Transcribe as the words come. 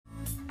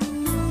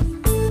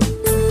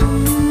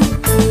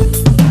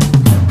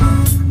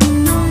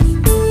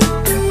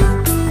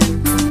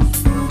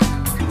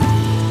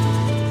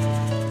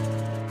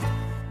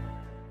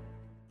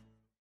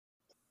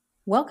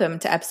Welcome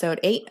to episode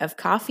 8 of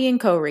Coffee and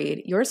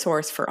Co-Read, your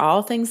source for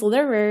all things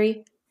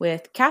literary,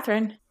 with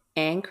Catherine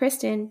and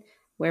Kristen,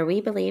 where we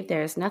believe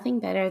there is nothing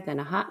better than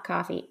a hot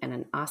coffee and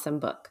an awesome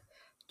book.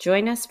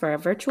 Join us for a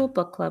virtual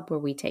book club where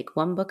we take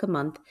one book a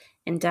month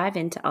and dive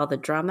into all the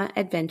drama,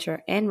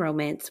 adventure, and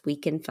romance we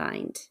can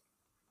find.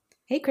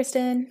 Hey,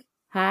 Kristen.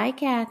 Hi,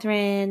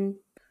 Catherine.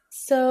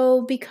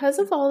 So, because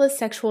of all the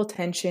sexual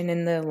tension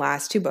in the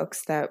last 2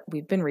 books that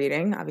we've been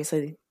reading,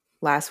 obviously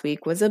last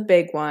week was a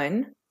big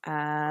one,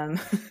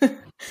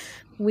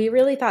 we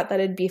really thought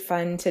that it'd be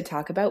fun to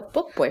talk about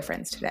book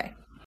boyfriends today.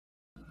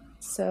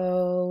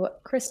 So,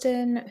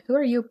 Kristen, who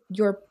are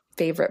your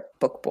favorite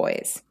book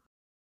boys?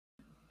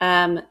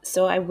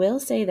 So I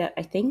will say that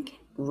I think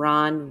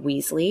Ron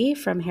Weasley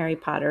from Harry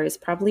Potter is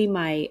probably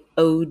my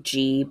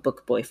OG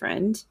book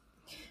boyfriend,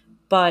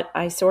 but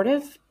I sort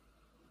of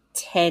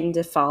tend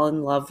to fall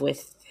in love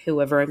with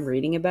whoever I'm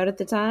reading about at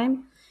the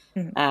time.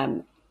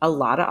 Mm-hmm. A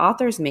lot of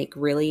authors make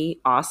really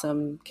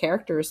awesome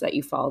characters that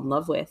you fall in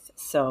love with,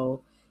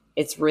 so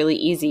it's really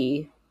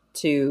easy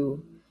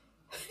to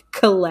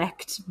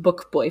collect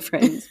book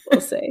boyfriends, we'll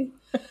say.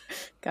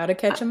 Gotta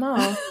catch them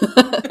all.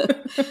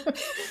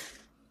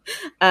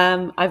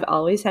 I've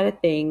always had a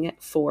thing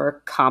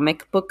for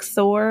comic book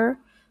Thor,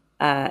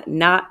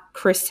 not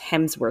Chris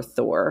Hemsworth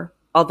Thor,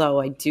 although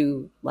I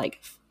do like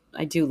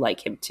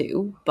him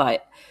too,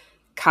 but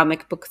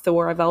comic book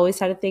Thor I've always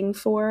had a thing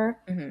for.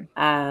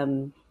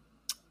 Mm-hmm.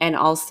 And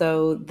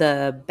also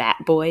the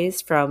Bat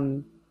Boys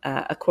from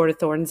A Court of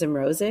Thorns and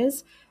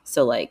Roses.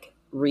 So like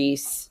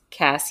Rhys,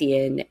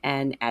 Cassian,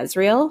 and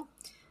Azriel.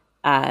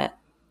 I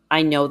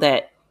know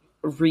that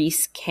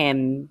Rhys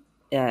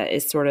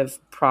is sort of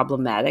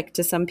problematic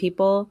to some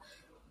people,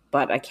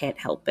 but I can't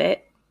help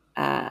it.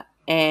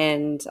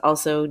 And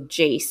also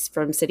Jace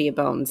from City of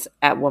Bones.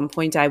 At one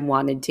point, I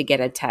wanted to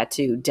get a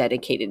tattoo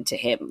dedicated to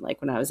him.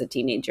 Like when I was a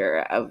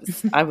teenager,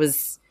 I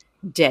was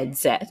dead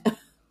set.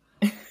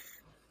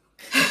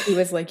 He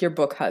was like your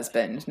book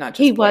husband, not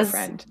just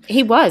boyfriend.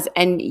 He was.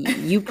 And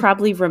you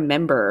probably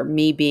remember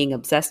me being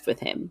obsessed with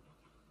him.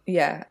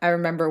 Yeah. I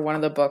remember one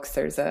of the books,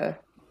 there's a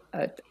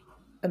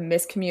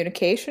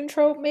miscommunication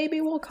trope, maybe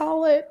we'll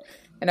call it.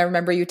 And I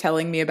remember you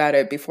telling me about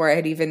it before I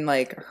had even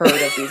like heard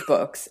of these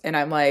books. And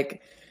I'm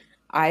like,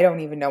 I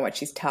don't even know what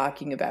she's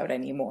talking about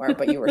anymore.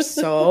 But you were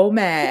so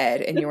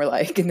mad. And you were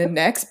like, in the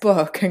next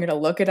book, I'm going to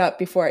look it up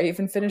before I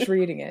even finish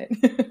reading it.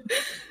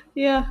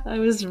 Yeah, I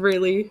was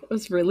really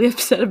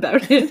upset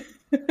about it.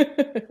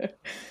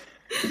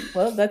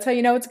 Well, that's how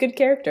you know it's a good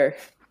character.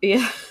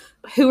 Yeah.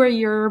 Who are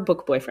your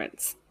book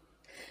boyfriends?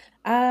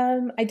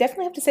 I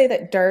definitely have to say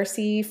that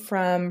Darcy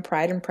from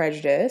Pride and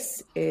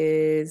Prejudice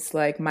is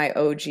like my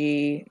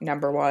OG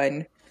number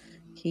one.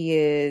 He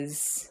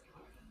is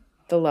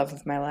the love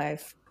of my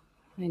life.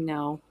 I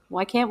know.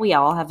 Why can't we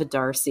all have a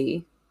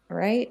Darcy?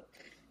 Right?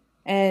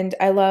 And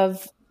I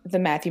love the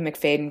Matthew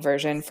Macfadyen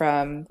version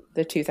from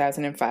the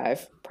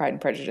 2005 Pride and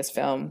Prejudice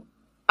film.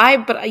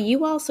 But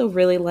you also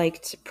really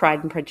liked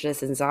Pride and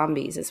Prejudice and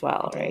Zombies as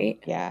well, right?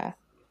 Yeah.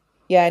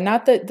 Yeah,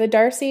 not the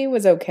Darcy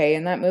was okay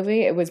in that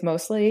movie. It was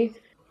mostly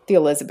the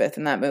Elizabeth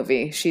in that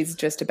movie. She's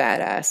just a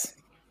badass.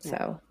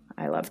 So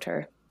I loved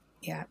her.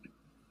 Yeah.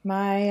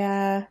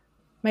 My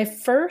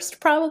first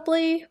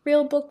probably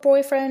real book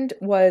boyfriend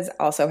was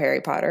also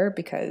Harry Potter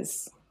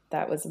because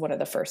that was one of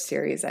the first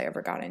series I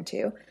ever got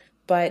into.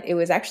 But it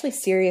was actually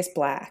Sirius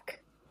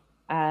Black,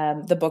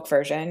 the book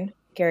version.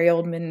 Gary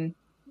Oldman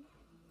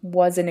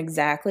wasn't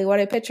exactly what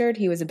I pictured.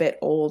 He was a bit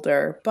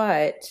older,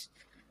 but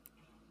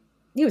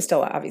he was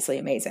still obviously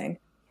amazing.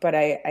 But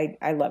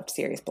I loved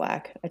Sirius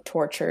Black, a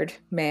tortured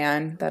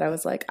man that I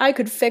was like, I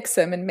could fix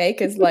him and make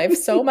his life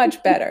so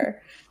much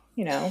better.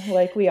 You know,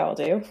 like we all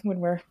do when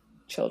we're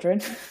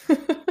children.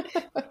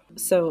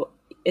 So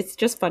it's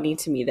just funny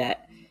to me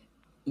that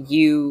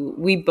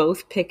we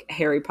both pick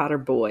Harry Potter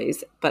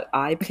boys, but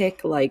I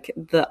pick like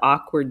the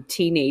awkward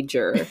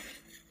teenager.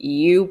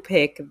 You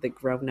pick the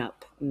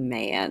grown-up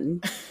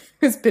man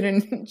who's been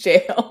in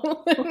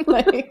jail.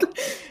 Like,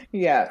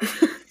 yeah.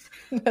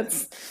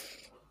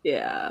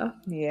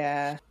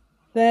 Yeah.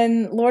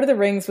 Then Lord of the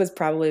Rings was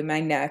probably my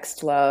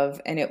next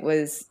love, and it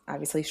was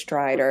obviously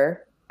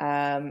Strider,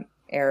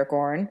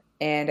 Aragorn,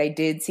 and I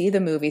did see the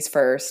movies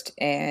first,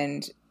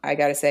 and I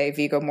gotta say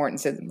Viggo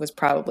Mortensen was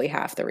probably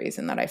half the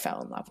reason that I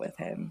fell in love with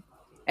him.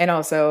 And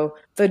also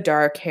the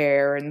dark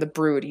hair and the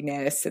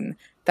broodiness and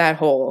that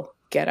whole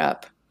get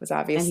up was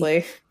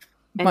obviously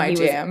my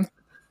jam.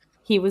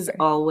 He was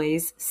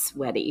always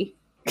sweaty.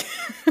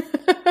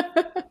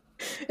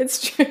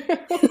 It's true.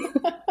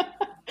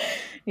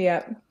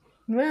 Yeah.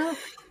 Well,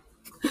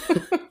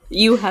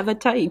 you have a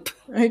type.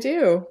 I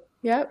do.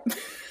 Yep.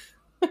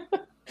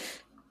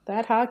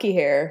 That hockey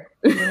hair,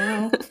 you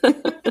know.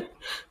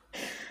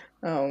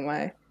 Oh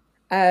my.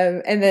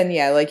 And then,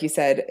 yeah, like you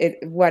said,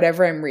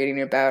 whatever I'm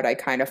reading about, I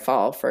kind of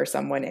fall for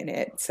someone in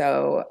it.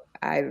 So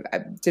I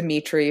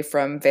Dimitri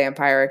from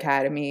Vampire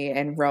Academy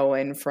and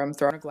Rowan from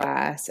Throne of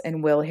Glass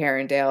and Will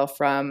Herondale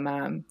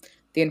from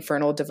the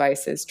Infernal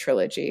Devices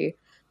trilogy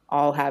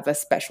all have a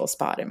special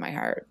spot in my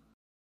heart.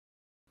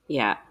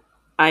 Yeah.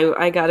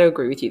 I got to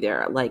agree with you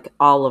there. Like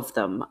all of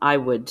them, I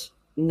would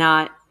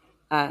not.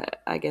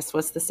 I guess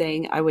what's the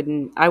saying? I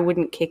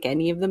wouldn't kick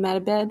any of them out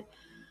of bed.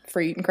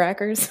 For eating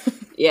crackers.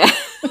 Yeah.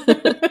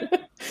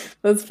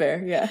 That's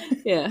fair, yeah.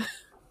 Yeah.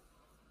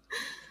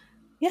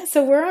 Yeah,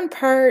 so we're on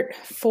part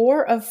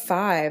 4 of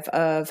 5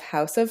 of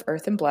House of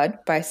Earth and Blood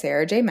by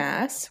Sarah J.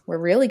 Maas. We're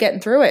really getting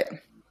through it.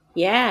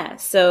 Yeah.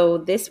 So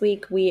this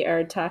week we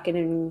are talking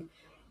in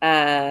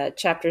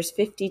chapters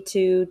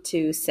 52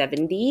 to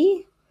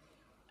 70.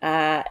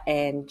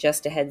 And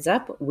just a heads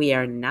up, we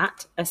are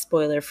not a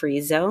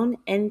spoiler-free zone,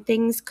 and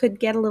things could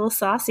get a little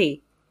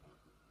saucy.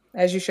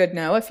 As you should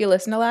know if you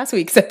listened to last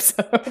week's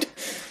episode.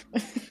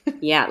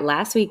 Yeah,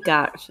 last week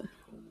got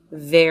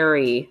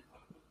very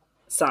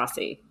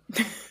saucy.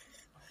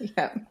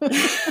 Yeah.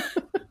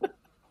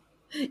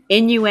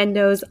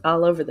 Innuendos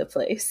all over the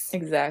place.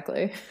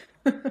 Exactly.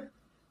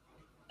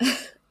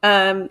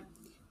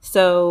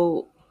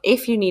 So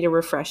if you need a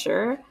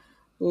refresher,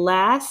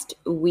 last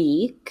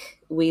week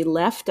we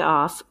left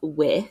off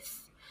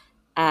with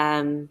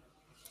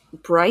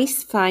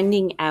Bryce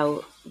finding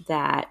out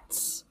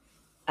that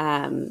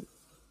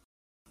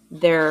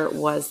there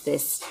was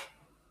this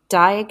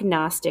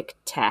diagnostic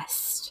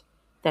test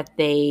that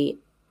they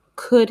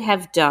could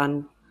have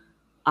done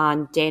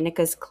on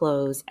Danica's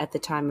clothes at the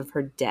time of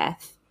her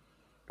death.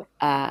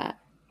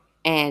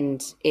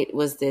 And it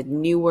was the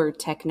newer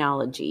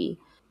technology,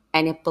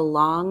 and it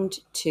belonged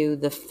to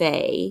the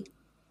Fae.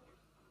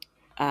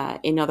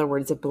 In other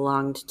words, it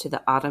belonged to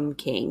the Autumn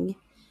King,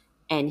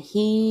 and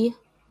he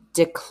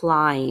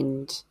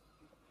declined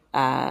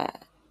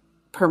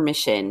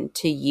permission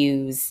to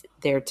use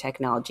their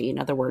technology. In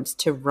other words,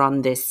 to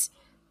run this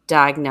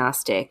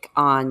diagnostic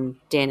on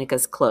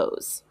Danica's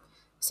clothes.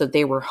 So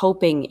they were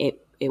hoping it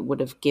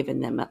would have given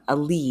them a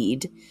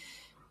lead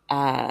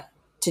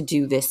to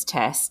do this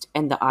test,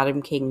 and the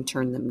Autumn King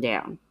turned them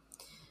down.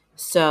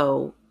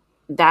 So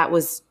that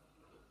was,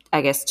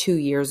 I guess, 2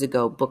 years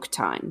ago book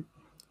time.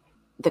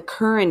 The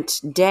current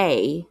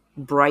day,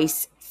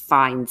 Bryce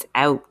finds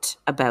out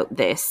about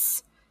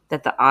this,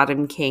 that the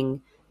Autumn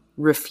King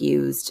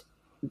refused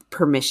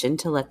permission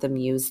to let them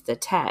use the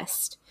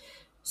test.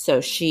 So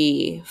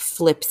she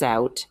flips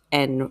out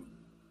and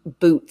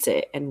boots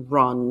it and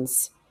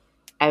runs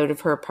out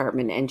of her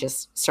apartment and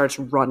just starts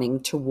running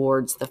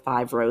towards the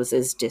Five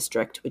Roses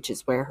district, which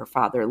is where her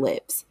father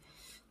lives.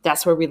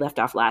 That's where we left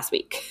off last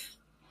week.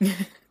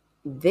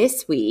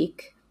 This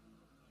week,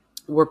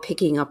 we're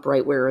picking up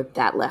right where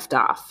that left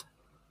off.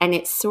 And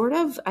it's sort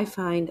of, I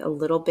find, a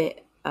little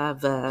bit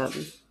of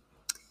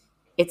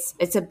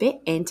it's a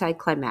bit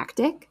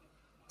anticlimactic.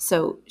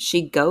 So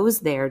she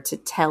goes there to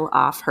tell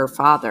off her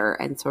father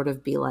and sort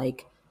of be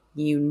like,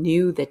 you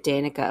knew that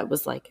Danica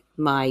was like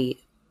my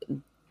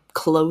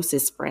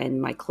closest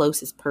friend, my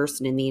closest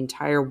person in the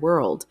entire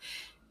world,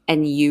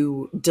 and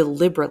you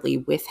deliberately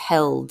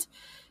withheld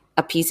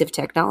a piece of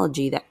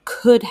technology that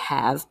could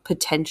have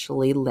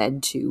potentially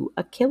led to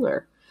a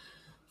killer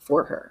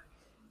for her.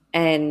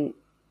 And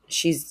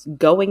she's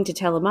going to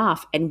tell him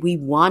off, and we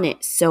want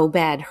it so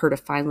bad, her to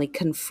finally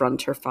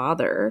confront her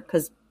father,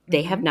 because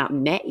they have not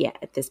met yet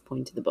at this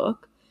point of the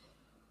book.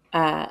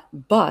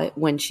 But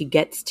when she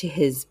gets to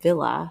his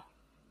villa,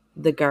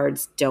 the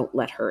guards don't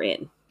let her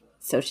in.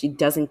 So she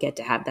doesn't get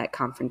to have that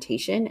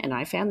confrontation. And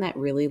I found that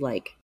really,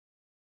 like,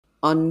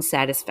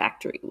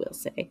 unsatisfactory, we'll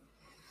say.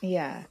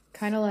 Yeah,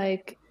 kind of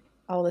like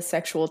all the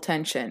sexual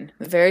tension.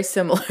 Very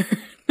similar.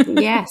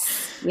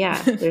 Yes.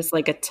 Yeah. There's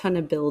like a ton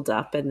of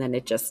buildup, and then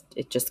it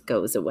just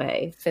goes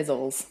away.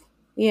 Fizzles.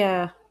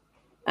 Yeah.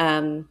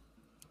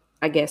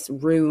 I guess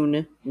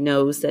Ruhn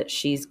knows that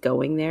she's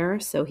going there,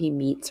 so he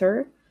meets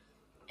her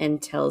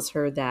and tells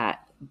her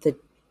that the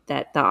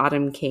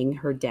Autumn King,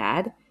 her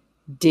dad,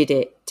 did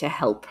it to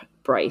help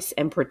Bryce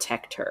and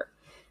protect her.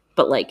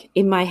 But like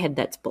in my head,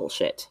 that's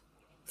bullshit.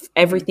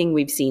 Everything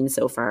we've seen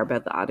so far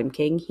about the Autumn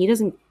King, he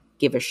doesn't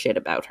give a shit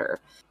about her.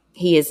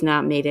 He has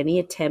not made any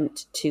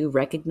attempt to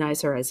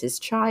recognize her as his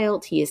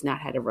child. He has not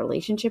had a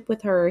relationship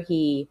with her.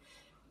 He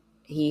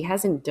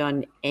hasn't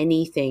done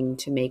anything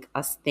to make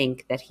us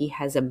think that he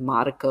has a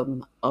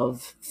modicum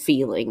of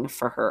feeling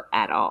for her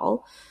at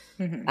all.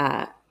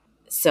 Mm-hmm.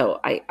 So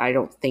I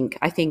don't think,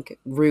 I think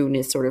Ruhn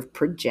is sort of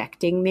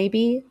projecting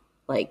maybe,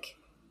 like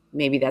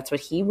maybe that's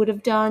what he would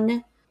have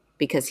done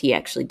because he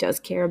actually does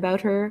care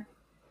about her.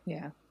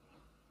 Yeah.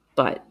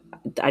 But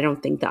I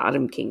don't think the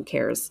Autumn King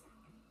cares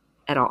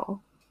at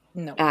all.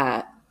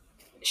 No.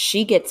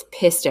 She gets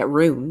pissed at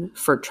Ruhn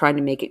for trying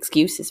to make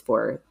excuses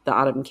for the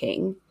Autumn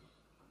King,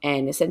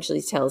 and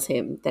essentially tells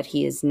him that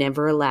he is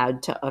never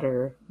allowed to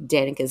utter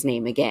Danica's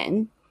name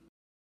again,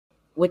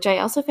 which I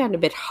also found a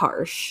bit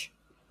harsh.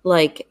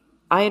 Like,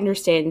 I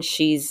understand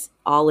she's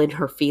all in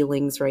her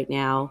feelings right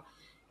now,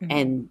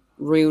 and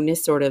Ruhn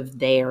is sort of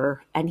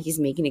there, and he's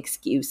making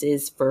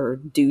excuses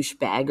for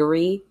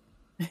douchebaggery.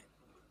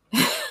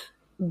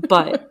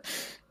 But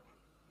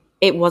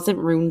it wasn't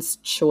Ruhn's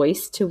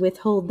choice to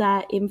withhold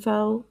that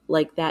info,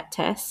 like that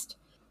test.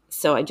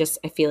 So I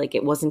feel like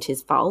it wasn't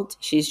his fault.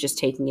 She's just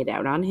taking it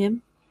out on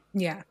him.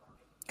 Yeah.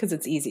 Because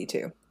it's easy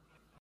to.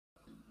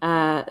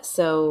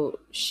 So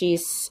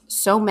she's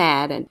so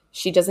mad and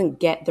she doesn't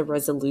get the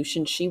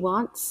resolution she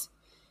wants.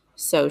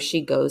 So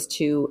she goes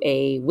to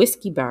a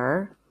whiskey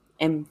bar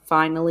and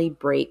finally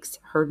breaks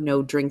her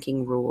no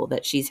drinking rule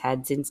that she's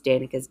had since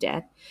Danica's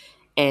death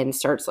and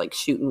starts like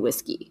shooting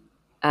whiskey.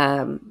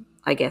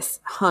 I guess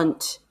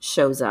Hunt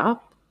shows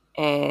up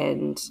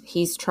and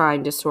he's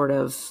trying to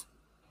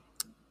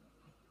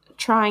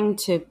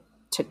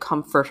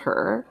comfort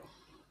her.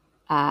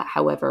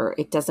 However,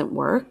 it doesn't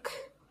work.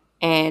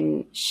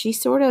 And she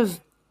sort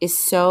of is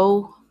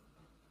so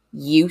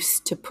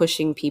used to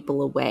pushing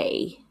people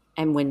away.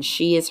 And when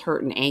she is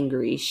hurt and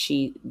angry,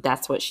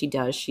 that's what she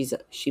does.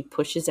 She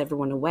pushes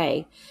everyone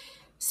away.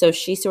 So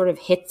she sort of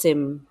hits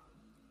him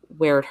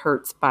where it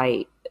hurts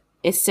by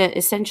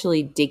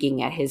essentially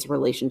digging at his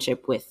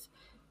relationship with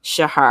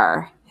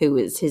Shahar, who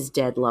is his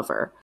dead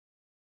lover.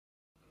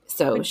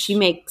 So she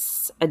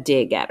makes a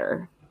dig at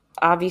her.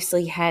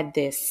 Obviously had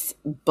this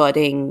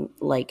budding,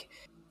 like,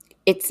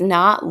 it's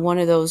not one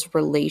of those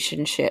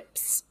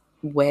relationships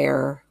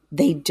where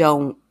they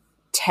don't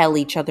tell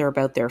each other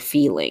about their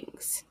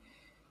feelings,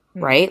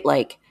 right?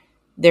 Like,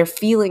 their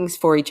feelings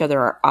for each other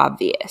are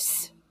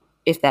obvious,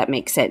 if that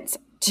makes sense,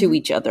 to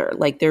each other.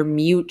 Like, they're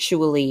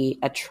mutually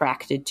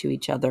attracted to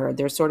each other.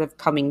 They're sort of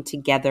coming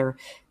together.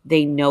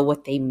 They know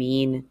what they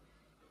mean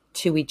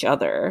to each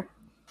other.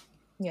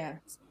 Yeah.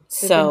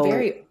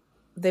 So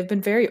They've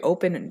been very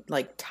open and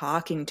like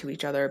talking to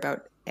each other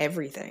about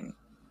everything.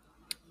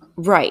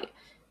 right.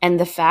 And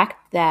the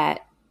fact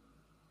that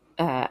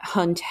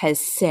Hunt has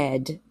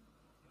said,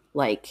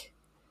 like,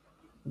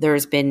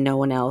 there's been no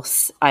one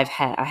else I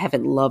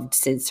haven't loved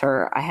since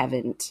her. I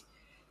haven't,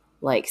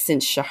 like,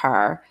 since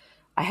Shahar.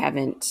 I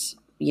haven't,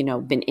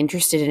 been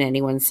interested in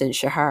anyone since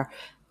Shahar.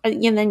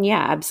 And then,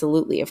 yeah,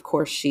 absolutely. Of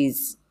course,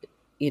 she's,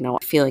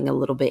 feeling a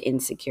little bit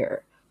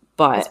insecure.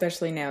 But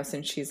especially now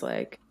since she's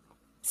like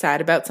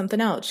sad about something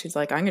else. She's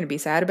like, I'm going to be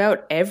sad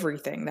about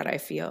everything that I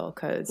feel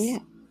because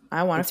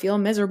I want to feel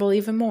miserable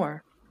even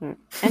more. And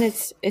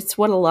it's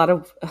what a lot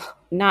of,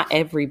 not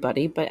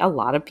everybody, but a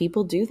lot of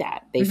people do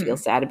that. They feel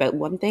sad about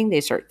one thing. They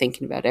start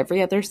thinking about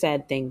every other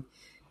sad thing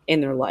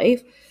in their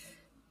life.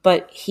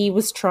 But he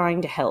was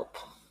trying to help.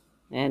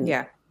 And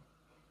yeah,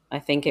 I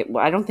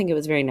don't think it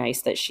was very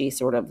nice that she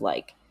sort of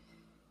like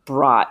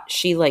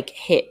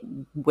hit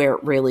where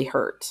it really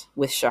hurt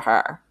with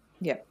Shahar.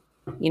 Yeah.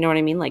 You know what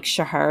I mean? Like,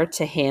 Shahar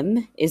to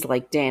him is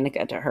like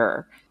Danica to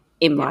her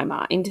in my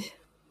mind.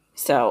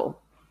 So.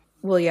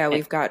 Well, yeah,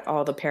 we've got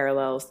all the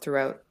parallels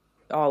throughout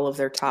all of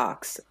their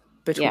talks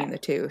between the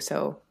two.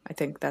 So I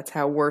think that's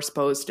how we're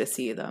supposed to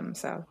see them.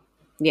 So.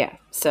 Yeah.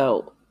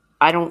 So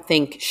I don't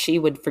think she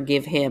would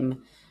forgive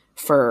him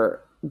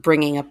for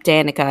bringing up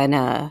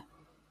Danica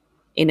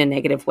in a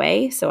negative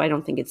way. So I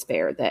don't think it's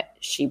fair that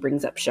she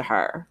brings up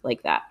Shahar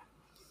like that.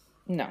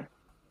 No.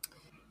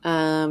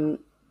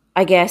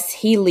 I guess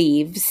he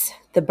leaves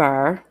the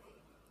bar,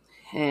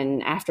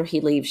 and after he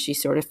leaves, she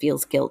sort of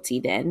feels guilty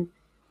then.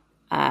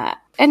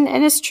 And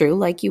it's true,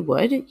 like you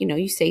would,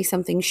 you say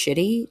something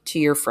shitty to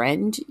your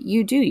friend,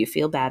 you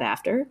feel bad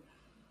after.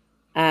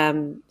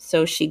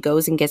 So she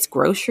goes and gets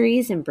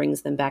groceries and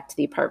brings them back to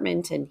the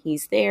apartment, and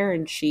he's there,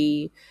 and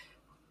she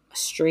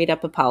straight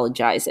up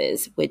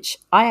apologizes, which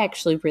I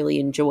actually really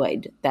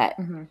enjoyed that.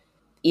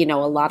 A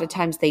lot of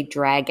times they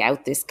drag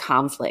out this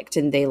conflict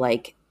and they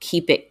like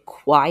keep it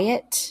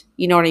quiet.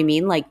 You know what I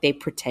mean? Like, they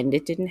pretend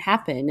it didn't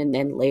happen, and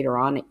then later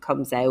on it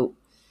comes out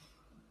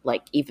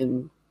like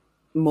even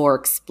more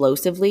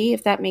explosively,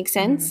 if that makes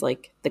sense.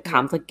 Like, the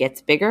conflict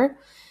gets bigger.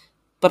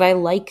 But I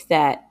like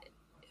that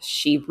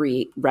she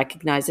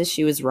recognizes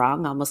she was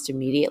wrong almost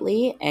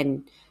immediately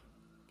and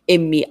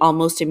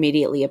almost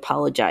immediately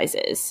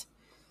apologizes.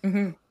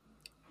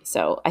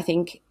 So I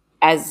think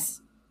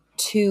as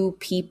two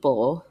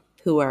people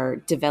who are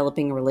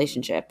developing a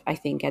relationship, I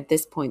think at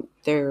this point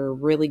they're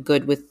really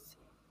good with,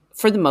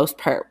 for the most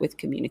part, with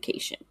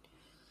communication.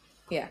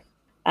 Yeah.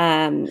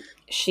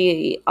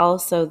 She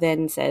also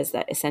then says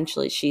that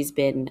essentially she's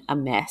been a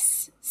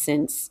mess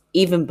since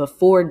even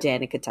before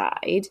Danica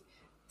died.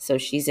 So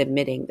she's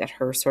admitting that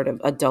her sort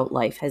of adult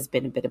life has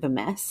been a bit of a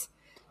mess.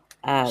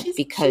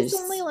 Because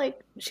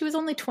she was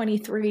only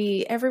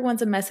 23.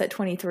 Everyone's a mess at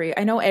 23.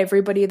 I know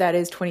everybody that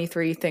is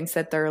 23 thinks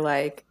that they're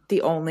like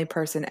the only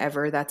person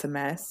ever that's a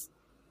mess,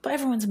 but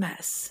everyone's a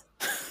mess.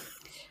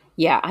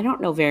 Yeah, I don't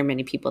know very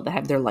many people that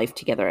have their life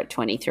together at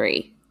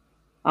 23.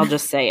 I'll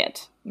just say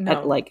it.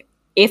 No.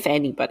 If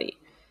anybody.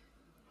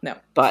 No.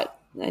 But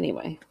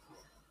anyway,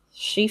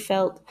 she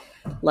felt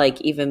like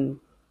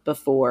even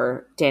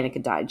before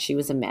Danica died, she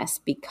was a mess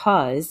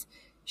because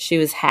she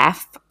was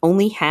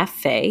only half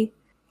Fae.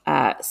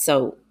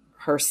 So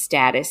her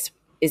status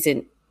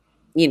isn't,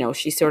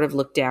 she's sort of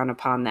looked down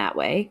upon that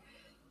way.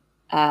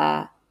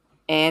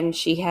 And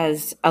she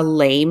has a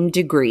lame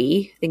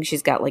degree. I think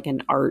she's got like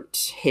an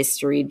art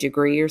history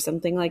degree or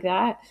something like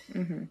that.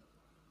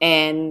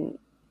 And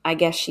I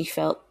guess she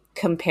felt,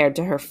 compared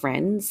to her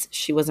friends,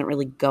 she wasn't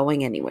really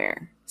going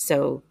anywhere.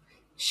 So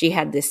she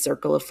had this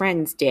circle of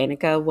friends.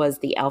 Danica was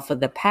the alpha of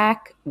the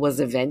pack, was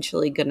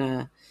eventually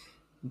gonna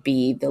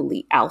be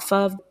the alpha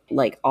of,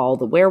 like, all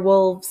the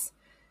werewolves.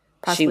 She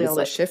Possibly was all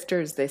the like,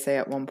 shifters, they say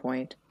at one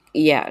point.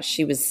 yeah,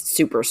 she was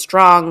super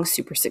strong,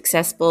 super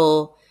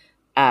successful.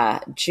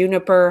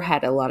 Juniper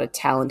had a lot of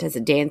talent as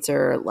a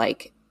dancer.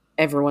 Like,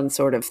 everyone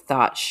sort of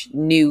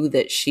knew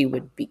that she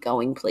would be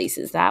going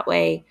places that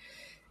way.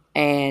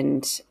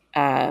 And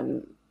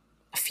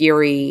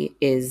Fury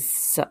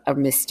is a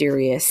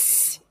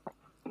mysterious.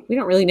 We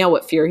don't really know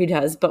what Fury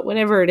does, but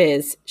whatever it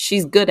is,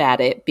 she's good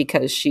at it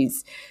because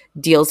she's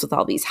deals with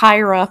all these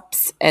higher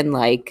ups and,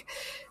 like,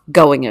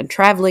 going and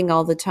traveling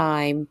all the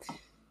time.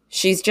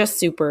 She's just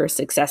super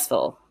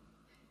successful.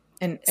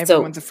 And So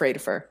everyone's afraid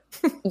of her.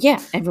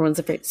 yeah, everyone's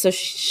afraid. So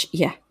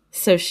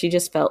so she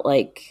just felt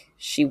like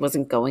she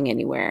wasn't going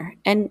anywhere,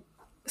 and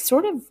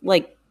sort of,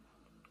 like,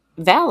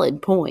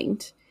 valid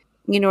point.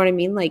 You know what I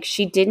mean? Like,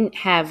 she didn't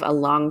have a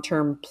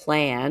long-term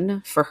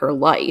plan for her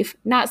life.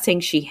 Not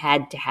saying she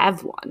had to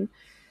have one,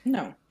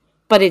 No.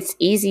 but it's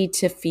easy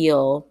to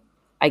feel,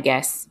 I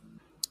guess,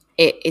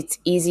 it's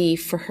easy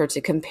for her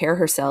to compare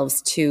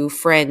herself to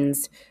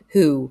friends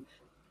who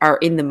are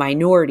in the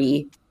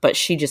minority, but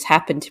she just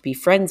happened to be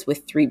friends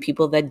with three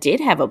people that did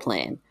have a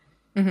plan.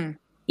 Mm-hmm.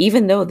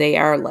 Even though they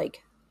are,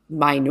 like,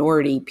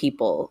 minority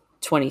people,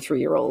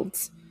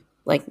 23-year-olds.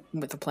 Like,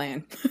 With a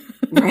plan.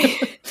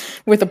 right?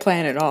 With a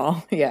plan at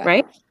all. Yeah.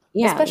 Right?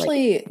 Yeah. Like,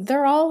 Especially,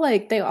 they're all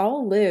like, they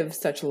all live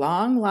such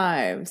long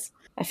lives.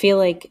 I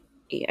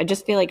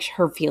just feel like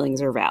her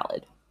feelings are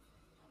valid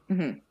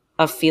Mm-hmm.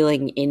 of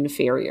feeling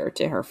inferior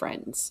to her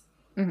friends.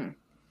 Mm-hmm.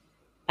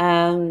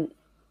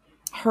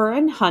 Her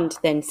and Hunt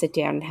then sit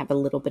down and have a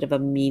little bit of a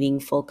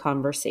meaningful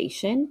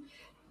conversation.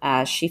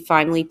 She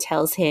finally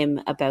tells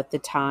him about the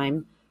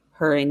time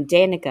her and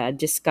Danica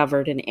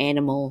discovered an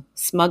animal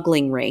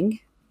smuggling ring,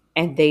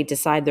 and they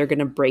decide they're going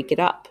to break it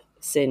up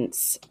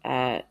since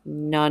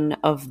none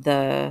of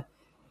the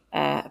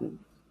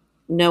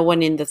no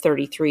one in the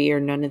 33 or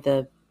none of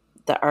the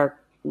arc,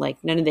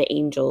 like, none of the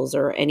angels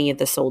or any of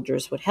the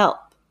soldiers would help.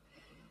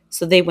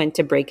 So they went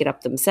to break it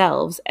up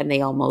themselves, and they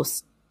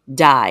almost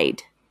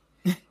died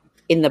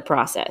in the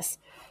process.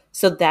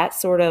 So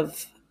that's sort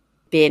of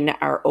been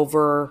our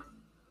overarching,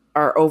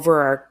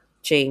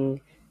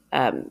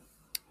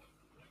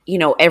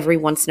 every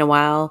once in a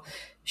while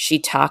she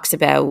talks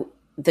about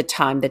the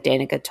time that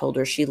Danica told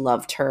her she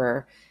loved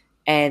her,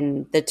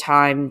 and the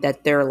time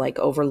that they're, like,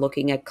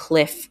 overlooking a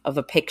cliff of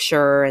a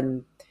picture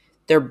and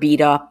they're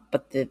beat up,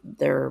 but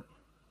their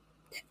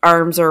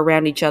arms are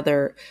around each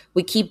other.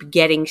 We keep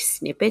getting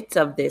snippets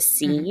of this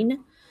scene,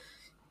 mm-hmm.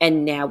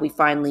 and now we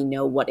finally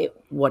know what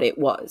it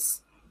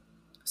was.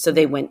 So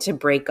they went to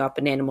break up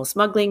an animal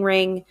smuggling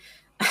ring.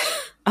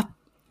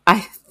 I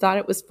thought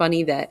it was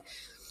funny that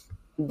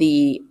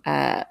the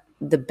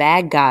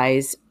bad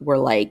guys were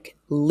like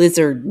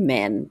lizard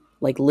men,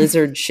 like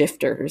lizard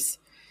shifters.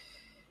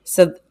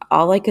 So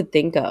all I could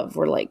think of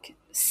were, like,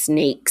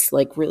 snakes,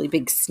 like really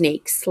big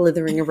snakes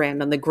slithering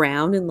around on the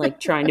ground and, like,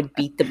 trying to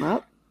beat them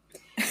up.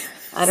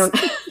 I don't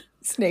know.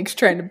 Snakes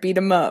trying to beat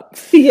them up.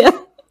 Yeah.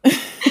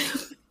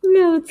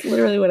 No, that's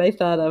literally what I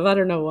thought of. I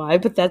don't know why,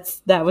 but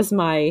that was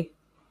in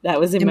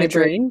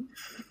imagery. My brain.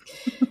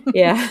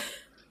 Yeah.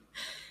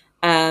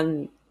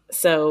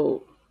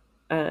 So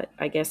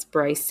I guess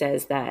Bryce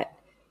says that,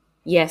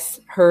 yes,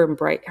 her and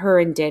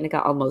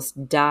Danica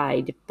almost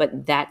died,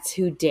 but that's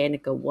who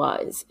Danica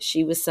was.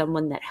 She was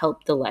someone that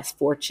helped the less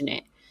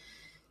fortunate.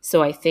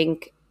 So I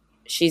think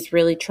she's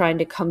really trying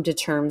to come to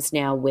terms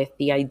now with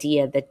the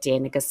idea that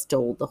Danica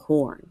stole the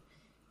horn.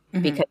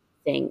 Mm-hmm. Because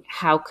saying,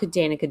 how could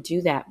Danica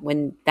do that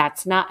when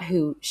that's not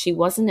who she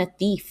wasn't? A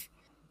thief.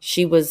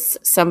 She was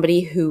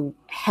somebody who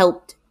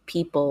helped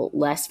people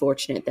less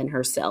fortunate than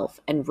herself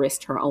and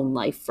risked her own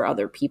life for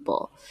other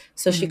people.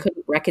 So mm-hmm. she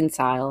couldn't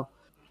reconcile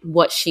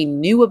what she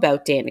knew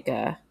about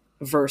Danica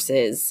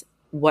versus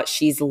what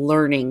she's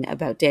learning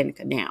about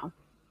Danica now.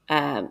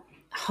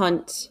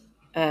 Hunt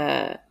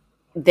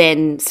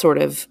then sort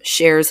of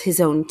shares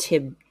his own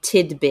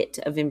tidbit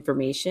of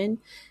information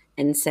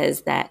and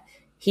says that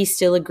he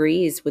still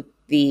agrees with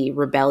the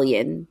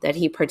rebellion that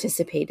he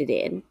participated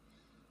in.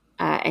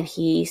 And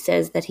he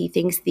says that he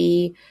thinks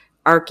the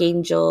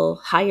Archangel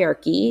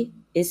hierarchy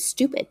is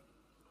stupid.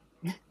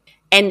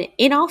 And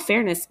in all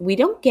fairness, we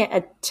don't get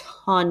a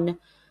ton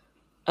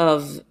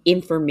of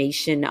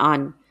information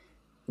on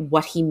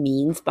what he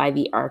means by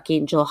the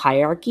Archangel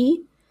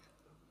hierarchy.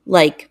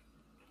 Like,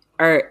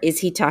 is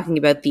he talking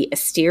about the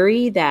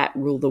Asteri that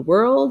rule the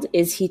world?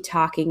 Is he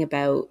talking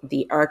about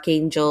the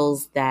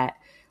archangels that,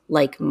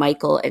 like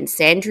Michael and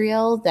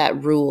Sandriel,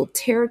 that rule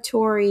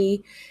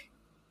territory?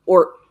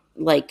 Or,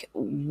 like,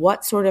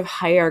 what sort of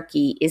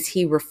hierarchy is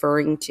he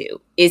referring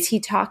to? Is he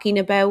talking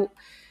about,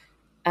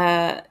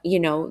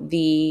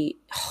 the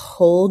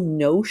whole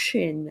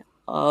notion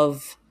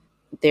of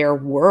their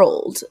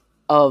world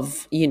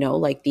of,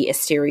 like, the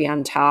Asteri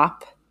on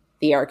top,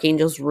 the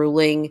archangels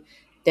ruling,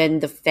 then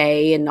the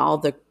Fae and all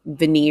the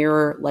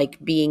veneer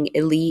like being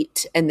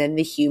elite, and then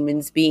the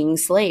humans being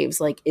slaves.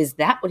 Like, is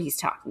that what he's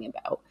talking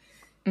about?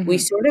 We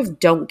Hmm. sort of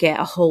don't get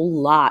a whole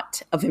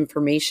lot of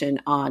information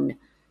on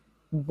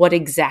what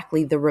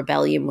exactly the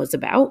rebellion was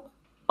about,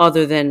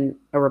 other than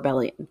a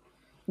rebellion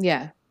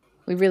Yeah,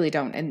 we really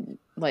don't. And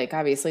like,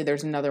 obviously,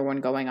 there's another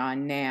one going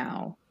on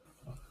now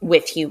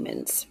with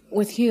humans.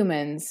 with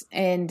humans,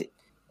 and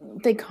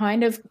they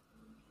kind of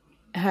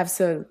have,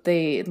 so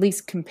they at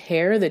least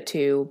compare the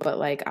two, but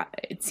like,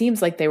 it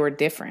seems like they were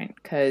different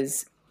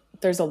because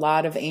there's a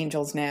lot of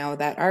angels now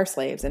that are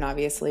slaves, and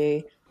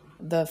obviously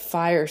the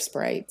fire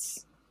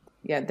sprites,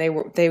 yeah,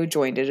 they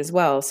joined it as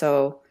well.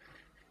 So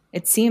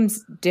it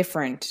seems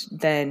different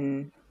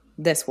than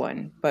this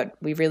one, but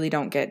we really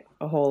don't get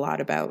a whole lot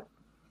about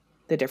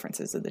the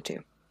differences of the two.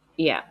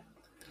 Yeah.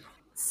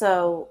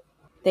 So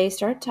they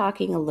start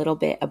talking a little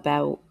bit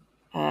about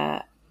uh,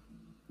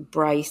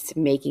 Bryce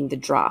making the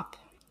drop.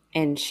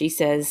 And she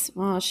says,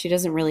 well, she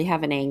doesn't really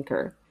have an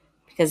anchor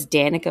because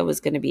Danica was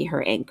going to be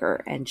her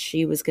anchor and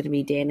she was going to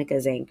be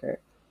Danica's anchor.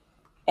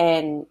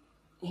 And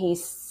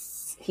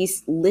he's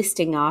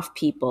listing off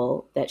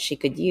people that she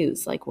could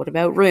use. Like, what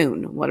about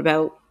Ruhn? What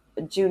about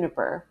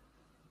Juniper?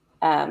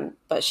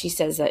 But she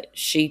says that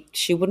she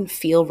wouldn't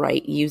feel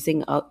right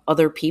using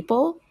other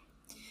people.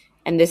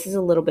 And this is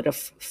a little bit of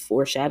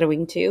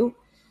foreshadowing too.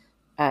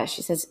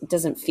 She says it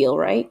doesn't feel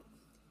right.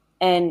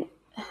 And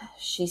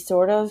she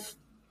sort of,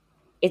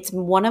 it's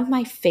one of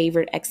my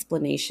favorite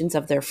explanations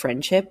of their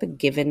friendship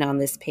given on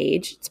this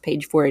page. It's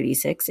page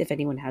 486, if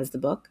anyone has the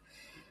book.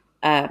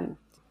 Um,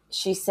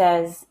 she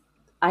says,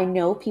 I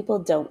know people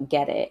don't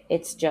get it.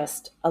 It's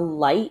just a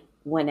light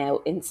went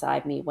out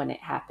inside me when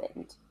it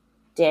happened.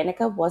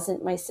 Danica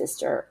wasn't my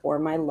sister or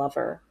my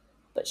lover,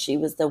 but she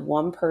was the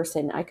one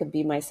person I could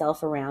be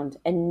myself around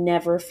and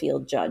never feel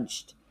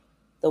judged.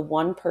 The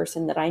one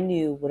person that I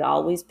knew would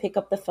always pick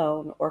up the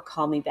phone or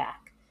call me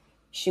back.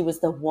 She was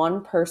the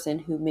one person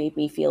who made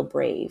me feel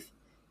brave,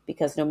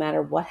 because no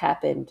matter what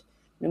happened,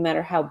 no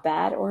matter how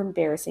bad or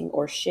embarrassing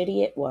or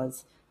shitty it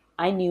was,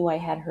 I knew I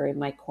had her in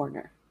my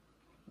corner.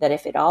 That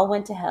if it all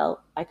went to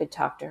hell, I could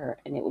talk to her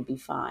and it would be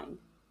fine.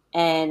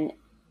 And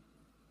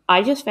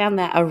I just found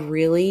that a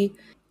really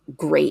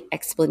great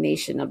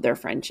explanation of their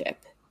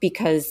friendship,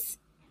 because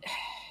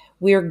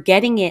we're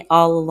getting it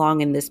all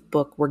along in this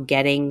book. We're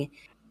getting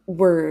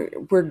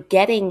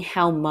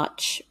how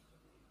much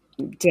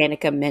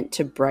Danica meant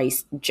to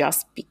Bryce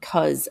just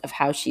because of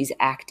how she's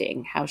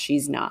acting, how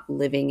she's not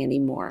living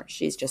anymore.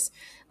 She's just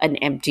an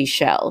empty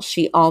shell.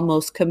 She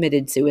almost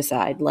committed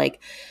suicide. Like,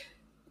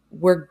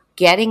 we're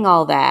getting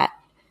all that,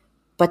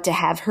 but to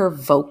have her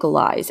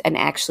vocalize and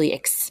actually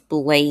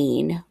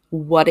explain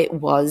what it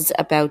was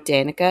about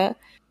Danica,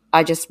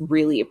 I just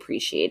really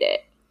appreciate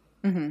it.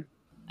 Hmm.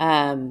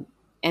 Um,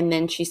 and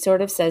then she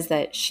sort of says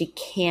that she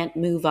can't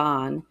move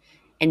on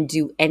and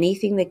do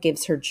anything that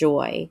gives her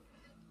joy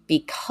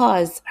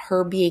because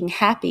her being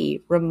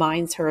happy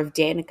reminds her of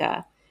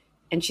Danica.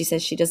 And she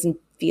says she doesn't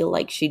feel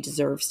like she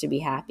deserves to be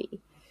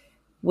happy,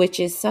 which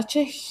is such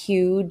a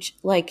huge,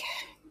 like,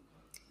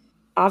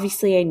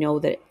 obviously I know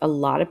that a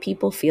lot of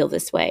people feel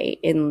this way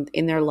in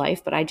their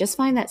life, but I just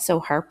find that so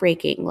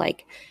heartbreaking.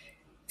 Like,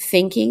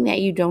 thinking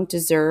that you don't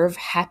deserve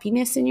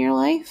happiness in your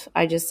life,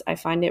 I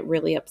find it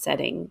really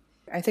upsetting.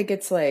 I think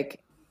it's like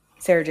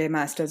Sarah J.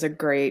 Maas does a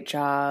great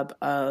job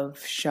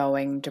of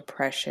showing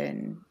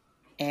depression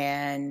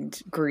and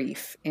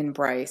grief in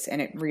Bryce,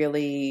 and it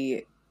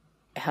really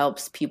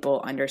helps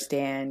people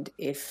understand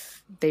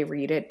if they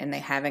read it and they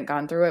haven't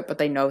gone through it, but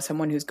they know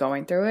someone who's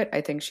going through it.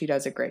 I think she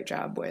does a great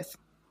job with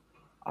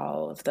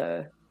all of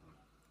the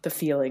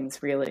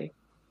feelings, really.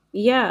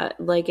 Yeah,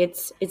 like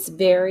it's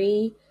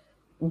very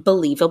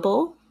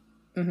believable.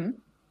 Hmm.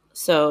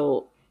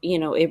 So,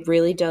 it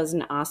really does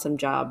an awesome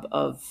job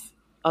of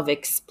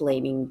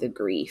explaining the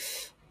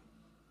grief.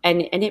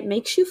 And it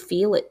makes you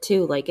feel it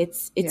too. Like,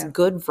 it's Yeah.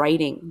 good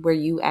writing where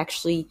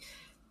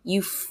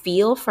you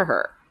feel for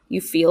her. You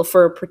feel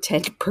for a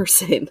pretend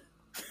person.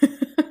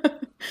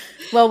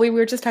 Well, we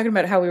were just talking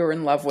about how we were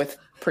in love with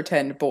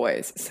pretend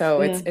boys,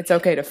 so Yeah. it's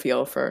okay to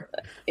feel for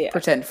Yeah.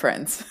 pretend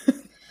friends.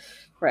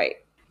 Right.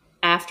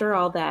 After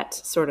all that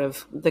sort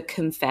of the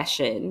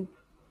confession,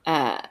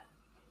 uh,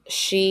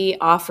 she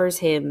offers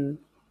him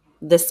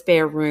the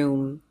spare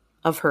room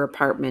of her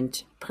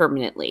apartment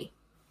permanently.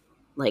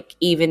 Like,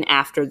 even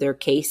after their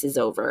case is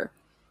over,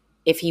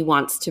 if he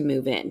wants to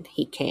move in,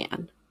 he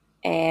can.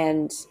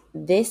 And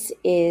this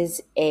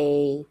is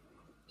a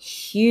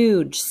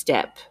huge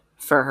step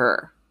for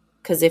her.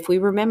 Because if we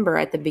remember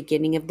at the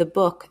beginning of the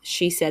book,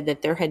 she said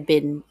that there had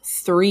been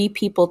 3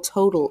 people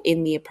total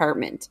in the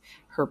apartment: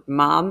 her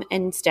mom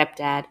and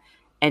stepdad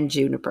and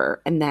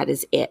Juniper. And that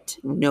is it.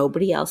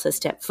 Nobody else has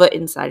stepped foot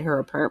inside her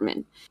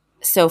apartment.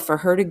 So for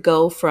her to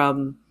go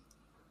from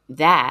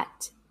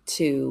that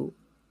to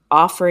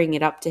offering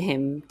it up to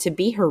him to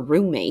be her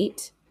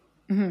roommate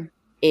Hmm.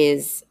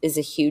 is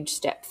a huge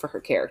step for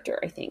her character,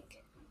 I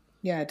think.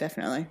 Yeah,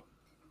 definitely.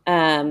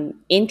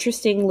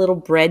 Interesting little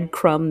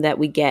breadcrumb that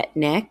we get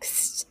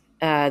next.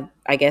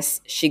 I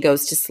guess she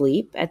goes to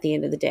sleep at the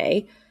end of the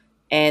day,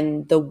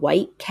 and the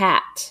white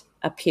cat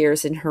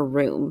appears in her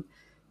room.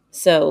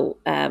 So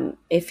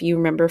if you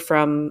remember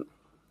from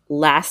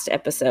last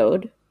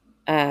episode,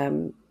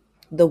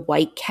 the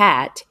white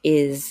cat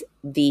is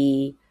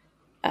the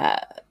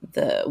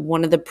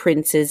one of the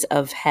princes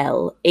of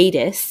hell,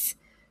 Adis,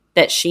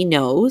 that she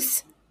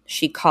knows.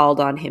 She called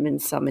on him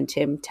and summoned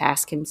him to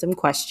ask him some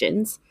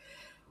questions.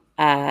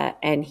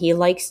 And he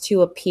likes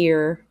to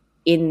appear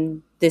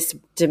in this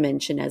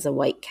dimension as a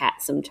white cat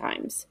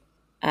sometimes.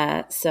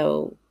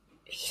 So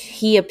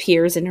he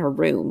appears in her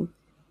room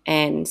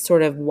and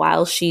sort of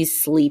while she's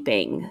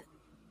sleeping,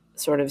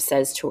 sort of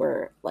says to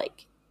her,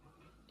 like,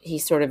 he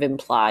sort of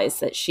implies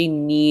that she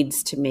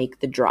needs to make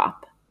the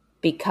drop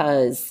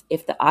because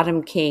if the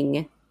Autumn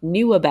King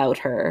knew about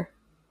her,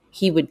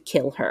 he would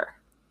kill her.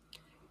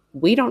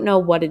 We don't know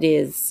what it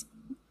is.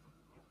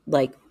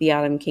 Like, the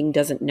Autumn King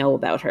doesn't know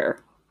about her.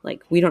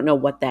 Like, we don't know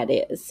what that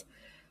is.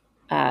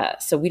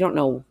 So we don't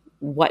know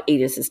what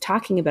Adis is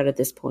talking about at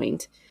this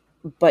point.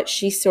 But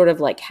she's sort of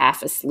like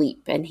half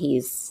asleep, and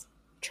he's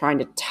trying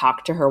to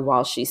talk to her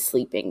while she's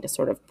sleeping to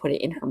sort of put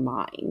it in her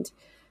mind.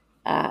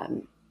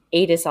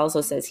 Adis also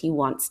says he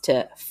wants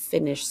to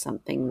finish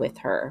something with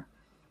her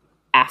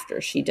after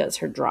she does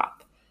her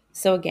drop.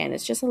 So again,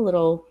 it's just a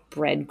little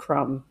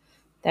breadcrumb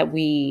that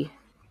we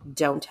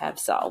don't have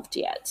solved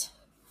yet.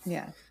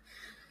 Yeah.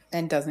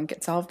 And doesn't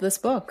get solved this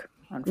book,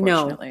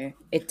 unfortunately. No,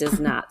 it does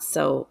not.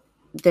 So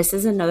this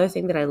is another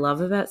thing that I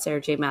love about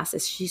Sarah J Maas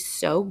is she's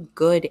so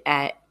good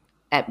at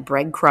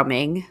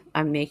breadcrumbing.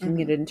 I'm making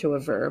it into a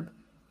verb.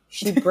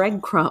 She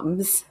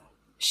breadcrumbs.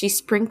 She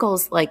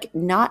sprinkles, like,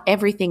 not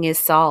everything is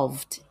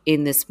solved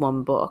in this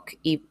one book.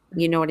 You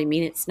know what I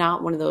mean? It's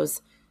not one of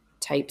those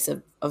types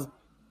of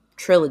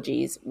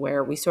trilogies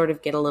where we sort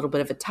of get a little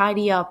bit of a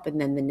tidy up and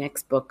then the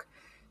next book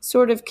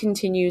sort of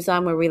continues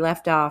on where we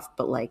left off.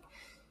 But, like,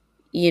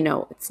 you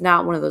know, it's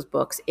not one of those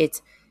books.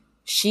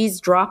 She's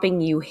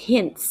dropping you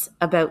hints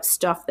about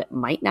stuff that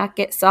might not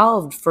get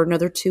solved for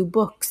another 2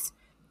 books.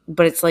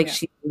 But it's like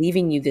she's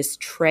leaving you this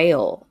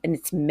trail, and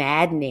it's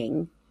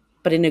maddening,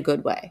 but in a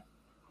good way.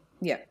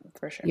 Yeah,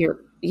 for sure.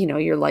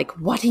 You're like,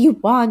 what do you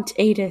want,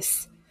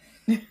 Adis?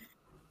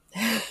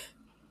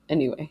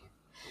 Anyway.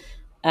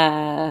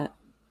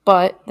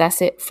 But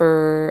that's it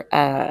for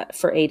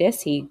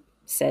Adis. He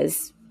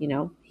says,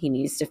 he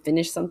needs to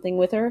finish something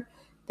with her.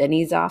 Then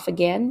he's off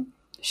again.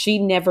 She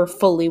never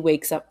fully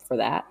wakes up for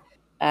that.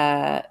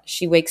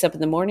 She wakes up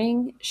in the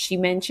morning. She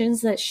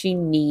mentions that she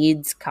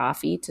needs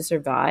coffee to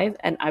survive.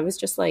 And I was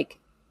just like,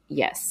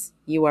 yes,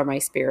 you are my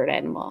spirit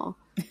animal.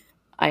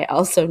 I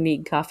also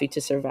need coffee to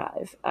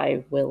survive.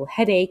 I will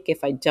headache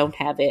if I don't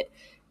have it.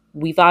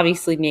 We've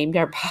obviously named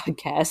our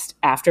podcast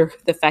after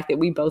the fact that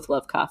we both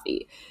love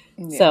coffee.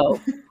 Yeah. So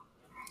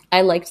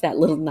I liked that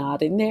little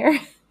nod in there.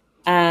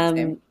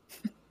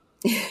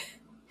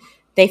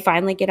 They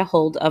finally get a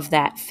hold of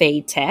that Fae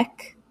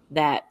tech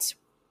that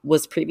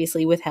was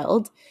previously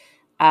withheld.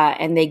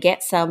 And they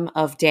get some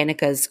of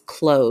Danica's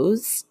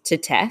clothes to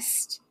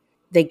test.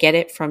 They get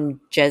it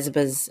from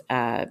Jezba's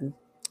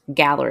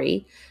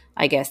gallery.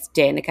 I guess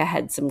Danica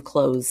had some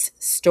clothes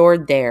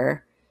stored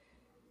there.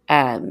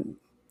 And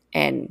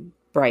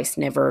Bryce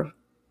never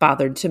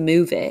bothered to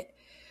move it.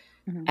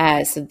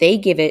 Mm-hmm. So they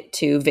give it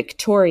to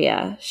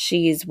Victoria.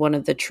 She's one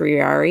of the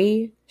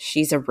Triari.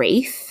 She's a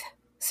wraith.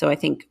 So I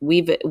think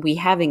we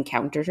have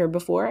encountered her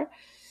before.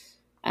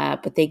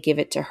 But they give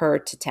it to her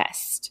to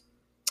test.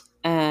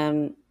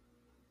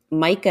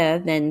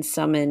 Micah then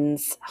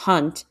summons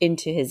Hunt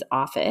into his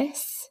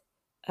office.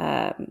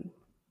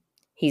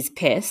 He's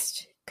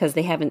pissed because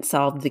they haven't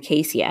solved the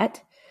case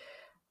yet.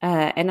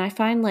 And I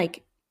find,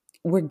 like,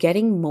 we're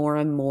getting more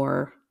and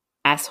more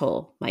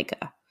asshole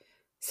Micah.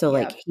 So,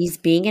 like, he's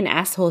being an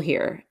asshole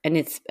here. And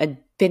it's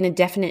been a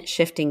definite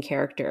shift in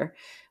character.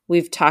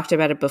 We've talked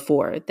about it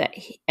before, that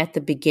at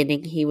the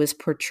beginning he was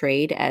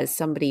portrayed as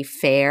somebody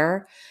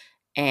fair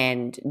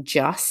and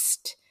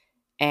just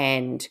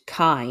and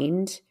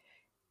kind.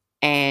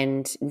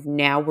 And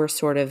now we're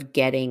sort of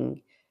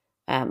getting,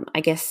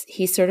 I guess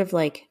he's sort of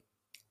like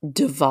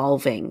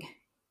devolving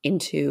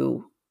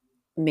into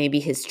maybe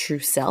his true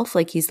self.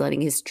 Like, he's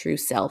letting his true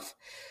self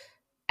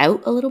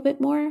out a little bit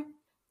more.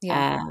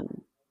 Yeah.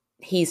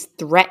 He's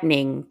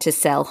threatening to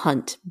sell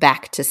Hunt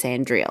back to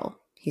Sandriel.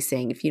 He's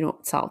saying, if you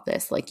don't solve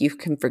this, like, you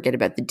can forget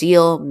about the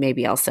deal.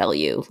 Maybe I'll sell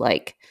you.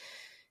 Like,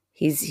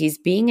 he's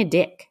being a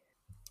dick.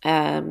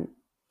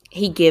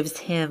 He gives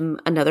him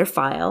another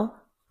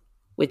file,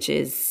 which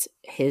is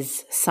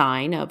his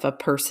sign of a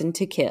person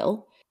to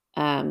kill.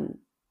 And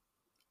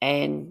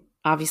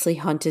obviously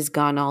Hunt is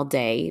gone all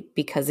day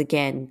because,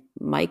 again,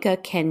 Micah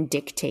can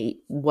dictate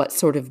what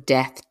sort of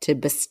death to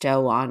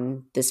bestow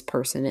on this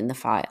person in the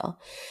file.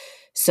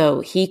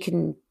 So he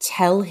can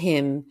tell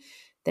him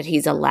that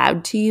he's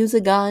allowed to use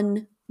a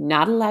gun,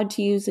 not allowed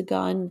to use a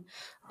gun,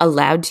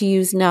 allowed to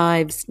use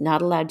knives,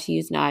 not allowed to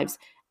use knives.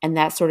 And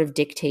that sort of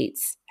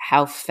dictates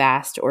how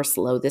fast or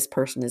slow this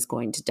person is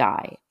going to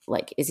die.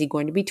 Like, is he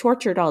going to be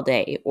tortured all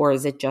day, or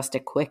is it just a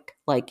quick,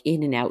 like,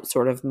 in and out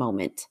sort of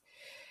moment?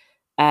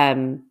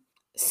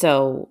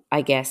 So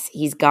I guess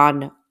he's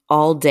gone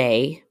all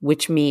day,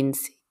 which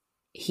means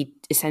he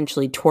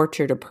essentially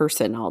tortured a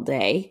person all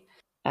day.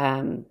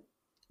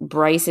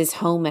 Bryce is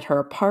home at her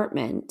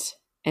apartment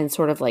and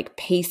sort of like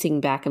pacing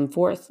back and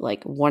forth,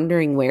 like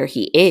wondering where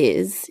he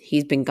is.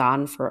 He's been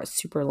gone for a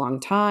super long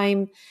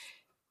time.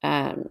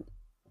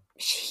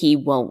 He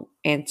won't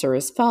answer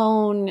his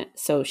phone,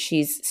 so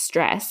she's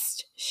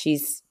stressed.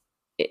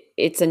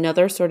 It's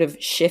another sort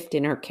of shift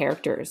in her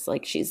characters,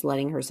 like she's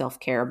letting herself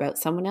care about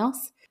someone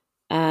else.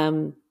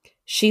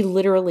 She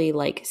literally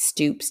like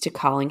stoops to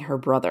calling her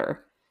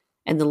brother.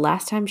 And the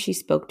last time she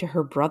spoke to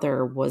her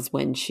brother was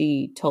when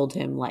she told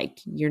him, like,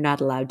 you're not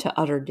allowed to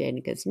utter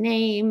Danica's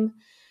name.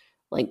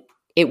 Like,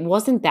 it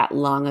wasn't that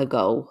long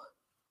ago,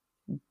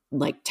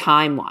 like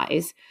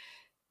time-wise,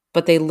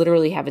 but they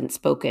literally haven't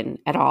spoken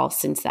at all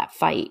since that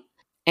fight.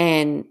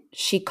 And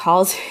she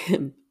calls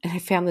him, and I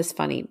found this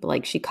funny, but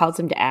like she calls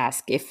him to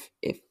ask if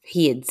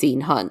he had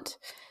seen Hunt.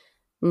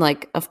 I'm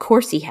like, of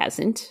course he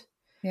hasn't.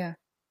 Yeah.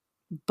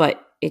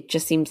 But it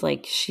just seems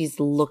like she's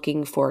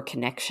looking for a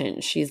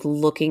connection. She's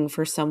looking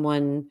for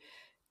someone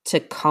to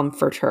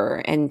comfort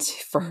her and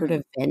for her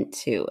to vent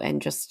to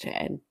and just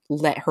and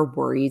let her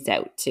worries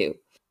out to.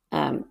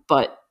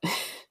 But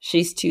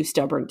she's too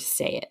stubborn to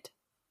say it.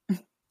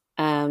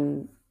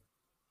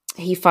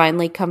 He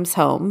finally comes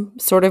home,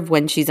 sort of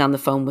when she's on the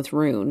phone with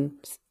Ruhn,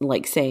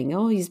 like saying,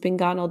 oh, he's been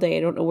gone all day.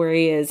 I don't know where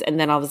he is. And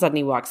then all of a sudden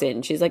he walks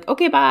in. She's like,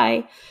 okay,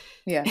 bye.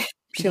 Yeah.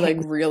 She like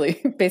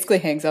really basically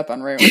hangs up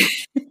on Ruhn.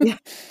 Yeah.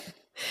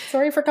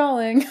 Sorry for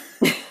calling.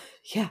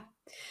 Yeah.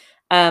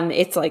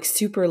 It's like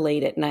super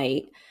late at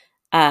night.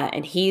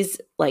 And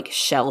he's like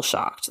shell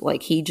shocked.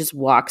 Like he just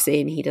walks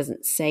in. He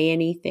doesn't say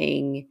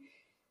anything.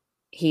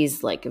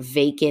 He's like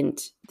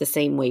vacant the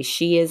same way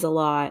she is a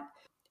lot.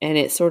 And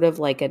it's sort of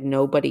like a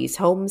nobody's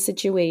home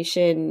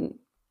situation.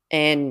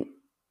 And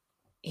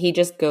he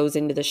just goes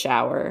into the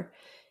shower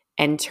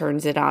and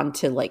turns it on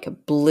to like a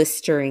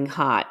blistering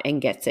hot and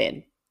gets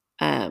in.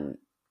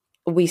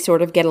 We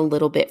sort of get a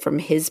little bit from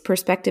his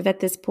perspective at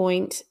this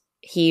point.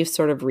 He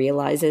sort of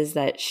realizes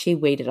that she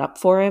waited up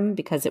for him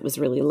because it was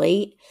really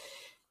late.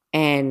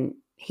 And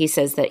he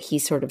says that he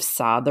sort of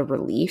saw the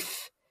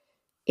relief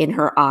in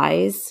her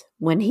eyes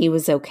when he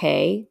was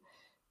okay.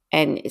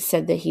 And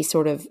said that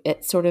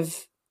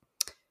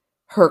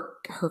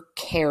her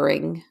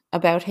caring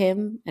about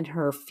him and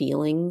her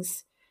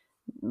feelings,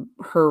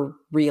 her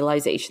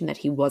realization that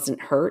he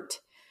wasn't hurt,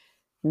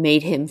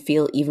 made him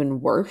feel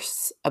even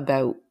worse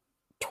about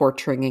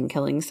torturing and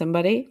killing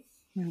somebody.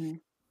 Mm-hmm.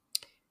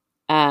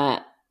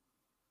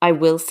 I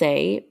will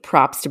say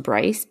props to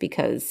Bryce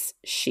because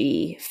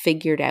she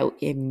figured out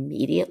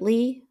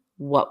immediately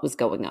what was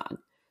going on.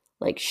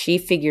 Like she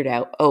figured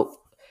out, oh,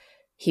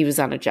 he was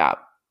on a job.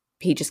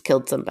 He just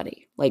killed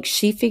somebody. Like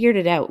she figured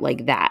it out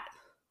like that.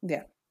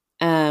 Yeah.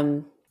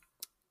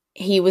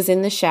 He was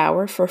in the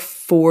shower for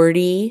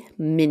 40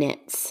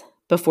 minutes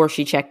before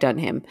she checked on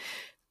him.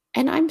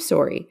 And I'm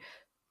sorry.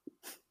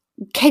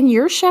 Can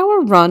your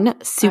shower run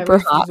super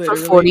hot for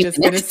 40 minutes? I was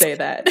just going to say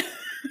that.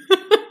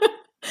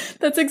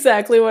 That's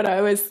exactly what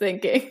I was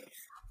thinking.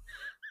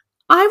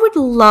 I would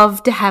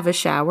love to have a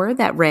shower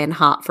that ran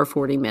hot for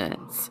 40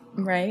 minutes.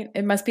 Right?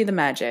 It must be the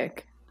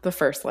magic. The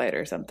first light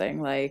or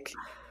something. Like,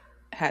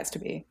 it has to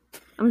be.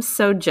 I'm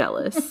so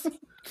jealous.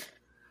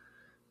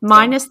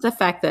 Minus the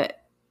fact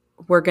that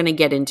we're going to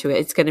get into it.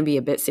 It's going to be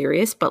a bit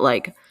serious. But,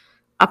 like,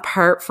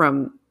 apart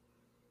from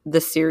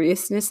the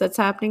seriousness that's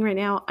happening right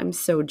now, I'm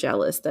so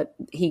jealous that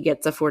he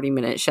gets a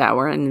 40-minute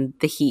shower and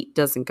the heat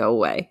doesn't go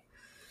away.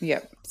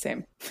 Yep,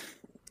 same.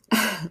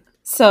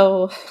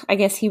 So I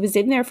guess he was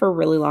in there for a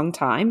really long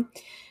time.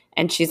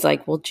 And she's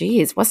like, well,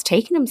 geez, what's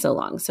taking him so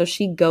long? So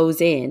she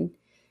goes in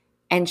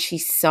and she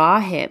saw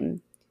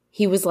him.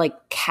 He was like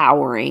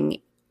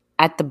cowering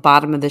at the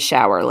bottom of the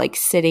shower, like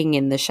sitting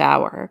in the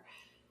shower,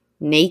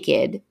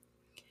 naked.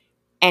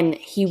 And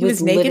he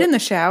was naked in the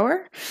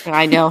shower?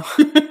 I know.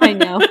 I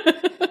know.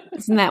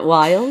 Isn't that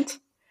wild?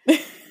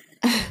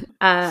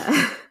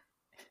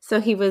 So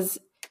he was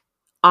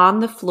on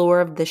the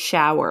floor of the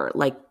shower,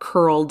 like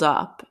curled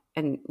up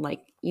and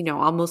like, you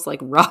know, almost like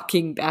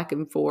rocking back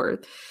and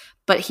forth.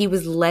 But he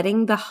was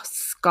letting the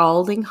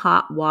scalding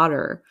hot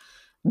water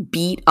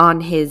beat on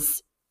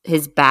his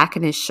back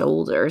and his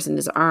shoulders and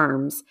his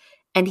arms.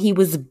 And he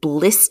was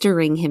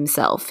blistering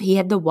himself. He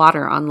had the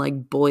water on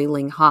like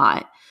boiling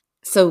hot.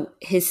 So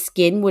his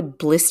skin would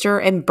blister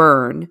and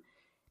burn,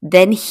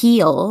 then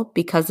heal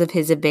because of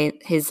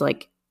his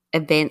like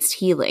advanced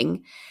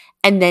healing.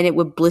 And then it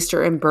would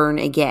blister and burn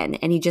again.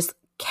 And he just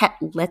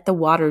let the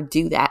water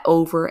do that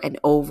over and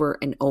over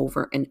and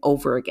over and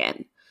over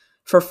again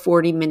for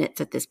 40 minutes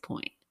at this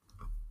point.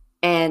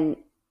 And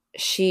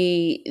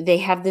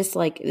they have this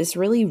like this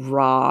really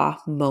raw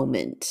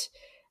moment.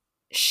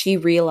 She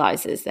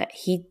realizes that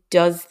he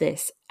does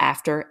this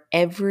after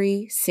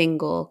every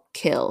single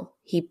kill.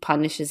 He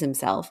punishes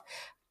himself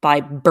by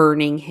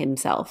burning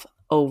himself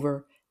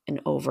over and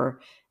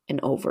over and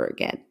over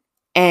again.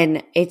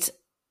 And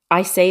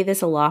I say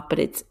this a lot, but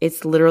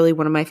it's literally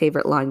one of my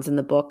favorite lines in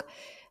the book.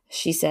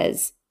 She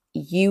says,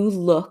 "You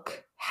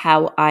look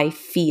how I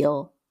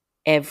feel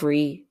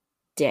every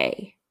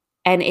day."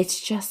 And it's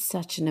just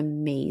such an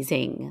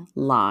amazing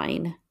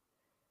line,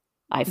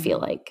 I feel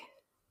Mm-hmm. like.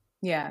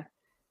 Yeah,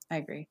 I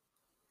agree.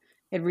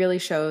 It really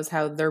shows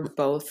how they're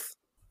both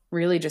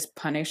really just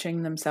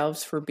punishing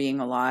themselves for being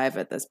alive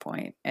at this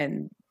point,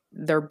 and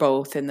they're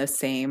both in the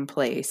same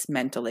place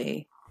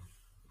mentally.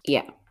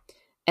 Yeah.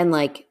 And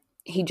like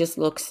he just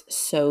looks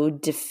so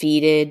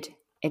defeated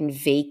and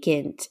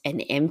vacant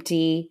and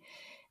empty.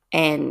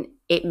 And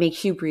it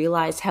makes you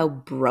realize how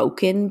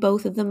broken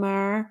both of them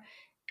are.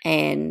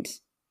 And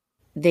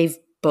they've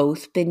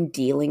both been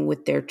dealing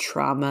with their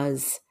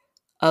traumas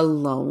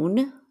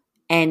alone.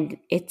 And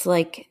it's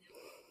like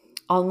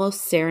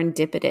almost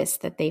serendipitous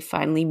that they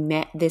finally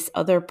met this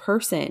other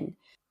person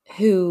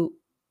who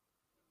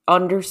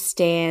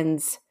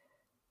understands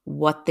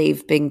what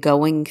they've been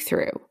going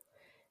through,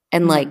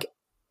 and Mm-hmm. like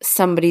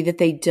somebody that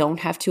they don't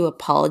have to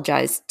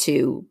apologize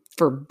to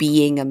for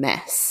being a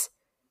mess.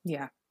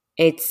 Yeah.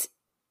 It's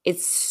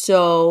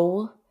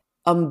so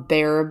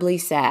unbearably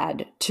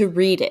sad to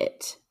read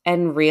it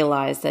and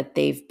realize that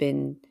they've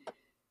been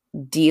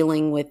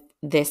dealing with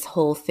this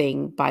whole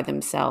thing by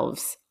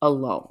themselves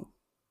alone.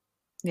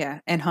 Yeah.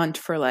 And hunt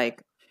for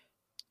like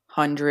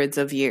hundreds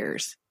of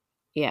years.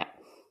 Yeah.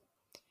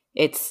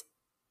 It's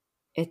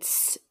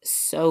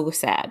so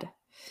sad.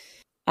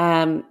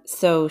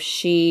 So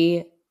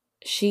she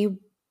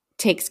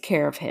takes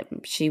care of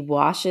him. She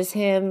washes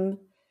him.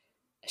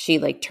 She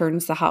like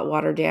turns the hot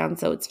water down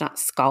so it's not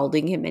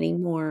scalding him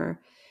anymore.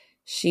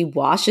 She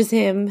washes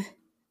him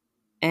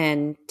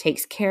and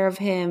takes care of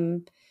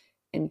him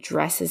and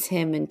dresses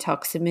him and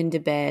tucks him into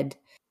bed.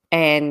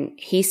 And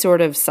he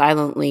sort of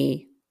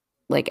silently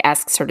like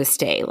asks her to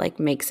stay, like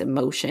makes a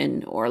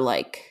motion or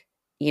like,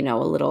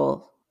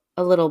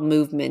 a little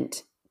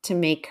movement to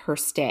make her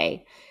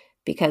stay,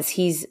 because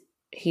he's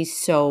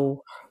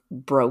so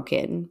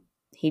broken.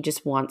 He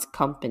just wants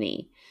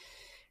company.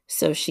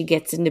 So she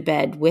gets into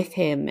bed with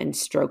him and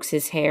strokes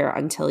his hair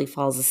until he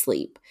falls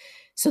asleep.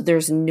 So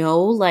there's no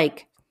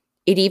like,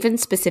 it even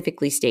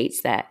specifically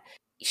states that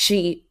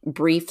she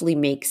briefly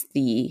makes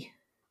the,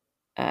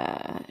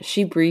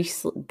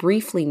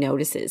 briefly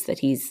notices that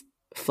he's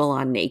full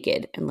on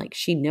naked, and like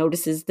she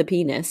notices the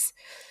penis,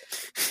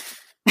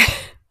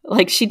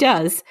 like she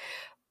does,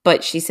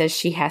 but she says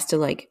she has to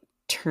like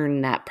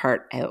turn that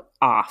part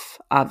off,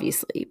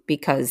 obviously,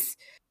 because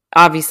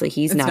obviously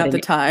he's It's not not in the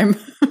it. time.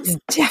 It's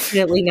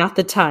definitely not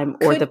the time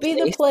or the Could be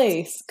the place.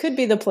 place. Could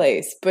be the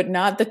place, but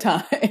not the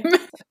time.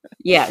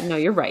 Yeah, no,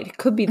 you're right. It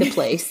could be the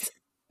place,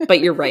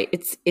 but you're right.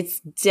 It's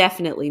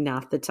definitely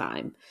not the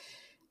time.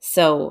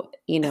 So,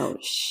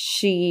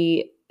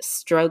 she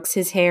strokes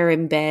his hair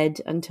in bed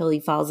until he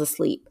falls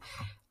asleep.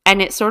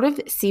 And it sort of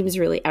seems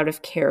really out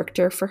of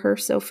character for her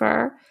so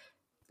far.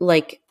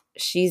 Like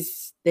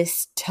she's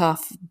this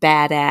tough,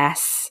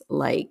 badass,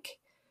 like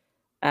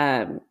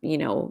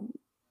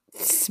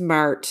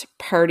smart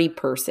party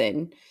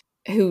person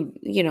who,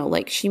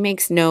 like she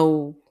makes it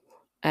no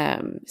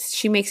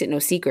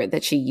secret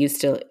that she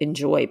used to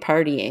enjoy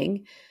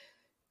partying.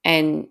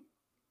 And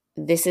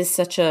this is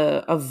such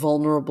a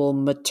vulnerable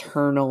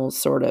maternal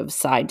sort of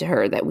side to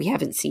her that we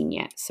haven't seen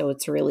yet. So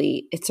it's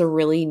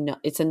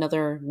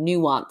another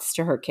nuance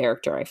to her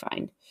character, I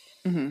find.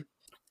 Mm-hmm.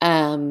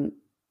 Um,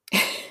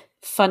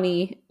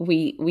 funny,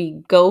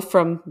 we go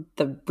from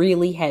the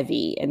really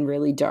heavy and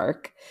really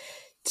dark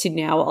to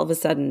now all of a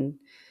sudden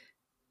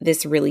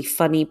this really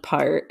funny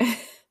part.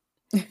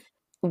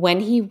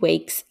 When he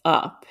wakes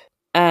up,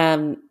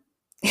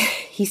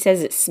 he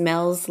says it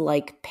smells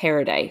like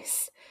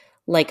paradise,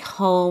 like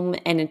home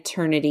and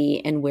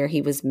eternity and where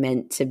he was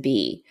meant to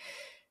be.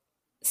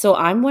 So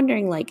I'm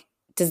wondering, like,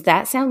 does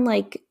that sound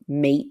like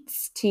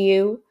mates to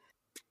you?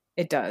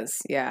 It does.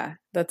 Yeah.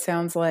 That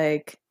sounds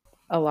like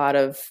a lot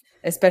of,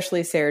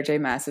 especially Sarah J.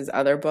 Maas's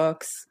other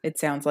books. It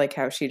sounds like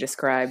how she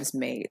describes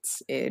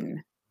mates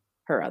in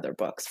her other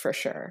books for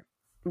sure.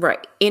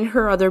 Right. In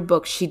her other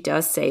book, she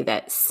does say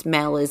that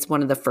smell is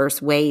one of the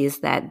first ways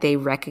that they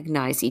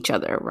recognize each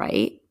other,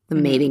 right? The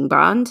Mm-hmm. mating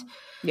bond.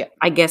 Yeah.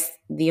 I guess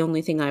the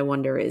only thing I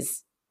wonder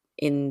is,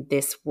 in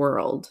this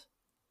world,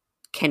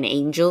 can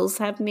angels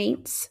have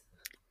mates?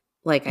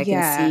 Like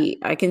Yeah.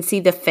 I can see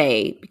the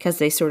fae, because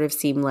they sort of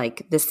seem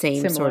like the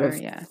same sort Similar.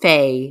 of Yeah.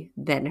 fae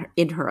than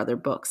in her other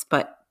books,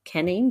 but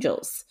can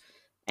angels?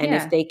 And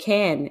if Yeah. they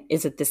can,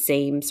 is it the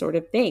same sort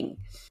of thing?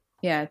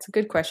 Yeah. It's a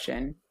good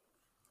question.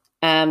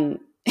 Um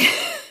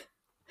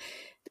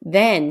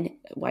Then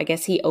I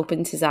guess he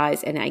opens his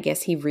eyes, and I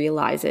guess he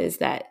realizes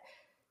that,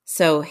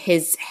 so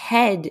his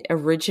head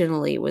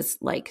originally was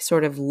like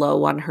sort of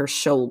low on her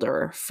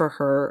shoulder for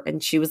her,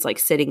 and she was like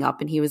sitting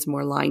up and he was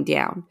more lying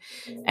down.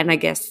 And I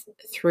guess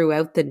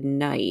throughout the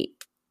night,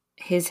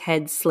 his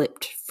head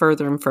slipped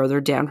further and further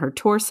down her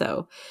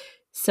torso.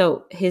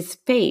 So his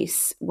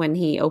face, when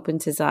he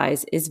opens his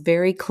eyes, is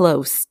very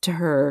close to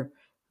her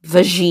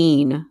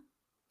vagine.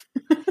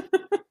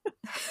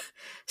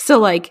 So,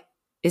 like,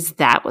 is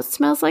that what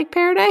smells like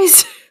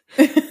paradise?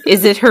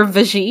 Is it her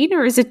vagine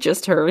or is it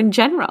just her in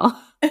general?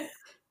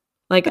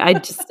 Like, I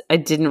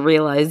didn't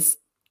realize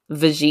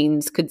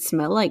vagines could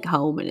smell like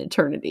home and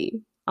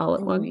eternity all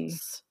at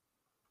once.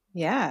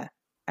 Yeah.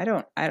 I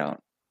don't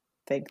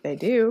think they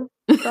do,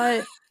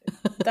 but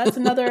that's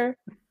another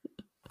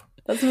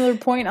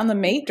point on the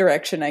mate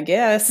direction, I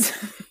guess.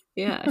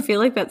 Yeah, I feel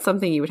like that's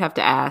something you would have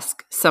to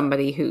ask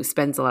somebody who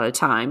spends a lot of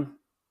time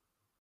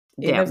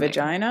In a down there.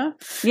 vagina?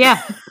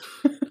 Yeah.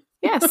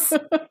 Yes.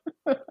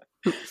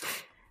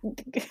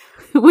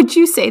 Would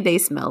you say they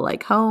smell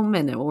like home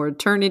or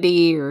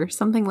eternity or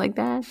something like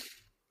that?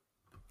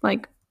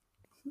 Like,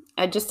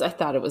 I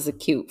thought it was a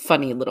cute,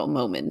 funny little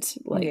moment.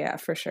 Like, yeah,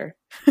 for sure.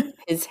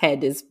 his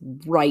head is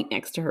right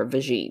next to her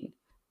vagine.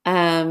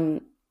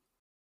 In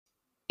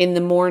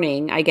the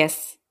morning, I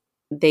guess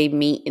they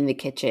meet in the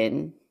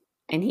kitchen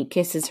and he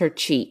kisses her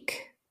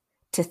cheek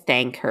to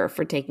thank her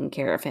for taking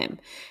care of him.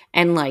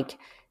 And like,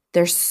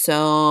 there's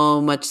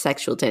so much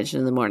sexual tension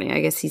in the morning. I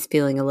guess he's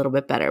feeling a little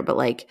bit better, but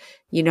like,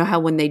 you know how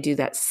when they do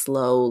that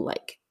slow,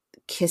 like,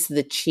 kiss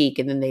the cheek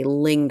and then they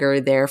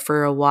linger there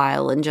for a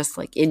while and just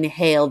like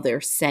inhale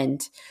their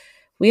scent.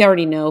 We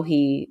already know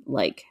he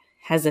like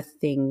has a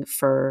thing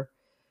for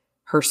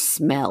her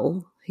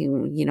smell,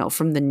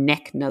 from the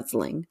neck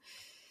nuzzling.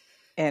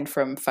 And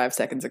from 5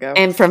 seconds ago.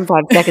 And from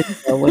 5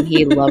 seconds ago when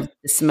he loved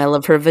the smell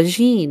of her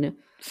vagine.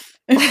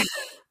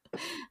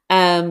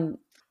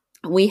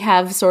 We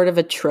have sort of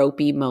a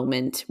tropey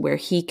moment where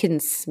he can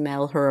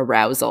smell her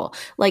arousal.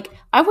 Like,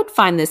 I would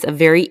find this a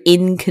very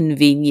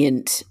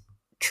inconvenient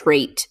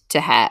trait to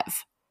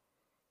have.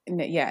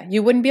 Yeah,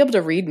 you wouldn't be able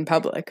to read in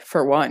public,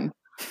 for one.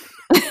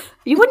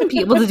 You wouldn't be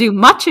able to do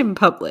much in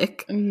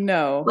public.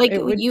 No, like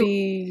it would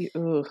be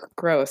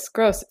gross.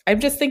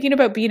 I'm just thinking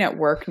about being at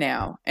work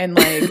now and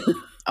like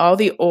all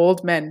the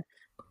old men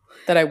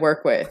that I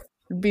work with.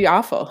 It'd be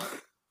awful.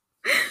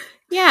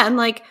 Yeah, and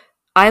like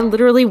I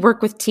literally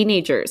work with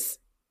teenagers.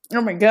 Oh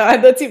my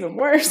God, that's even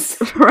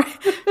worse.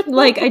 Right?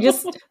 Like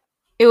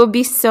it would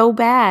be so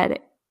bad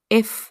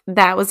if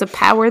that was a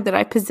power that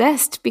I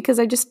possessed, because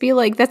I just feel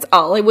like that's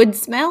all I would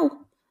smell.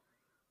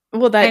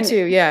 Well, that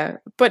too, yeah.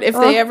 But if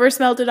they ever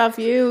smelled it off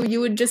you,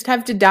 you would just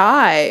have to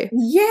die.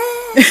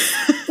 Yes,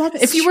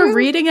 that's if you true. were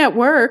reading at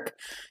work,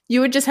 you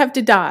would just have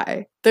to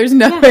die. There's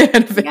no way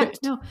out of it. Yeah,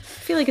 no. I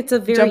feel like it's a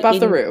very jump off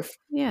the roof.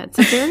 Yeah, it's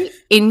a very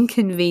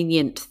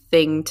inconvenient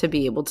thing to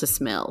be able to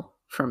smell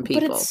from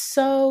people.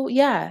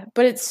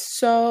 But it's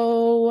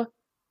so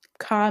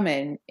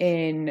common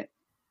in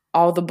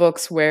all the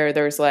books where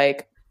there's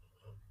like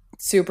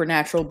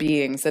supernatural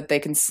beings that they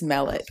can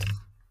smell it.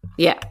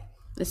 Yeah,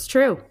 it's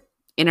true.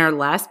 In our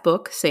last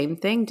book, same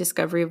thing,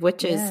 Discovery of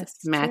Witches. Yes,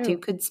 Matthew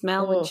true. could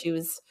smell when she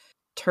was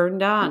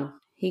turned on.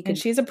 And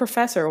she's a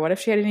professor. What if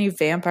she had any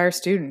vampire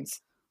students?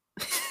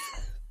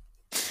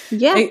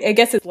 Yeah. I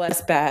guess it's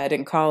less bad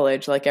in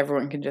college. Like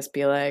everyone can just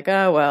be like,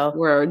 oh, well.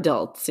 We're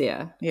adults,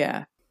 yeah.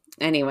 Yeah.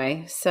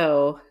 Anyway,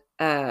 so,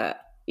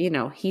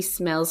 he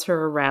smells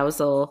her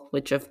arousal,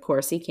 which of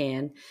course he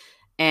can.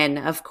 And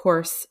of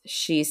course,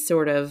 she's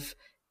sort of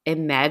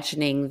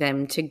imagining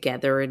them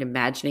together and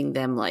imagining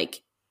them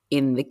like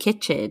in the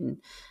kitchen.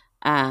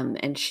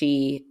 And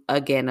she,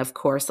 again, of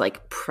course,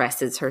 like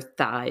presses her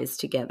thighs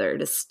together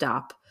to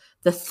stop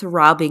the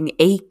throbbing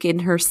ache in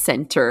her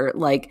center,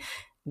 like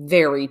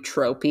very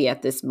tropey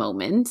at this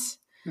moment.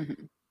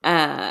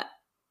 Mm-hmm.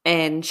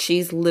 And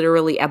she's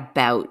literally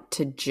about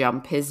to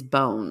jump his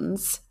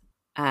bones.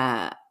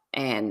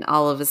 And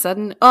all of a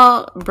sudden,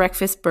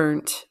 breakfast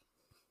burnt.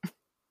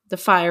 The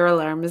fire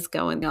alarm is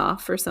going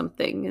off or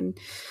something. And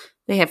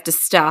they have to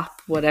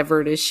stop whatever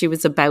it is she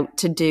was about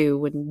to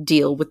do and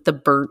deal with the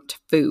burnt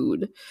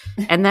food.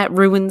 And that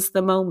ruins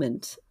the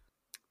moment.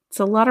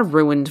 It's a lot of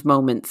ruined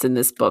moments in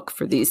this book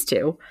for these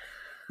two.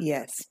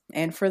 Yes.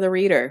 And for the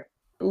reader.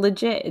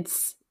 Legit.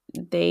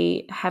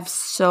 They have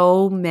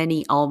so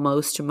many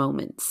almost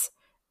moments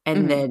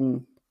and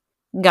then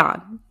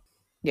gone.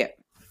 Yeah.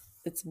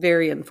 It's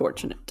very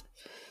unfortunate.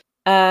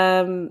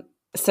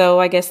 So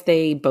I guess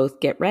they both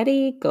get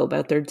ready, go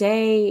about their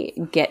day,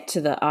 get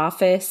to the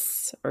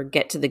office or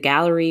get to the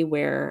gallery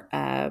where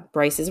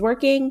Bryce is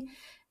working,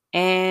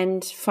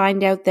 and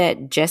find out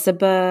that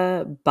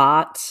Jessica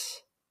bought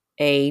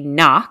a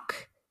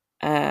knock,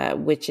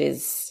 which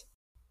is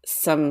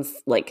some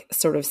like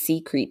sort of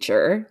sea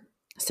creature.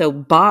 So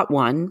bought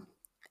one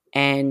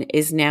and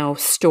is now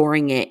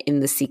storing it in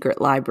the secret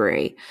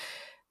library.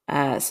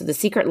 So the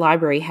secret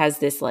library has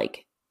this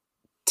like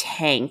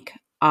tank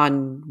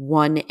on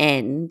one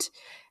end,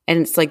 and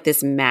it's like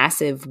this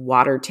massive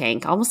water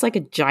tank, almost like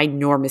a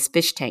ginormous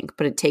fish tank,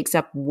 but it takes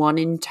up one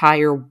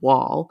entire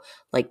wall,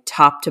 like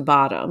top to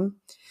bottom.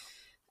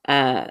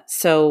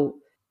 So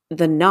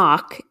the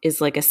knock is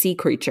like a sea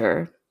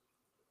creature,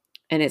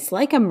 and it's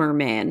like a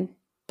merman,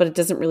 but it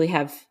doesn't really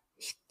have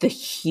the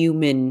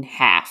human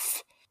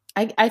half.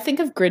 I think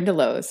of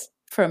Grindylows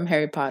from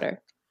Harry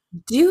Potter.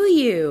 Do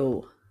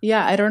you?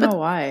 Yeah, I don't know But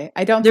why.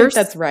 I don't think there's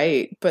that's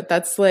right, but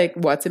that's like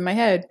what's in my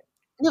head.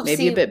 no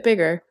Maybe a see, bit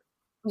bigger.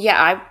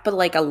 yeah, but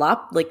like a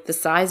lot, like the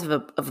size of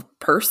a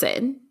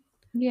person.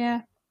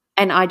 Yeah.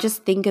 And I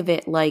just think of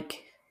it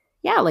like,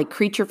 yeah, like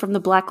Creature from the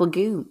Black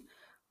Lagoon, Mm.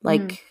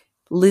 like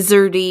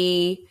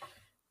lizardy,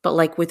 but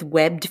like with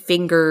webbed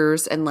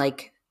fingers and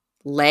like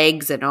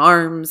legs and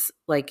arms,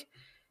 like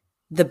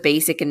the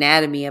basic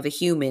anatomy of a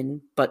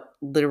human, but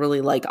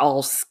literally like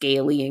all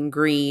scaly and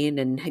green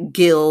and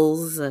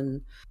gills.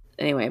 And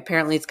anyway,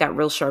 apparently it's got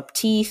real sharp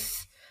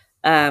teeth.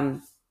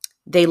 Um,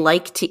 they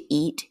like to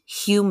eat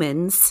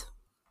humans.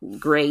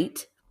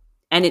 Great.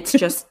 And it's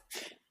just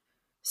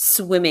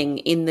swimming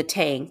in the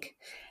tank.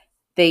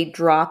 They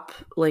drop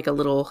like a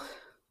little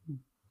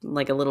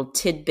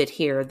tidbit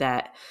here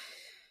that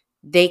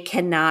they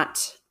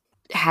cannot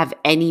have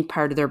any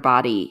part of their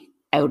body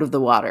out of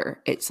the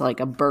water. It's like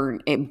a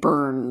burn. It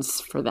burns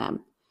for them.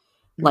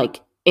 Mm.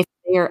 Like if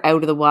they are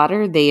out of the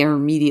water, they are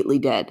immediately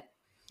dead.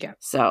 Yeah.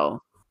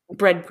 So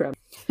breadcrumb.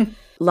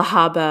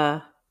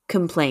 Lahaba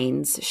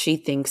complains. She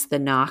thinks the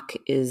knock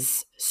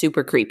is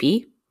super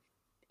creepy.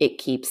 It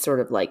keeps sort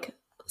of like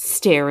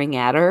staring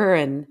at her,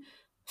 and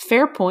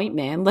fair point,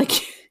 man. Like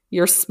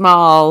you're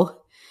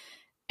small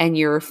and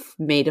you're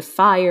made of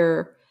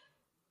fire.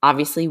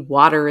 Obviously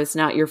water is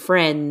not your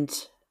friend.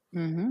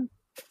 Mm-hmm.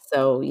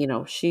 So, you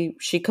know, she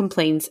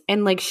complains,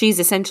 and like she's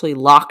essentially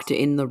locked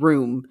in the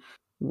room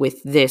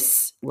with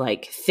this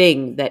like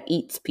thing that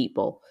eats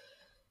people.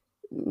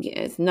 Yeah,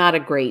 it's not a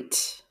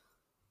great,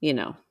 you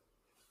know,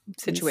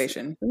 it's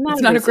Situation. not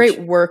It's a not a great great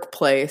situation.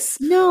 workplace.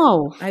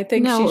 No, I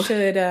think she no.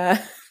 should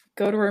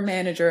go to her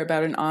manager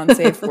about an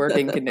unsafe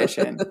working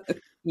condition.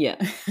 Yeah.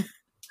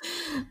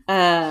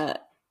 Uh,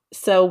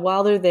 so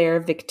while they're there,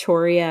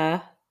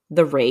 Victoria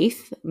the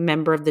Wraith,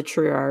 member of the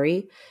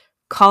Triari,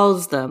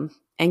 calls them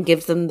and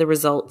gives them the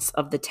results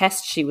of the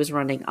test she was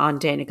running on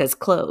Danica's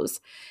clothes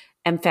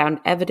and found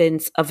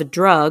evidence of a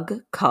drug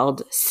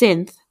called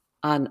synth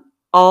on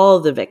all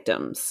the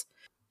victims.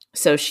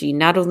 So she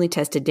not only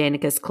tested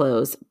Danica's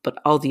clothes, but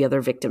all the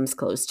other victims'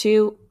 clothes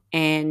too,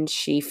 and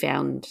she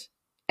found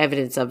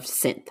evidence of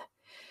synth.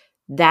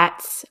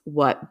 That's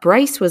what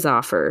Bryce was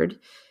offered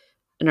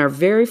in our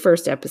very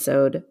first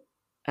episode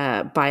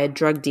by a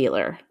drug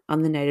dealer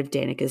on the night of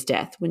Danica's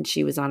death when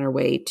she was on her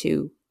way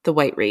to the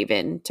White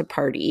Raven to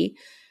party.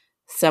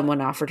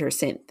 Someone offered her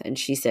synth and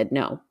she said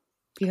no.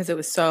 Because it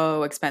was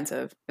so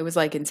expensive. It was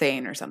like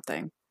insane or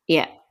something.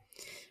 Yeah.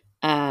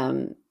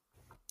 Um,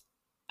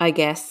 I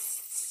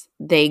guess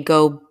they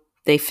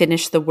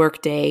finish the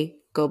workday,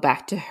 go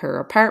back to her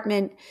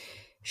apartment.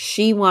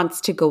 She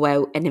wants to go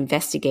out and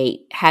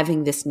investigate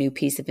having this new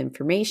piece of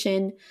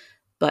information,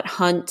 but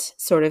Hunt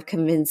sort of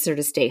convinced her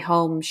to stay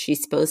home.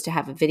 She's supposed to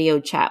have a video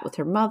chat with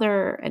her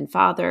mother and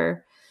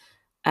father.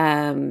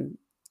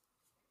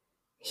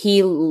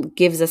 He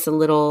gives us a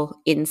little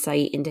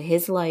insight into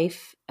his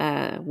life.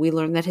 We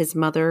learn that his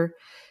mother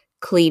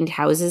cleaned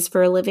houses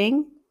for a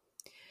living.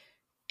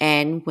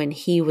 And when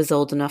he was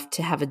old enough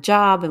to have a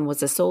job and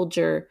was a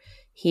soldier,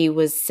 he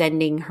was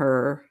sending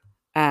her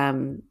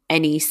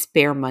any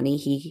spare money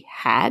he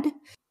had.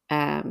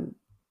 Um,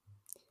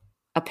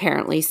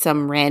 Apparently,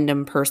 some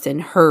random person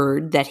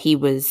heard that he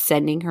was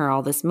sending her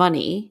all this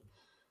money,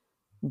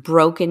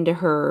 broke into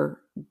her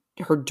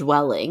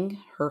dwelling,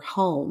 her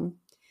home,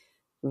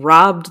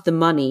 robbed the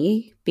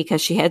money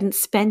because she hadn't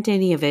spent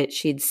any of it.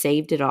 She had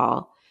saved it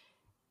all,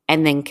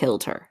 and then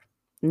killed her.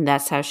 And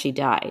that's how she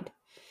died.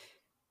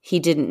 He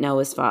didn't know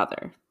his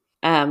father.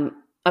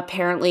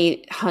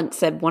 Apparently, Hunt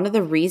said one of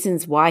the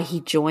reasons why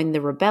he joined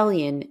the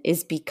rebellion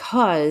is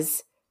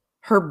because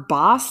her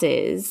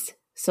bosses,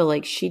 so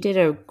like she did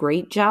a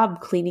great job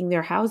cleaning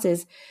their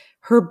houses,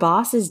 her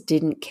bosses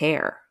didn't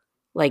care.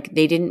 Like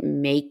they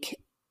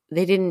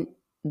didn't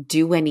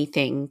do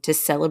anything to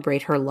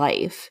celebrate her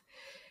life.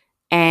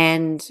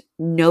 And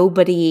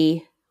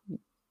nobody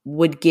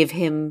would give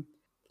him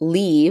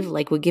leave,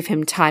 like would give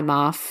him time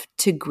off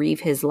to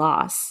grieve his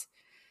loss.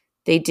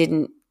 They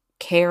didn't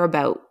care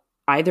about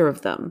either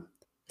of them.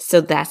 So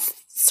that's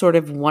sort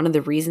of one of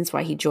the reasons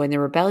why he joined the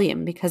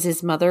rebellion, because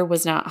his mother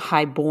was not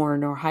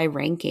high-born or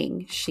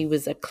high-ranking. She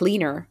was a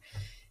cleaner,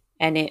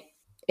 and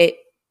it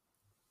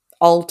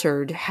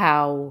altered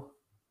how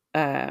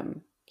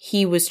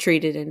he was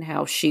treated and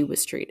how she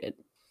was treated.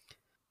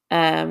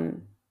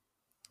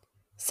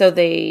 So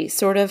they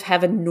sort of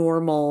have a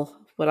normal,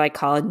 what I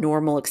call a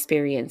normal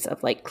experience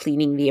of like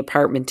cleaning the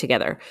apartment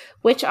together,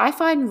 which I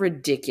find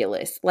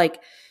ridiculous.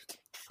 Like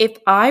if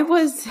I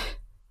was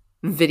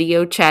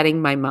video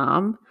chatting my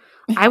mom,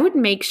 I would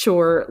make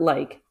sure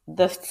like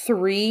the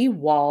 3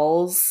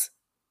 walls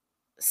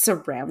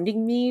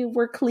surrounding me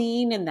were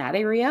clean in that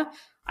area.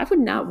 I would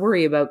not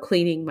worry about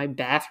cleaning my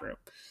bathroom.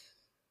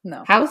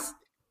 No. How's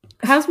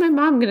my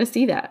mom going to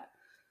see that?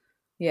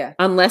 Yeah.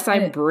 Unless I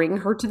And it, bring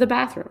her to the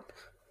bathroom.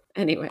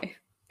 Anyway,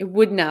 it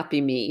would not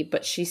be me,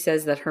 but she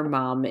says that her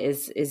mom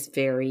is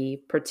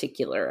very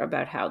particular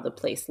about how the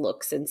place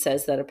looks, and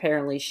says that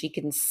apparently she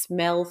can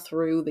smell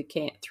through the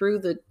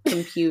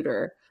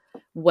computer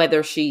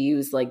whether she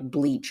used like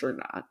bleach or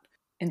not.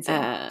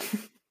 Insane.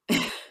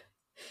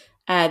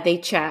 Uh, they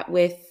chat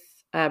with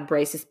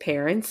Bryce's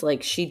parents.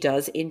 Like, she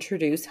does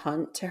introduce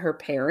Hunt to her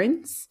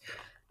parents,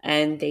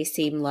 and they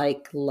seem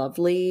like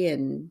lovely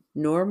and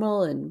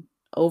normal and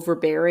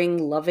overbearing,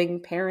 loving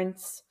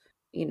parents,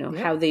 Yep.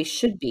 how they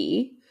should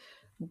be.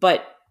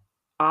 But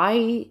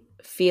I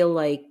feel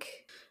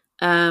like,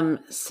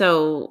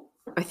 so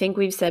I think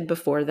we've said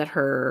before that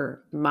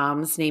her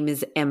mom's name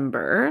is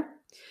Ember.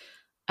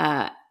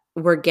 Uh,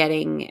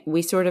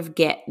 we sort of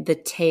get the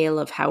tale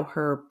of how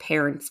her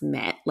parents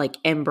met, like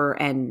Ember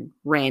and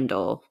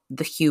Randall,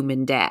 the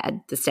human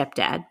dad, the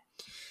stepdad.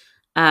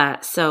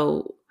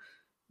 So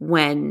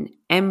when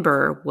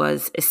Ember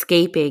was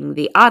escaping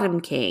the Autumn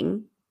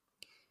King,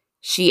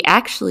 she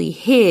actually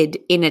hid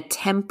in a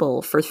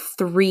temple for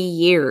 3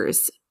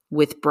 years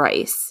with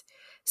Bryce.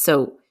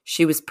 So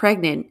she was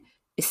pregnant,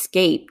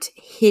 escaped,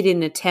 hid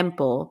in a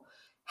temple,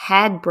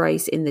 had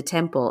Bryce in the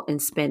temple,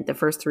 and spent the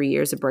first 3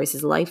 years of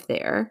Bryce's life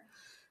there.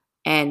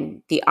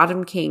 And the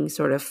Autumn King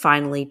sort of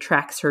finally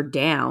tracks her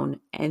down,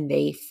 and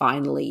they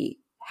finally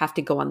have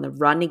to go on the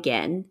run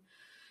again.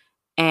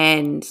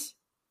 And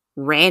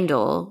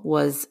Randall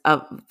was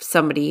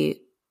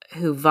somebody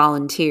who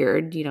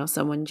volunteered,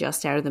 someone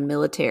just out of the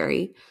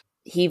military.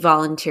 He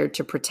volunteered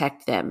to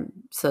protect them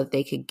so that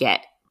they could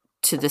get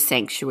to the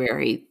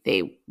sanctuary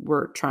they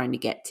were trying to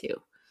get to.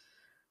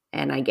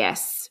 And I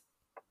guess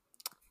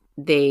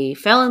they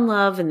fell in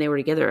love and they were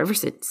together ever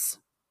since.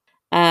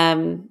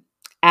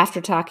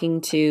 After talking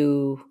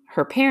to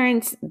her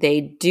parents, they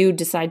do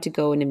decide to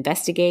go and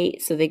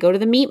investigate. So they go to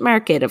the meat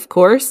market, of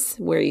course,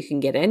 where you can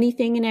get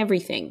anything and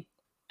everything.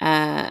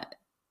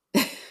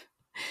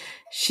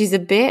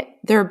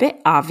 They're a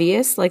bit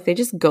obvious. Like, they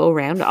just go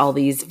around to all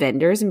these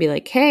vendors and be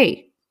like,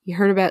 hey, you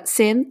heard about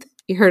synth?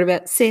 You heard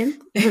about synth?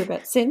 You heard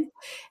about synth?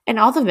 And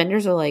all the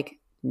vendors are like,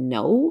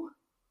 no,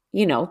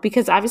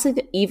 because obviously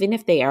even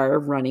if they are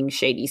running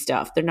shady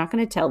stuff, they're not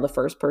going to tell the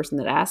first person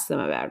that asks them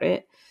about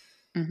it.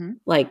 Mm-hmm.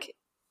 Like,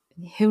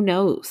 who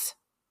knows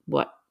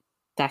what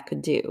that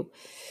could do.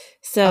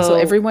 So also,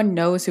 everyone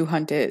knows who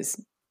Hunt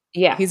is.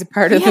 Yeah. He's a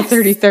part of the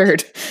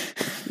 33rd.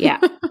 Yeah.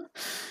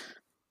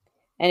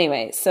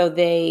 Anyway, so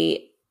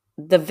the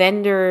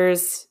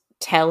vendors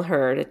tell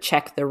her to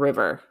check the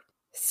river.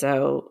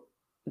 So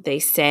they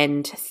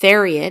send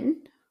Therian,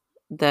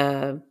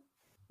 their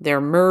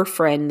mer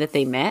friend that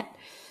they met.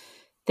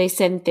 They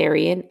send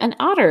Therian an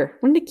otter,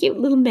 one of the cute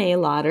little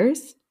male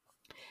otters.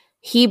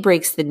 He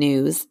breaks the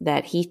news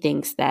that he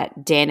thinks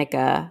that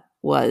Danica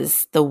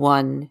was the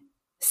one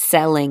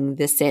selling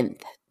the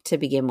synth to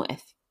begin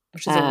with.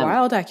 Which is a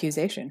wild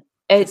accusation.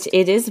 It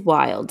is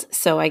wild.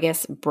 So I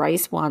guess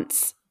Bryce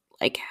wants,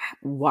 like,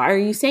 why are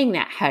you saying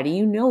that? How do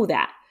you know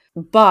that?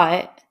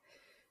 But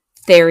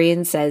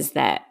Therian says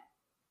that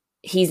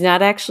he's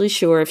not actually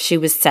sure if she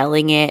was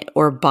selling it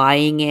or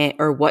buying it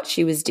or what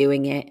she was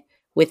doing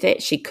with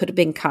it. She could have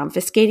been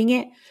confiscating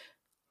it.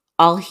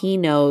 All he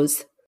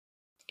knows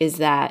is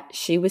that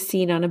she was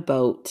seen on a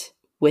boat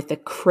with a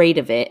crate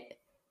of it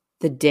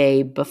the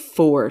day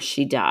before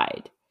she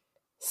died.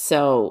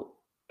 So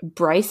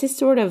Bryce is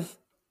sort of,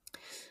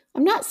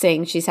 I'm not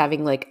saying she's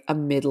having like a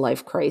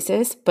midlife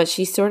crisis, but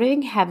she's sort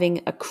of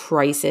having a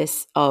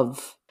crisis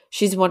of,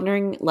 she's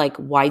wondering like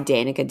why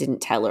Danica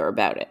didn't tell her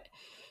about it.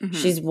 Mm-hmm.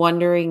 She's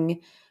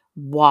wondering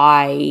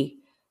why,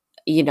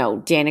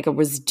 Danica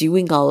was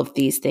doing all of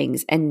these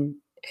things, and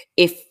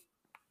if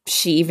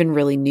she even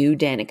really knew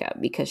Danica,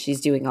 because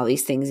she's doing all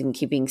these things and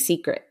keeping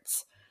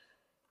secrets.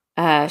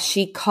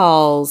 She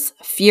calls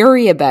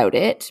Fury about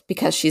it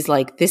because she's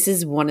like, this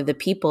is one of the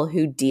people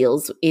who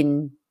deals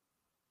in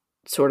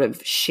sort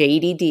of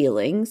shady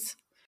dealings.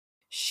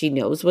 She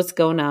knows what's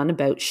going on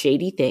about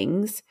shady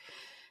things.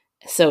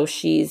 So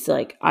she's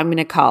like, I'm going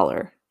to call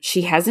her.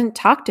 She hasn't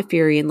talked to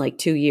Fury in like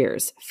 2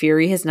 years.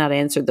 Fury has not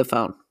answered the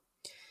phone.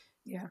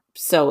 Yeah.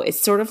 So it's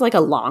sort of like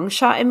a long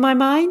shot in my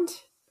mind.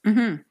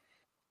 Mm-hmm.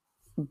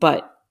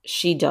 But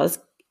she does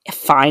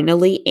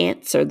finally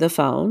answer the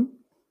phone,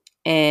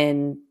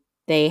 and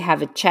they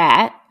have a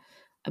chat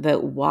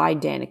about why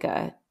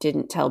Danica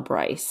didn't tell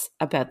Bryce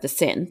about the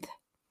synth.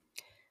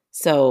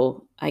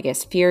 So I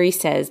guess Fury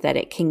says that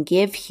it can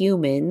give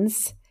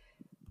humans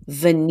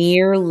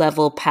veneer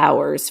level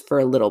powers for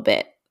a little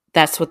bit.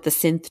 That's what the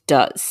synth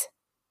does.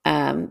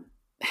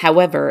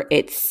 However,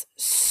 it's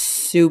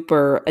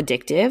super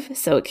addictive,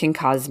 so it can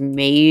cause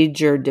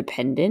major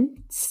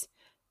dependence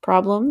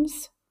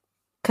problems.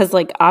 Because,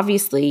 like,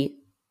 obviously,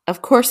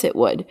 of course it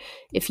would.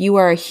 If you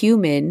are a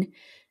human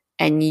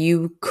and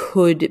you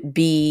could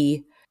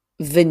be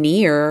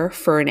veneer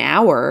for an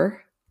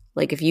hour,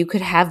 like if you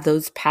could have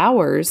those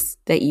powers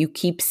that you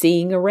keep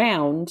seeing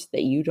around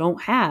that you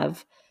don't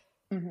have,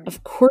 mm-hmm.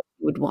 Of course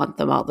you would want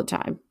them all the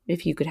time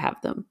if you could have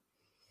them.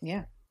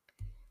 Yeah.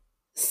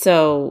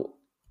 So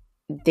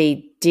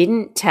they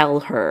didn't tell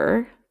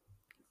her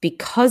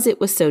because it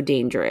was so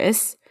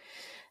dangerous.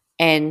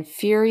 And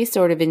Fury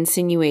sort of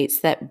insinuates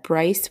that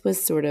Bryce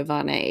was sort of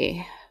on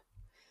I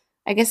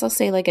guess I'll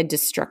say like a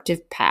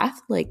destructive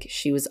path. Like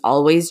she was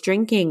always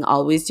drinking,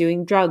 always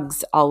doing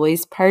drugs,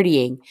 always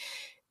partying.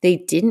 they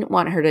didn't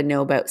want her to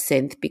know about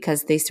synth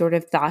because they sort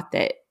of thought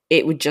that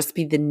it would just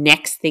be the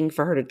next thing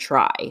for her to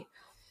try.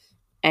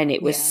 And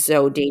it was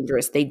so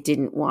dangerous. They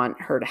didn't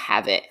want her to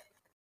have it.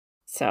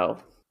 So,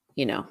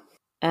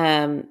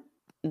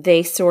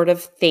 they sort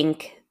of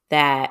think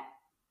that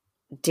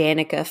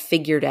Danica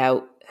figured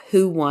out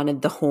who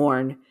wanted the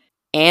horn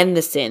and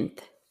the synth,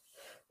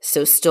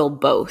 so stole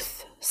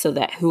both, so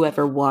that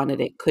whoever wanted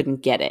it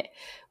couldn't get it,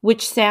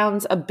 which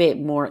sounds a bit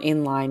more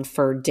in line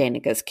for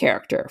Danica's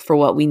character, for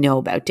what we know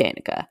about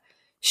Danica.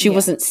 She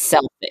wasn't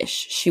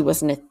selfish. She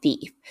wasn't a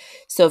thief.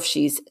 So if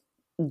she's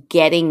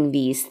getting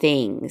these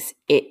things,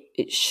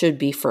 it should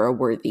be for a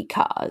worthy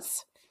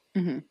cause.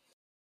 Mm-hmm.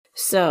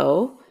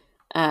 So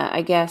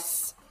I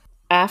guess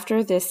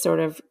after this sort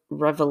of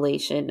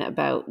revelation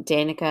about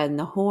Danica and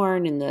the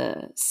horn and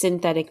the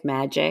synthetic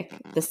magic,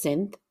 the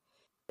synth,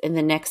 in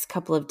the next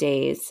couple of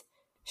days,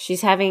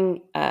 she's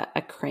having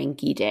a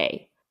cranky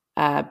day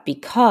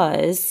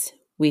because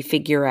we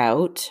figure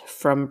out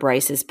from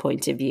Bryce's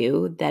point of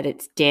view that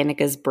it's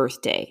Danica's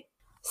birthday.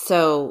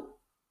 So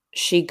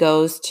she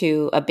goes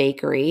to a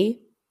bakery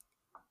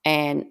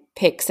and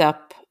picks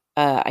up,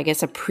 I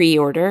guess, a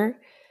pre-order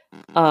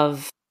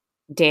of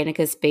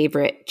Danica's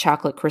favorite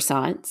chocolate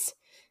croissants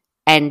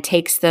and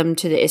takes them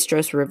to the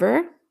Istros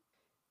River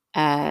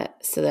and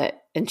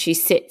she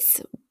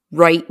sits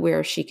right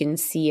where she can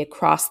see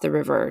across the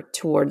river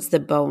towards the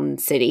Bone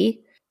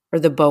City or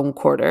the Bone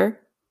Quarter.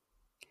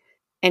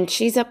 And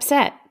she's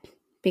upset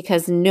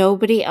because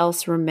nobody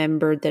else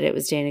remembered that it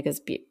was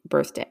Danica's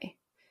birthday.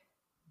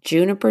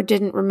 Juniper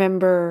didn't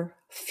remember.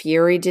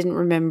 Fury didn't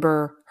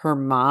remember. Her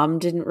mom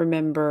didn't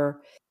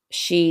remember.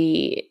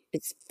 She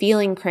is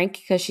feeling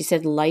cranky because she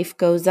said life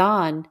goes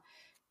on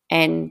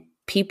and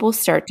people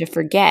start to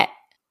forget,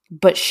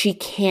 but she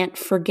can't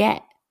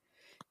forget.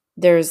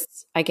 There's,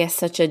 I guess,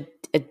 such a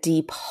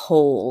deep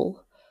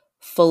hole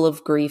full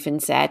of grief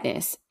and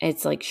sadness.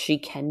 It's like she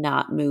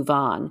cannot move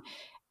on.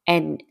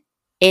 And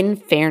in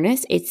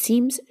fairness, it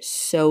seems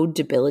so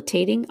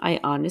debilitating. I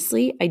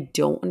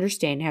don't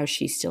understand how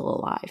she's still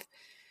alive.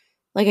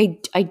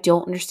 Like, I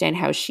don't understand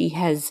how she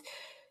has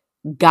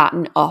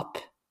gotten up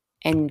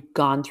and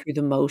gone through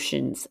the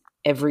motions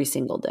every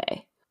single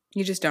day.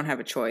 You just don't have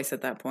a choice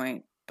at that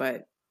point,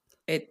 but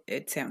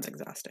it sounds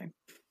exhausting.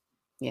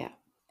 Yeah.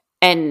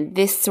 And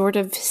this sort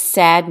of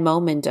sad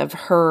moment of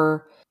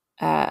her,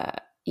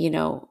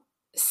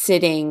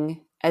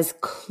 sitting as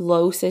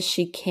close as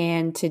she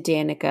can to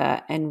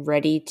Danica and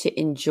ready to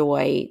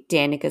enjoy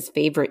Danica's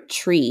favorite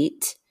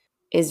treat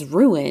is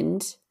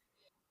ruined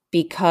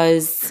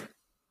because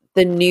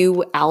the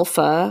new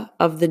alpha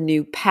of the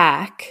new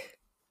pack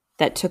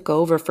that took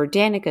over for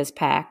Danica's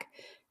pack,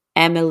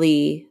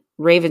 Emily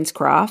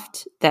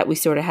Ravenscroft, that we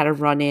sort of had a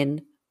run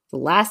in the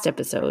last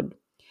episode,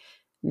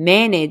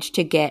 managed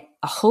to get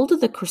a hold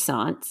of the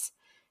croissants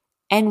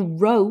and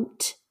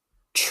wrote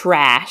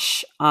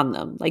trash on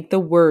them, like the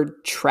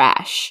word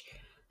trash,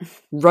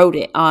 wrote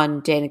it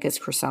on Danica's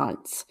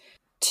croissants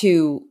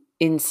to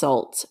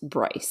insult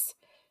Bryce.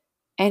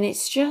 And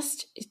it's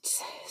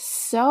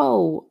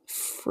so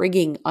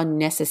frigging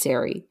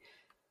unnecessary.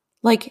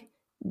 Like,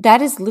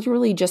 that is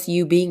literally just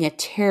you being a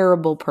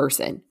terrible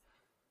person.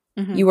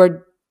 Mm-hmm. You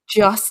are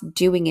just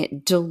doing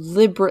it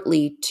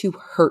deliberately to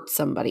hurt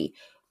somebody.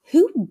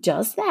 Who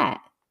does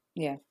that?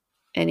 Yeah.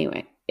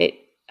 Anyway,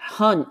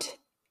 Hunt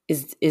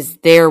is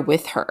there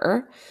with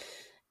her,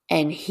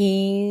 and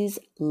he's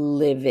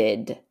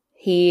livid.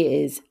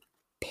 He is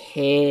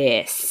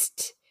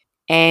pissed.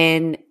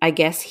 And I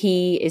guess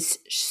he is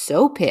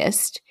so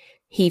pissed,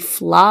 he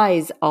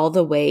flies all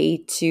the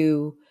way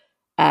to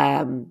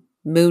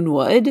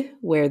Moonwood,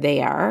 where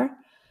they are,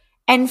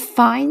 and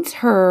finds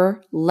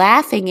her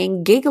laughing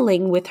and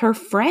giggling with her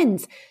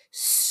friends.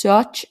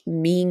 Such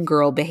mean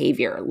girl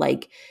behavior.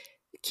 Like,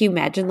 can you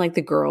imagine, like,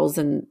 the girls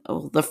and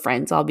the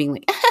friends all being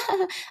like,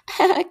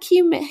 can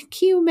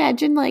you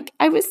imagine, like,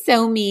 I was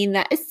so mean.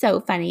 That is so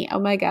funny. Oh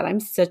my God, I'm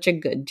such a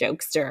good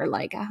jokester.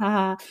 Like,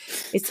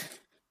 it's,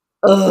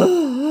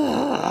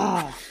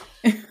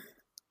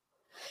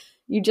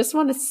 you just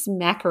want to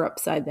smack her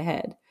upside the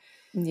head.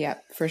 Yeah,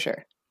 for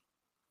sure.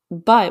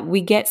 But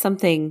we get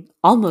something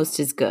almost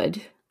as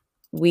good.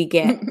 We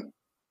get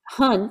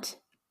Hunt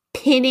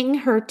pinning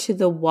her to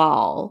the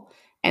wall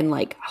and,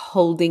 like,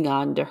 holding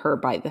on to her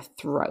by the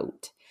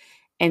throat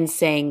and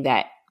saying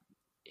that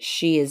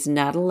she is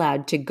not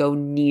allowed to go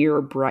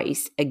near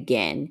Bryce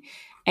again,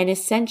 and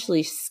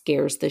essentially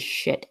scares the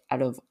shit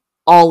out of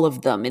all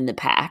of them in the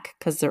pack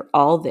because they're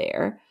all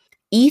there.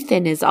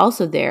 Ethan is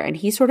also there, and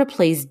he sort of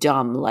plays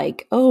dumb,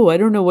 like, oh, I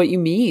don't know what you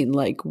mean.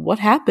 Like, what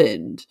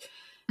happened?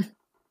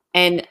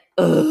 And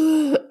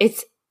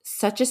it's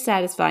such a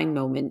satisfying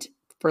moment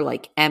for,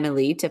 like,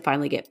 Emily to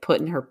finally get put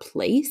in her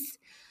place.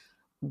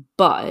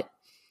 But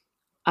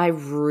I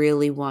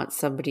really want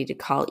somebody to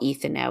call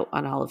Ethan out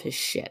on all of his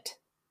shit.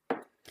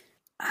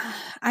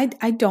 I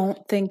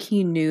don't think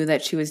he knew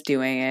that she was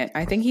doing it.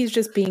 I think he's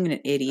just being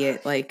an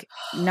idiot.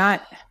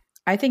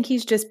 I think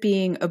he's just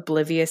being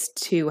oblivious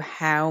to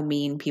how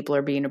mean people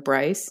are being to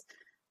Bryce.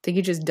 think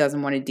he just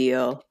doesn't want to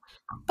deal.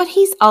 But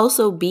he's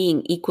also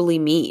being equally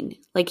mean.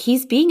 Like,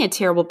 he's being a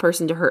terrible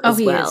person to her Oh, as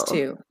he is well.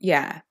 too.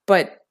 Yeah.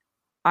 But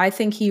I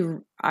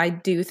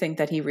do think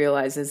that he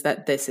realizes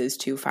that this is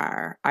too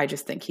far. I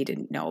just think he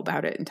didn't know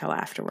about it until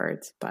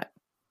afterwards, but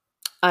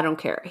I don't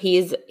care. He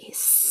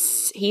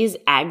is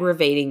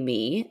aggravating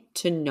me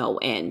to no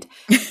end.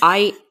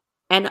 I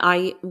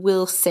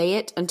will say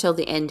it until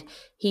the end.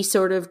 He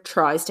sort of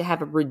tries to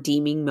have a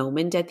redeeming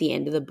moment at the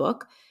end of the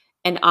book,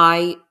 and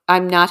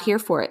I'm not here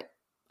for it.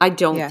 I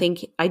don't yeah.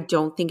 think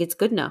it's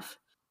good enough.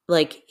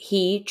 Like,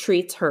 he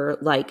treats her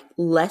like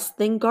less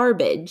than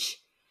garbage,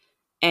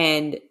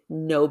 and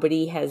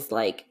nobody has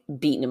like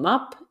beaten him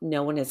up.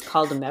 No one has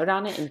called him out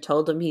on it and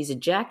told him he's a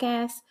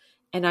jackass,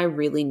 and I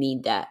really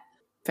need that.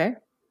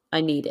 Fair. I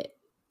need it.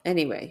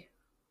 Anyway,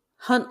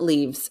 Hunt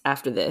leaves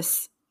after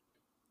this,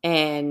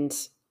 and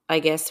I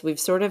guess we've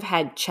sort of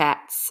had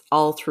chats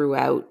all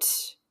throughout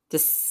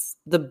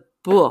the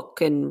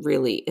book, and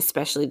really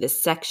especially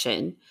this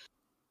section,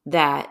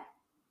 that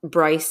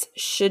Bryce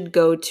should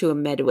go to a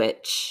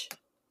medwitch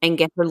and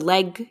get her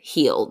leg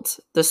healed,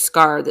 the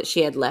scar that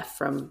she had left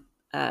from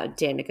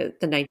Danica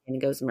the night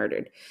Danica was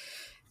murdered.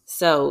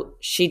 So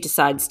she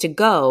decides to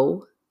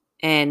go,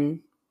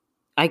 and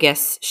I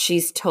guess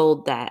she's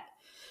told that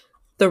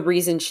the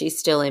reason she's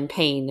still in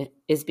pain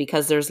is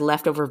because there's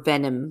leftover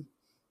venom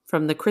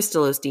from the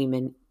Crystallos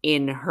demon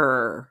in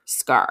her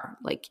scar,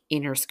 like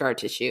in her scar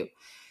tissue.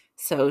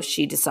 So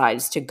she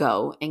decides to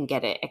go and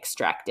get it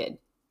extracted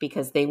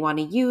because they want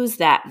to use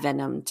that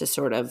venom to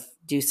sort of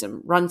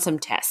run some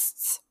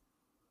tests.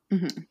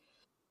 Mm-hmm.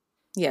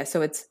 Yeah,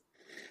 so it's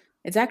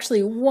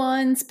actually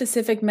one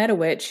specific meta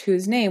witch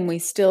whose name we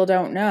still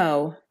don't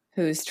know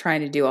who's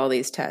trying to do all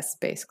these tests,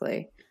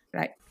 basically.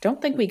 And I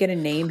don't think we get a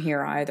name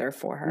here either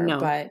for her, No,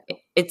 but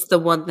it's the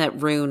one that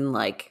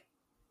Ruhn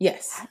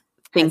yes,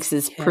 thinks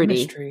is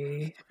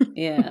chemistry. Pretty.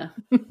 Yeah.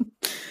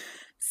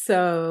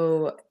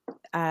 So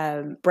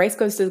Bryce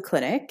goes to the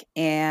clinic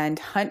and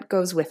Hunt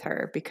goes with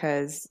her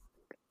because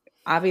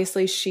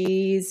obviously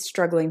she's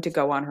struggling to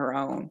go on her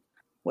own,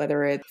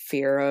 whether it's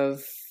fear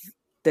of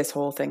this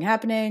whole thing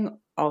happening,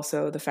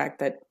 also the fact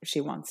that she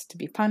wants to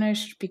be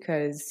punished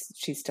because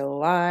she's still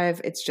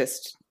alive. It's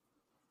just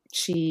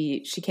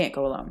she can't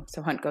go alone,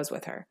 so Hunt goes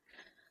with her.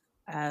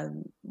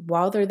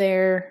 While they're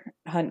there,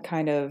 Hunt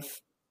kind of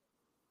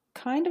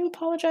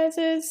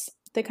apologizes.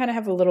 They kind of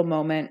have a little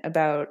moment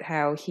about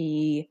how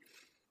he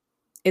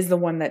is the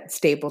one that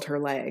stapled her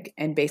leg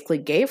and basically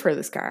gave her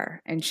the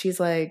scar. And she's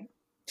like,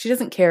 she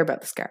doesn't care about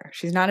the scar.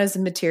 She's not as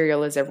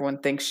material as everyone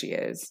thinks she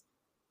is.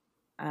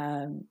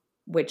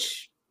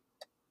 Which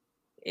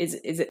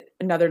is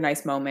another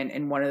nice moment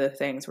and one of the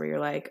things where you're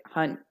like,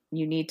 Hunt,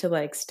 you need to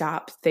like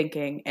stop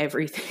thinking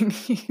everything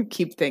you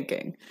keep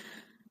thinking.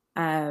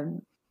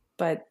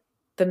 But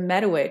the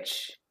meta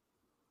witch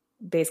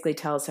basically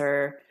tells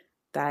her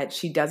that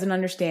she doesn't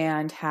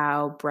understand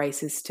how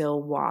Bryce is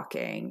still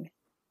walking.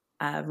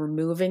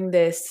 Removing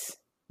this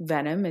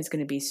venom is going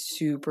to be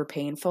super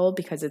painful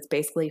because it's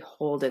basically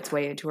holed its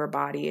way into her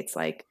body. It's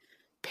like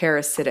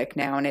parasitic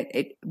now, and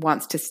it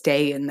wants to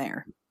stay in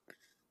there.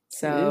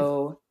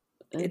 So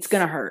it's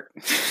going to hurt.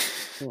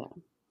 Yeah.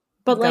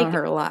 But it's going to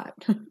hurt a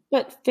lot.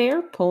 But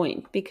fair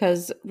point,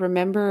 because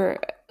remember,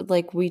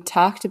 like we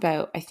talked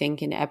about, I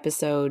think in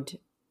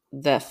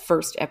the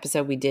first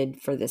episode we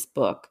did for this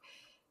book,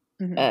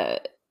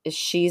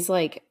 she's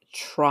like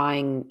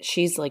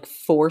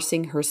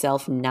forcing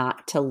herself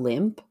not to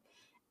limp.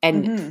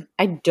 And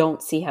I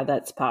don't see how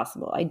that's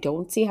possible. I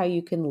don't see how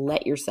you can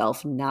let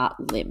yourself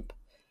not limp.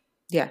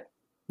 Yeah.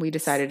 We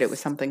decided it was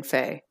something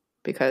fey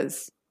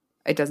because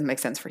it doesn't make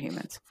sense for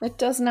humans. It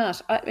does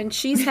not. And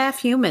she's half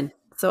human.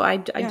 So I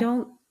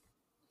don't.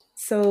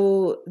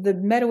 So the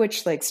meta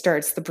witch like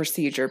starts the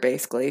procedure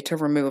basically to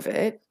remove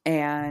it.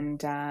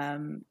 And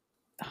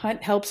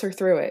Hunt helps her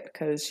through it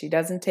because she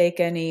doesn't take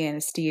any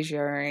anesthesia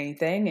or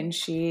anything. And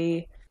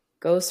she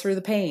goes through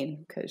the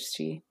pain because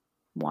she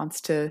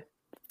wants to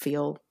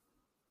feel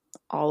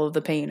all of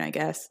the pain, I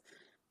guess.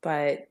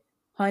 But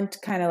Hunt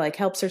kind of like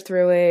helps her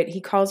through it.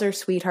 He calls her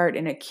sweetheart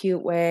in a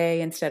cute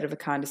way instead of a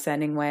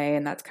condescending way.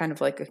 And that's kind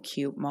of like a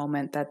cute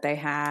moment that they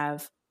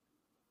have.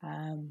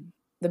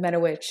 The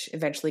meta witch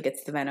eventually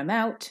gets the venom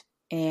out.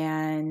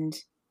 And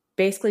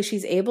basically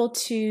she's able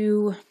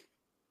to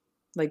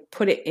like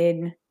put it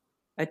in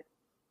a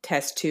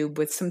test tube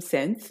with some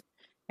synth.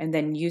 And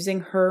then using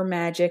her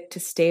magic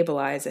to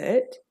stabilize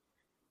it,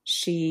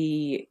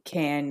 she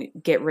can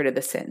get rid of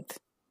the synth.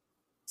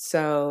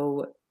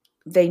 So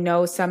they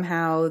know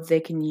somehow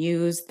they can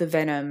use the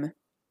venom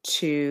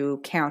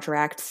to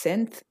counteract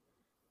synth,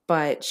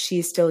 but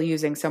she's still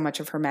using so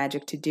much of her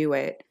magic to do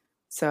it.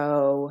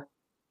 So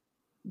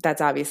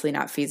that's obviously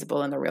not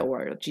feasible in the real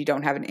world. You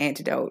don't have an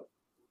antidote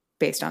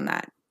based on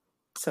that.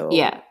 So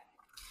yeah.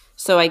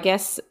 So I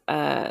guess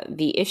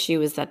the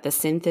issue is that the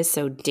synth is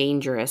so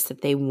dangerous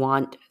that they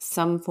want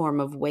some form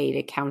of way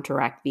to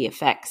counteract the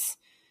effects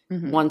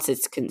once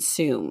it's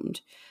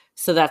consumed.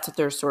 So that's what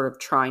they're sort of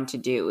trying to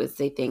do, is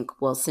they think,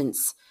 well,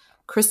 since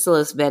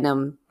Chrysalis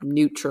venom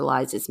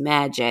neutralizes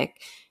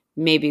magic.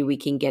 Maybe we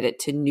can get it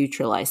to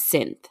neutralize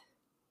synth.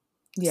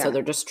 Yeah. So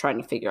they're just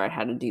trying to figure out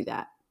how to do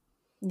that.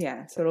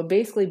 Yeah. So it'll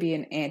basically be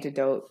an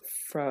antidote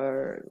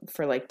for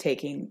like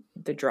taking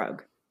the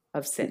drug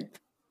of synth.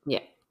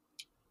 Yeah.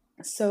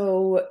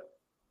 So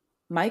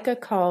Micah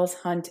calls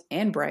Hunt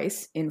and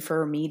Bryce in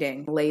for a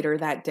meeting later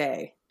that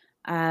day.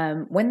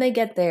 When they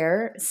get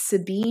there,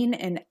 Sabine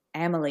and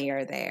Emily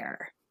are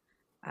there.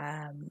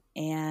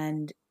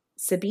 And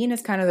Sabine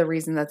is kind of the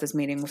reason that this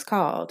meeting was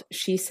called.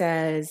 She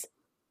says,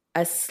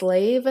 a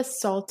slave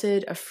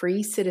assaulted a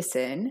free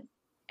citizen,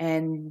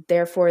 and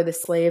therefore the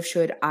slave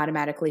should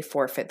automatically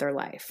forfeit their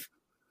life,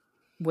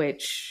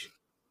 which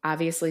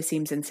obviously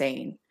seems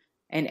insane.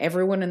 And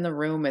everyone in the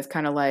room is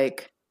kind of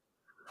like,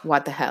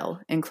 what the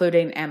hell,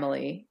 including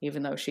Emily,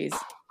 even though she's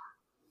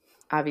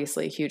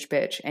obviously a huge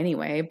bitch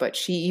anyway, but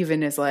she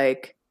even is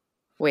like,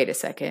 wait a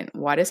second,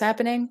 what is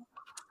happening?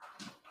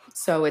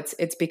 So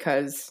it's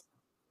because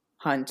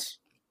Hunt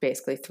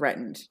basically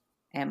threatened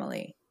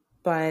Emily.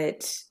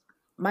 But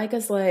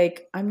Micah's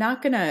like, I'm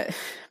not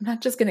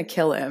just gonna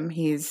kill him.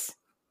 He's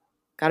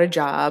got a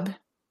job.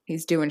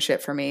 He's doing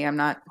shit for me. I'm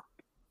not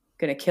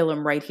gonna kill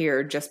him right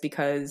here just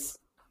because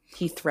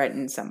he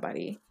threatened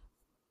somebody.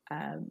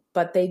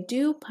 But they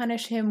do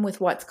punish him with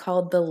what's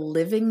called the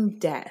living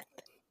death,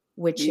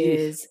 which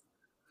is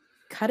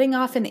cutting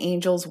off an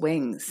angel's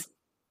wings,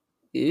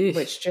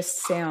 which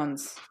just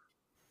sounds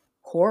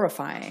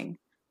horrifying.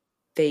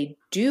 They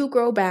do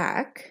grow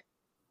back,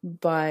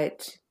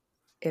 but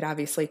it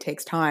obviously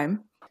takes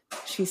time.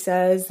 She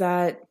says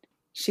that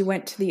she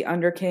went to the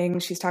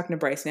Underking. She's talking to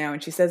Bryce now,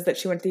 and she says that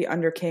she went to the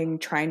Underking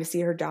trying to see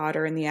her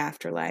daughter in the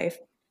afterlife.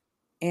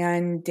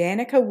 And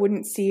Danica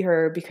wouldn't see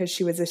her because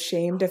she was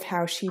ashamed of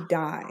how she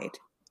died.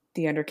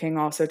 The Underking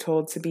also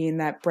told Sabine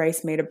that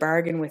Bryce made a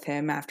bargain with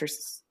him after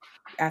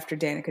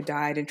Danica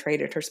died and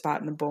traded her spot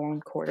in the Bone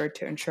Quarter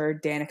to ensure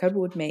Danica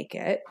would make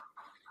it.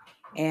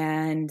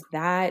 And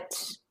that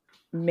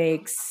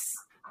makes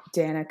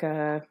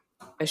Danica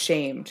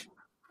ashamed,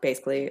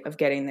 basically, of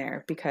getting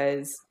there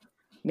because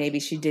maybe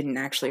she didn't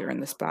actually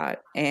earn the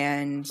spot.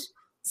 And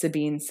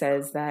Sabine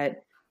says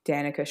that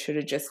Danica should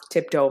have just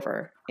tipped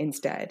over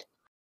instead.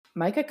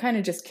 Micah kind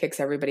of just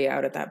kicks everybody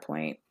out at that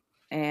point.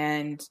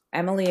 And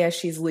Emily, as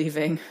she's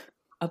leaving,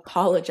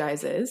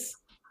 apologizes.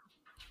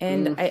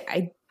 And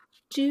I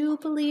do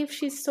believe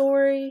she's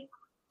sorry,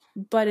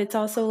 but it's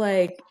also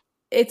like,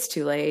 it's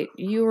too late.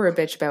 You were a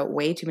bitch about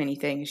way too many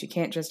things. You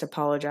can't just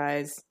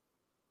apologize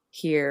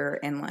here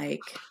and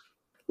like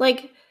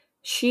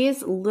she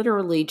is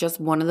literally just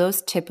one of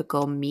those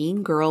typical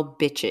mean girl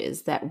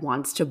bitches that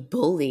wants to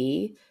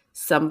bully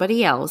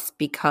somebody else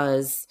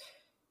because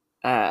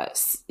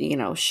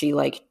she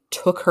like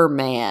took her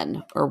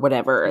man or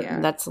whatever.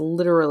 Yeah. That's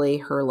literally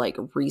her like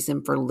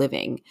reason for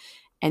living.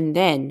 And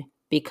then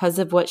because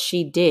of what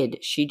she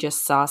did, she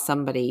just saw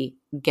somebody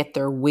get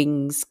their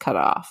wings cut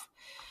off.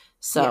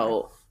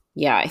 So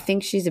yeah, I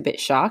think she's a bit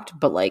shocked,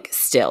 but like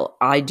still,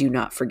 I do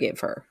not forgive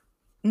her.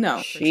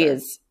 No, she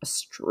is a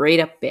straight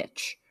up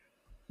bitch.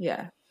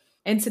 Yeah.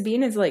 And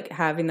Sabine is like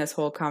having this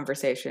whole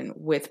conversation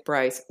with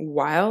Bryce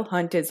while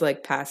Hunt is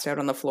like passed out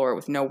on the floor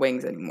with no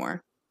wings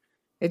anymore.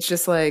 It's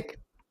just like,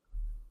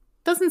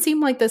 doesn't seem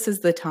like this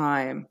is the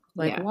time.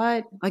 Like,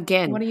 what?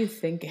 Again, what are you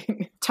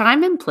thinking?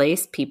 Time and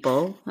place,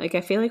 people. Like,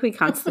 I feel like we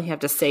constantly have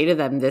to say to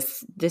them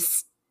this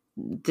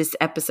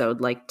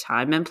episode, like,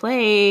 time and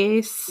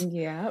place.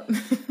 Yeah.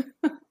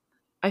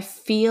 I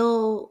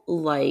feel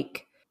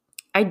like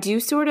I do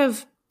sort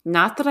of,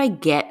 not that I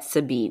get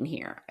Sabine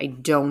here. I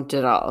don't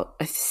at all.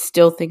 I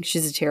still think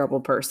she's a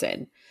terrible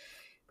person.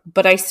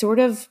 But I sort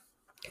of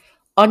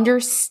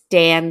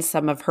understand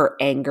some of her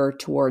anger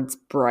towards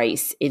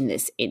Bryce in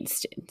this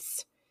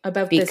instance.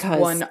 About this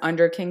one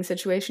Underking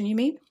situation, you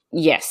mean?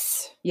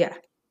 Yes. Yeah.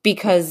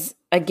 Because,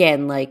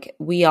 again, like,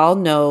 we all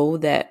know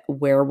that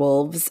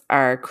werewolves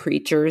are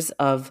creatures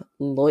of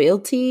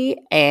loyalty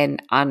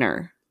and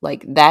honor.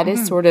 Like, that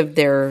is sort of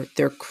their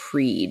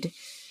creed.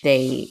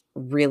 They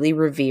really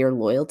revere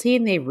loyalty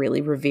and they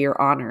really revere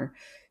honor.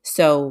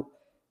 So,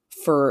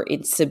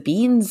 in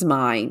Sabine's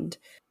mind,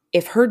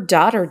 if her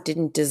daughter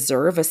didn't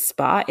deserve a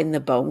spot in the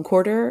Bone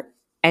Quarter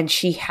and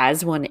she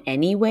has one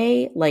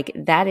anyway, like,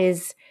 that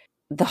is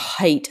the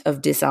height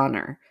of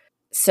dishonor.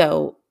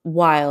 So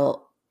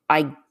while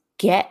I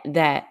get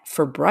that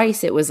for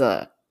Bryce, it was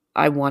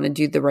I want to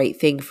do the right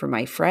thing for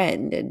my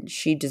friend and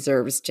she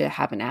deserves to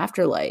have an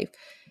afterlife.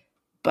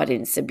 But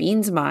in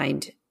Sabine's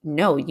mind,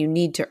 no, you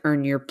need to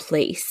earn your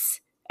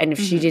place. And if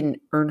she didn't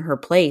earn her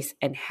place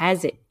and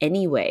has it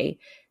anyway,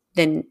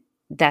 then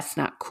that's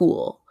not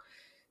cool.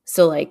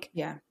 So like,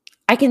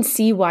 I can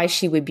see why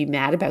she would be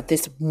mad about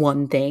this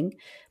one thing,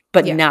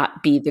 but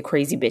not be the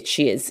crazy bitch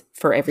she is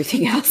for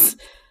everything else.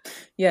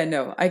 Yeah,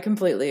 no, I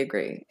completely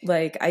agree.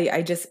 Like,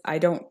 I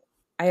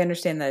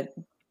understand that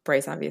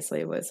Bryce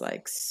obviously was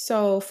like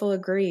so full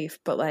of grief,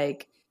 but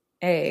like,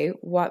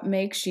 what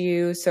makes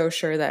you so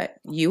sure that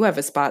you have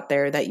a spot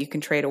there that you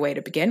can trade away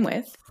to begin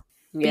with?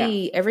 Yeah.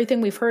 B, everything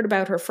we've heard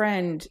about her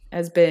friend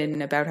has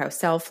been about how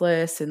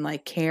selfless and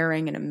like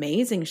caring and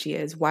amazing she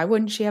is. Why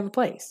wouldn't she have a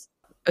place?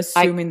 I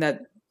Assuming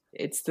that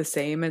it's the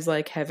same as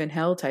like heaven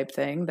hell type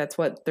thing. That's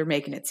what they're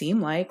making it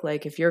seem like.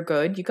 Like if you're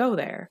good, you go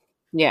there.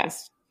 yeah.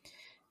 Just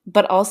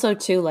But also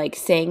too, like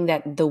saying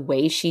that the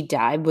way she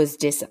died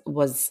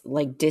was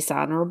like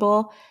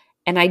dishonorable.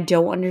 And I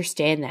don't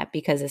understand that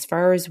because as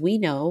far as we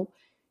know,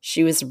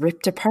 she was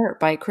ripped apart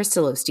by a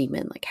crystallos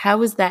demon. Like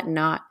how is that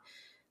not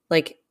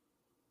like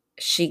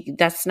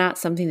that's not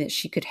something that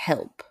she could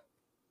help.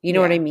 You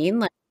know what I yeah. mean?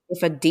 Like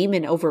if a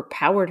demon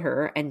overpowered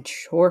her and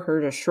tore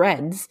her to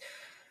shreds.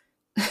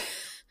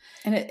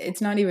 And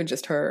it's not even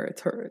just her.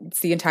 It's her. It's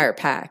the entire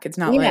pack. It's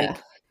not Yeah. like,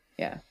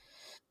 yeah.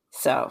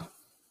 So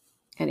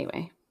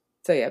anyway.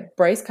 So yeah,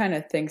 Bryce kind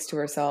of thinks to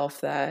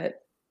herself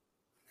that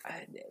uh,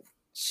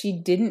 she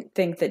didn't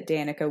think that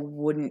Danica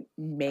wouldn't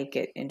make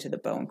it into the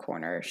bone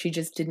corner. She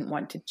just didn't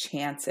want to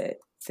chance it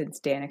since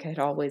Danica had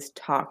always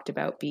talked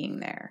about being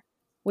there,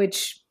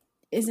 which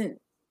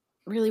isn't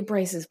really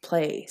Bryce's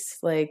place.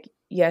 Like,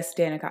 yes,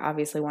 Danica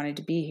obviously wanted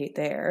to be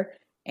there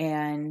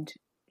and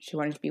she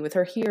wanted to be with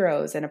her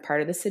heroes and a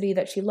part of the city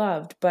that she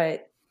loved,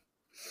 but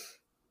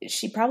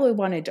she probably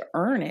wanted to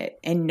earn it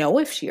and know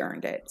if she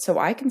earned it. So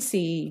I can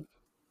see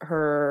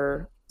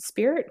her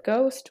spirit,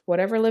 ghost,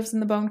 whatever lives in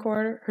the bone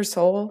core, her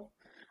soul.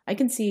 I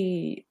can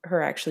see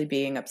her actually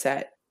being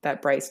upset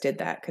that Bryce did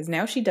that because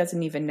now she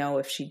doesn't even know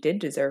if she did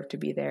deserve to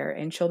be there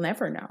and she'll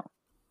never know.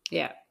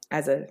 Yeah.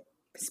 As a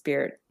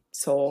spirit,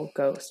 soul,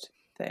 ghost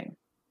thing.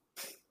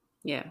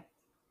 Yeah.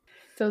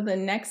 So the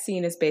next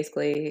scene is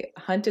basically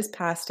Hunt is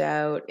passed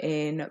out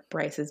in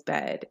Bryce's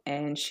bed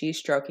and she's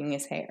stroking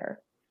his hair.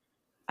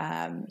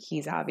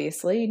 He's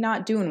obviously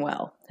not doing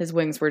well. His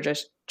wings were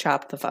just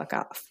chopped the fuck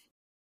off.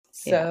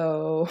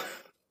 So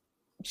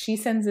she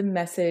sends a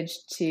message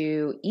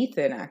to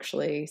Ethan,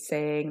 actually,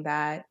 saying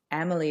that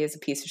Amelie is a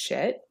piece of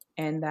shit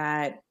and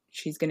that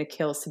she's going to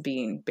kill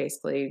Sabine,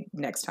 basically,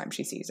 next time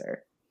she sees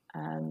her.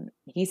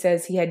 He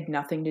says he had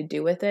nothing to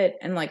do with it.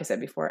 And like I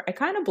said before, I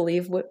kind of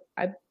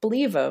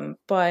believe him,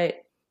 but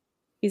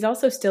he's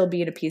also still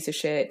being a piece of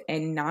shit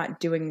and not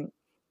doing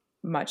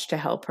much to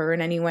help her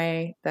in any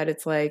way. That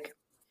it's like,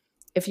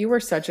 if you were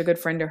such a good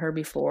friend to her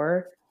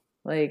before,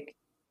 like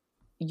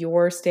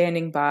your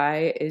standing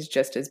by is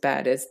just as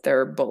bad as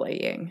their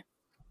bullying.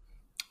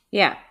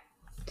 Yeah.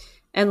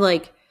 And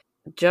like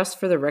just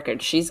for the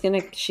record, she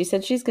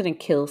said she's going to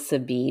kill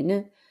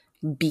Sabine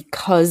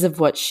because of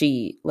what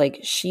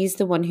she's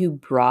the one who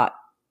brought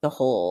the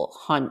whole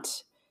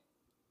Hunt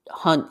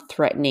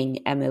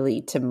threatening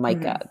Emily to Micah.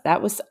 Mm-hmm.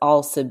 That was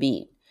all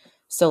Sabine.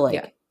 So like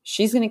Yeah.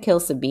 she's going to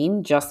kill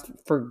Sabine just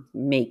for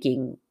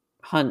making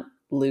Hunt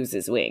lose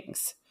his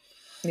wings.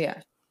 Yeah.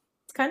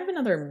 It's kind of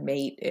another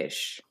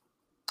mate-ish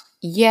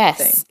Yes,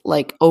 thing.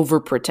 like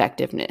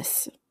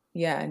overprotectiveness.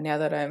 Yeah, now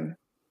that I'm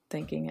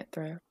thinking it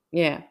through.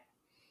 Yeah.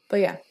 But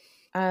yeah.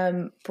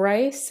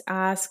 Bryce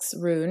asks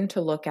Ruhn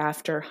to look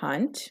after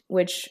Hunt,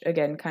 which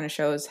again kind of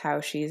shows how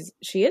she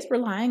is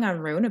relying on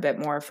Ruhn a bit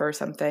more for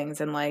some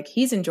things, and like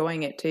he's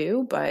enjoying it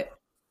too, but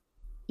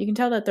you can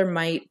tell that there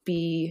might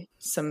be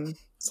some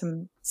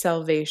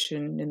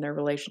salvation in their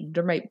relation.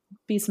 There might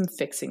be some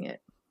fixing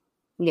it.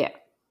 Yeah.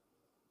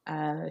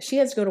 She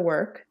has to go to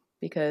work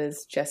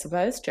because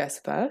Jessica is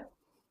Jessica,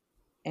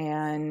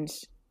 and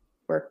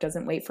work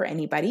doesn't wait for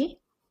anybody.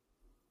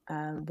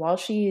 While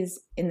she's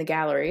in the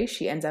gallery,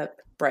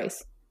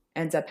 Bryce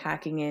ends up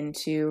hacking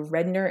into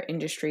Redner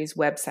Industries'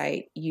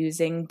 website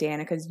using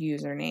Danica's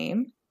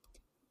username.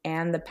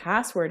 And the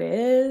password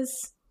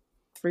is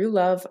 "Through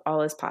love,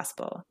 all is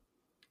possible,"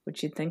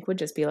 which you'd think would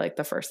just be like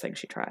the first thing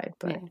she tried,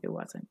 but it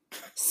wasn't.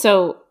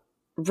 So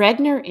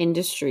Redner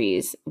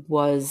Industries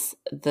was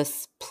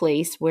this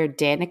place where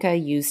Danica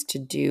used to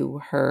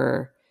do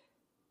her,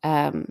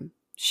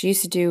 she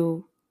used to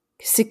do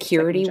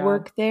security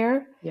work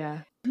there. Yeah.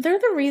 They're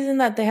the reason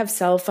that they have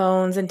cell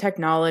phones and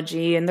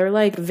technology, and they're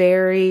like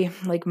very,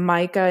 like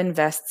Micah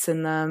invests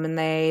in them and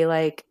they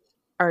like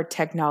are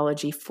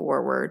technology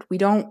forward. We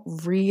don't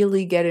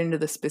really get into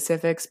the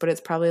specifics, but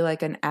it's probably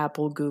like an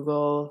Apple,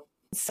 Google.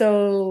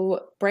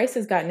 So Bryce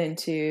has gotten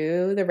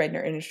into the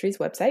Redner Industries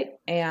website,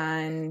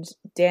 and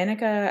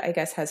Danica, I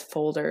guess, has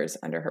folders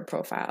under her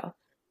profile.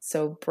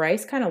 So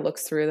Bryce kind of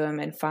looks through them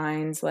and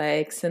finds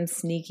like some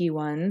sneaky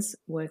ones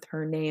with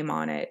her name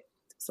on it.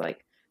 It's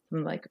like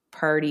some like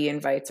party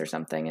invites or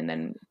something, and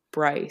then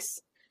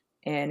Bryce.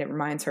 And it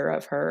reminds her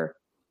of her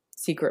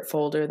secret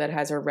folder that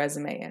has her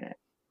resume in it.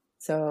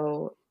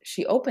 So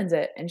she opens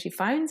it and she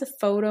finds a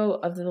photo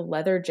of the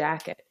leather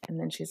jacket. And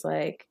then she's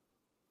like,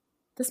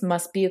 this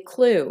must be a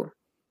clue.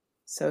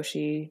 So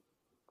she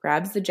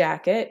grabs the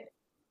jacket,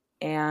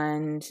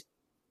 and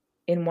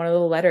in one of the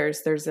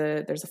letters there's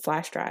a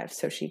flash drive.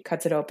 So she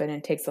cuts it open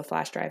and takes the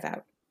flash drive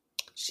out.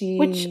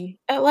 Which,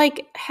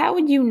 like, how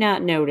would you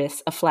not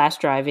notice a flash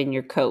drive in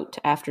your coat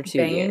after 2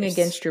 banging years?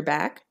 against your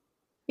back?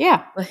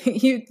 Yeah. Like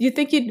you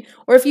think you'd,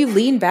 or if you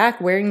lean back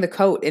wearing the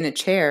coat in a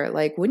chair,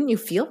 like, wouldn't you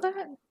feel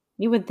that?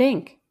 You would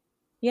think.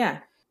 Yeah.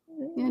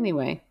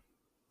 Anyway.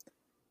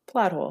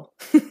 Plot hole.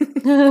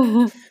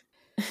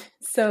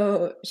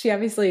 So she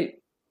obviously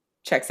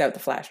checks out the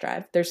flash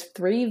drive. There's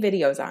 3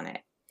 videos on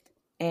it,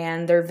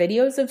 and they're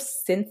videos of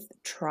synth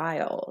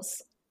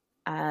trials.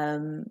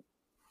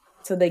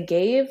 So they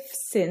gave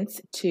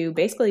synth to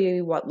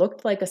basically what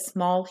looked like a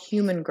small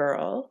human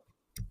girl,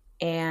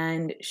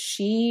 and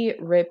she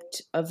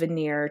ripped a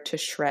veneer to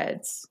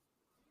shreds,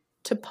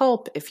 to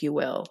pulp, if you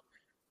will.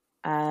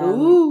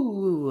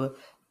 Ooh,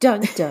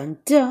 dun dun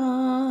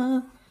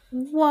dun.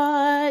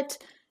 What?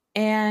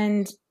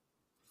 And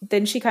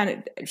then she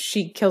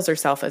kills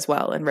herself as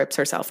well and rips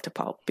herself to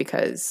pulp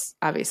because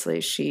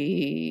obviously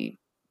she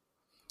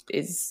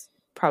is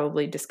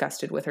probably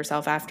disgusted with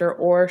herself after,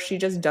 or she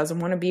just doesn't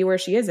want to be where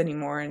she is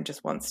anymore and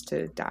just wants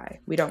to die.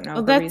 We don't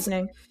know her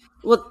reasoning.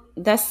 Well,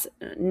 that's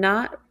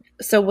not.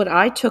 So what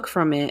I took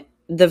from it,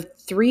 the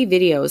 3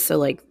 videos, so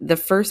like the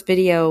first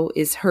video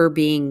is her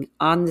being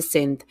on the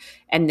synth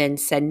and then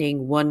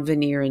sending one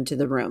veneer into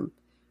the room,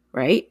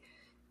 right?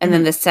 And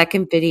then the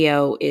second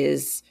video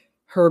is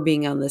her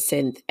being on the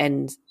synth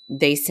and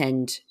they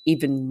send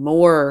even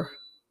more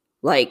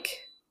like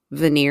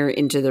veneer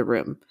into the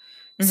room.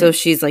 So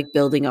she's like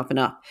building up and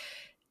up.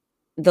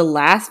 The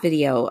last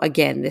video,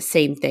 again, the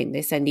same thing.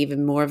 They send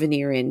even more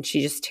veneer in.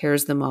 She just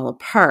tears them all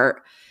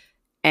apart.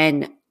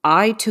 And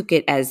I took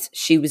it as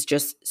she was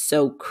just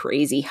so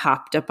crazy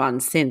hopped up on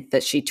synth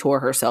that she tore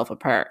herself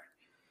apart.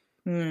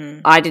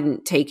 I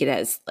didn't take it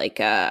as like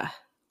I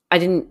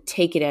didn't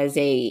take it as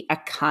a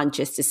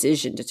conscious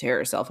decision to tear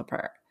herself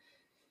apart.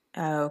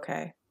 Oh,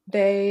 okay.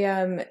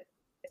 They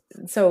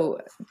so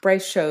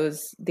Bryce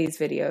shows these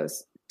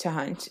videos to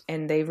Hunt,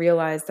 and they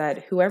realize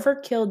that whoever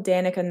killed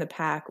Danica and the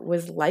pack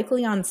was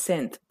likely on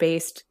synth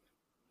based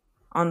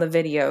on the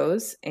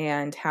videos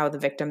and how the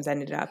victims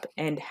ended up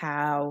and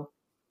how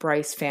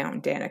Bryce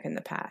found Danica and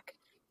the pack.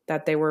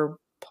 That they were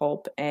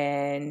pulp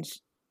and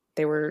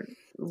they were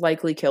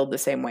likely killed the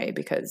same way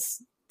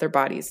because their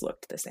bodies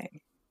looked the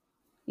same.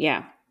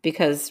 Yeah,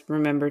 because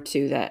remember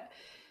too that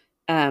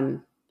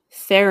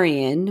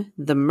Therian,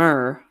 the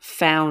Mer,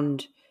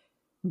 found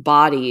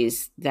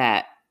bodies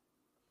that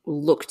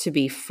looked to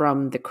be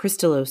from the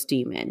Crystallos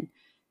demon,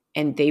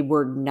 and they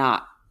were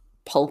not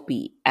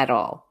pulpy at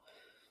all.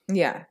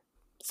 Yeah.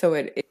 So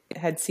it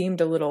had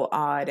seemed a little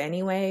odd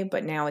anyway,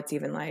 but now it's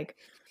even like,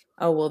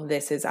 oh, well,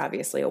 this is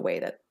obviously a way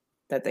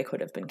that they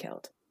could have been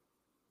killed.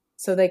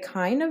 So they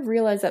kind of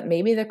realize that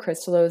maybe the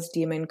Crystallos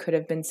demon could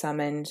have been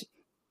summoned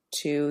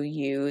to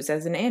use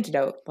as an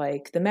antidote,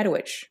 like the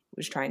Medowitch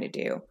was trying to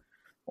do.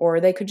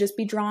 Or they could just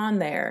be drawn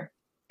there,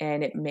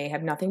 and it may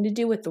have nothing to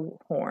do with the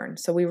horn.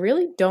 So we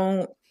really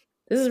don't,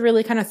 this is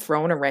really kind of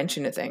thrown a wrench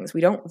into things.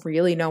 We don't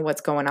really know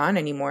what's going on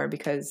anymore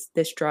because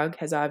this drug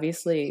has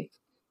obviously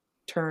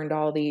turned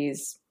all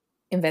these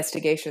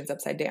investigations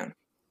upside down.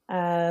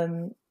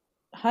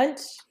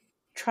 Hunt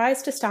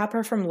tries to stop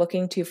her from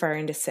looking too far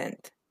into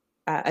synth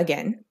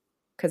again,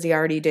 because he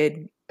already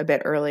did a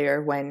bit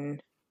earlier when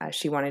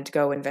she wanted to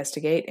go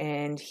investigate,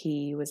 and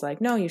he was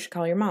like, no, you should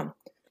call your mom.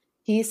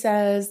 He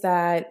says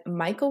that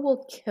Michael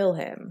will kill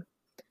him,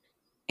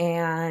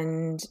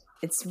 and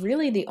it's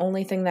really the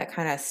only thing that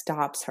kind of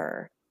stops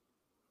her.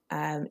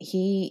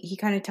 He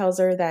kind of tells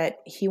her that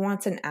he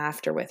wants an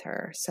after with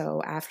her.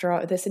 So after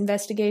all, this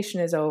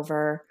investigation is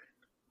over,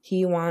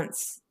 he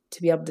wants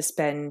to be able to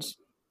spend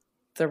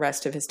the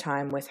rest of his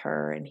time with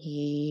her, and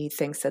he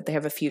thinks that they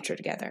have a future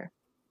together.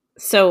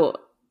 So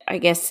I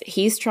guess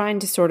he's trying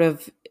to sort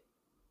of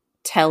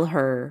tell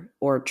her,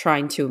 or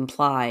trying to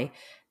imply,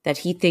 that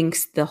he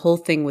thinks the whole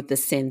thing with the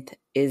synth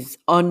is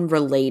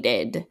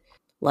unrelated.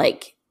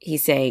 Like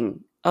he's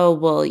saying, oh,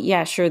 well,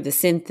 yeah, sure, the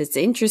synth is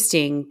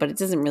interesting, but it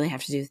doesn't really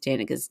have to do with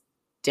Danica's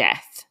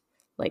death.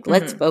 Like,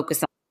 let's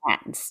focus on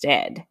that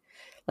instead.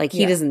 Like,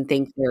 he doesn't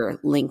think they're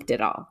linked at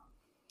all.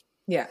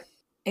 Yeah.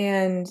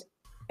 And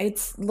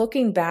it's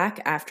looking back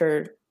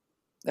after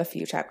a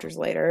few chapters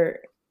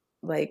later,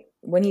 like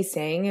when he's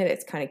saying it,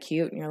 it's kind of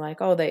cute. And you're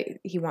like, oh,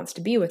 he wants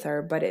to be with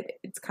her, but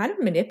it's kind of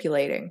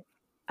manipulating.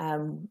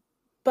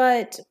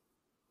 But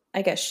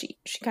I guess she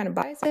kind of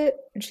buys it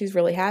and she's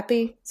really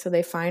happy. So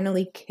they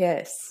finally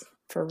kiss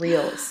for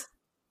reals.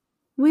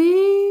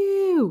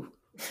 Woo!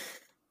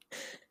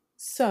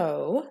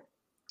 So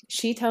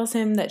she tells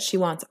him that she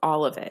wants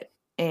all of it.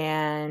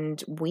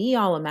 And we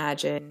all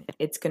imagine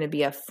it's going to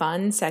be a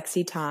fun,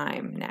 sexy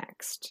time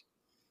next.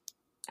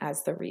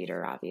 As the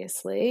reader,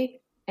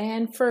 obviously.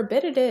 And for a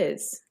bit it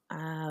is.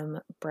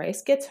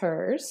 Bryce gets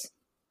hers,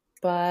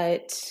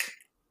 but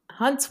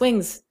Hunt's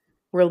wings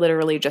were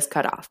literally just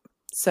cut off.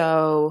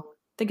 So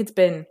I think it's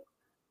been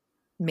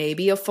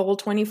maybe a full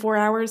 24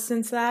 hours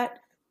since that.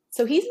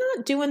 So he's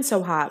not doing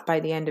so hot by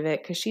the end of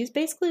it because she's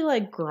basically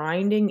like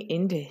grinding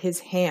into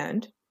his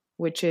hand,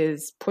 which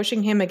is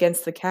pushing him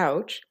against the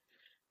couch.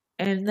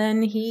 And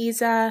then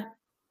he's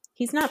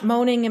not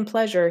moaning in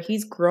pleasure,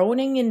 he's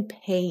groaning in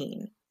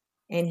pain.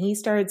 And he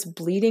starts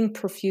bleeding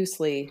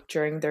profusely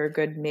during their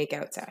good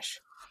makeout sesh.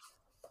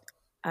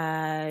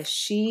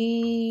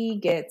 She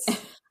gets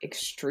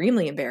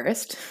extremely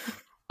embarrassed.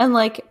 And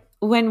like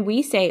when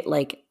we say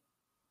like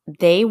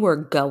they were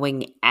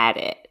going at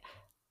it.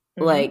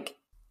 Mm-hmm. Like,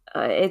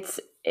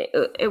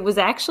 it was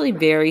actually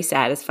very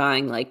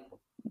satisfying. Like,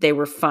 they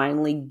were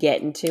finally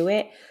getting to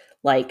it.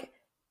 Like,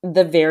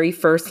 the very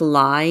first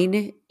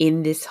line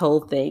in this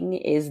whole thing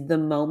is, the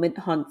moment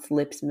Hunt's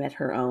lips met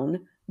her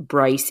own,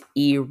 Bryce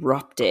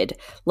erupted.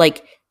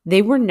 Like,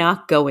 they were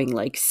not going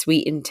like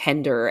sweet and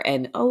tender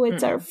and, oh,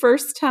 it's our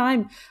first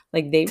time.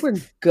 Like, they were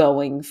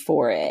going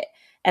for it.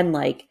 And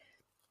like,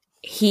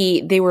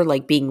 they were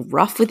like being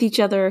rough with each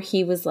other.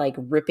 He was like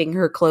ripping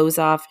her clothes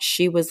off.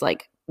 She was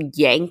like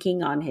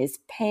yanking on his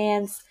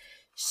pants,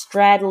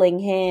 straddling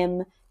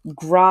him,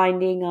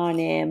 grinding on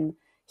him.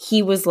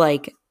 He was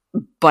like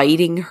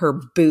biting her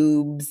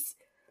boobs.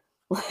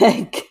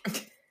 Like,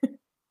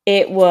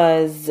 it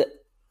was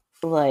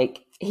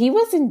like, he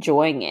was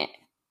enjoying it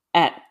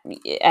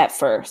at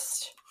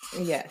first.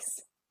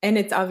 Yes. And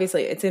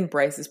it's in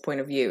Bryce's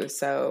point of view.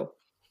 So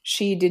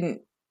she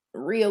didn't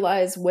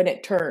realize when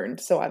it turned.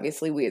 So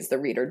obviously we as the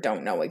reader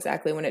don't know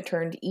exactly when it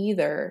turned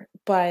either.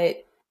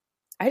 But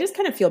I just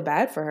kind of feel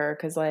bad for her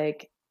because,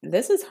 like,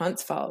 this is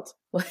Hunt's fault.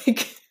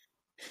 Like,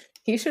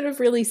 he should have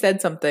really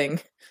said something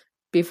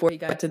before he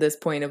got to this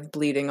point of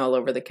bleeding all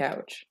over the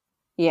couch.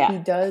 Yeah. He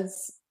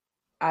does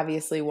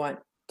obviously want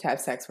to have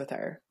sex with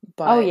her.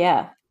 But oh,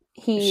 yeah.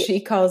 She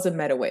calls him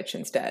meta witch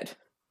instead.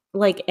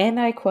 Like, and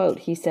I quote,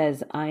 he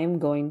says, I am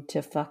going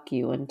to fuck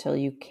you until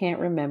you can't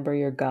remember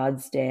your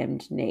God's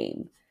damned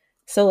name.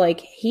 So,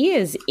 like, he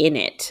is in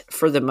it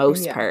for the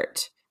most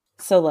part.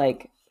 So,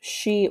 like,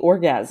 she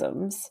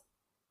orgasms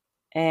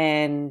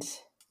and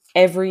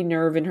every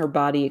nerve in her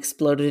body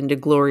exploded into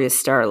glorious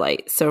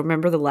starlight. So,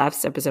 remember the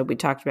last episode we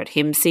talked about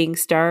him seeing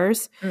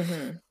stars?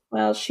 Mm-hmm.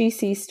 Well, she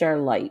sees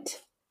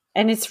starlight.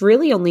 And it's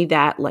really only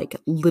that, like,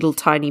 little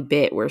tiny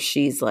bit where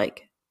she's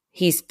like,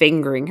 he's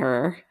fingering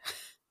her.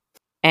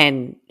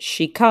 And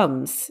she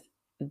comes,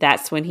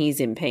 that's when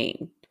he's in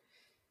pain.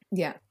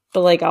 Yeah.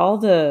 But like all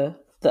the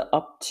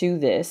up to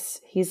this,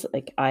 he's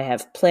like, I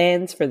have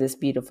plans for this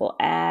beautiful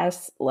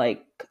ass.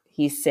 Like,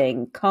 he's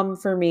saying, come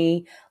for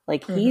me.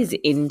 Like, he's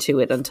into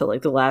it until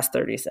like the last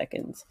 30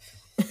 seconds.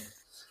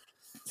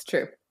 It's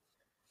true.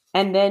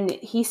 And then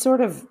he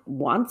sort of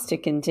wants to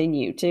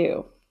continue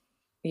too.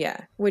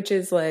 Yeah. Which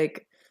is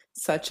like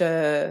such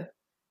a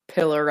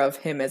pillar of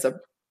him as a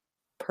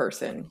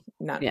person.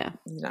 He's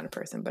not a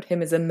person, but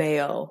him as a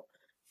male.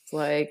 It's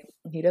like,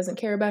 he doesn't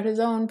care about his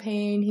own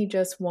pain. He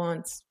just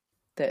wants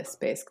this,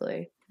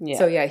 basically. Yeah.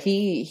 So yeah,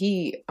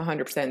 he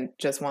 100%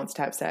 just wants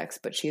to have sex,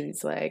 but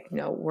she's like,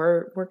 no,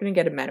 we're gonna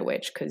get a meta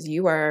witch because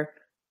you are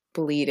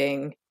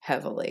bleeding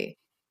heavily.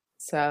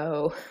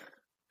 So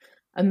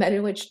a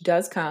meta witch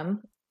does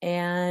come,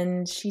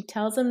 and she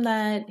tells him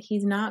that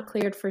he's not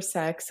cleared for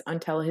sex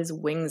until his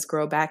wings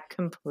grow back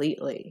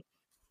completely.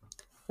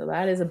 So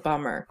that is a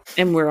bummer.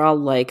 And we're all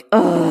like,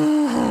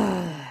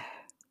 ugh.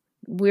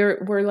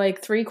 We're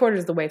like 3/4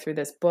 of the way through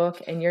this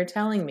book, and you're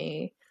telling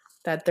me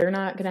that they're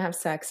not going to have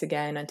sex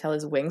again until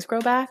his wings grow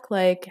back?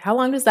 Like, how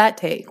long does that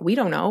take? We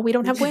don't know. We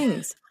don't have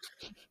wings.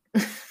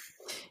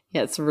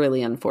 Yeah, it's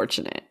really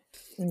unfortunate.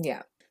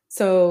 Yeah.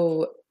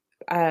 So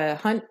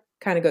Hunt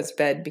kind of goes to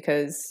bed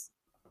because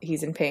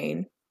he's in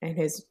pain and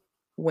his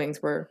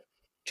wings were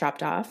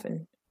chopped off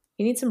and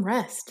he needs some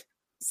rest.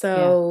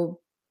 So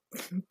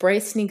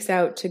Bryce sneaks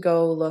out to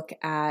go look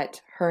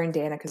at her and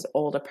Danica's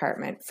old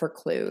apartment for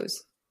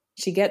clues.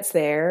 She gets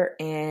there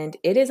and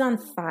it is on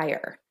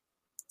fire.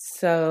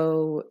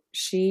 So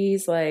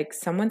she's like,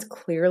 someone's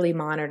clearly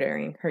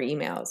monitoring her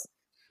emails,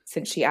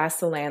 since she asked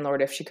the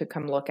landlord if she could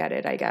come look at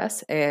it, I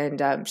guess. And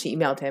she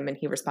emailed him and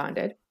he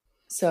responded.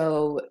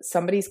 So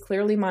somebody's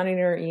clearly monitoring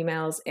her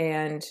emails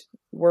and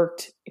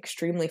worked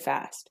extremely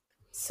fast.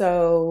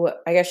 So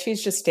I guess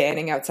she's just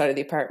standing outside of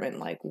the apartment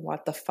like,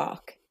 what the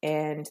fuck?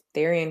 And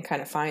Therian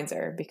kind of finds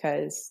her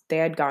because they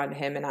had gone to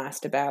him and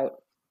asked about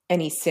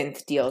any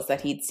synth deals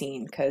that he'd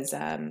seen because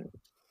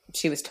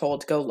she was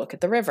told to go look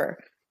at the river.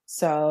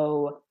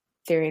 So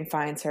Therian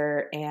finds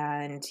her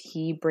and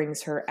he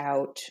brings her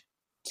out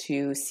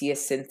to see a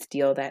synth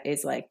deal that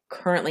is like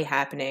currently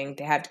happening.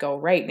 They have to go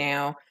right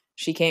now.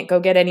 She can't go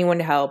get anyone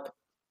to help.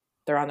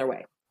 They're on their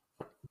way.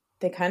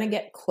 They kind of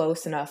get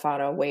close enough on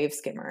a wave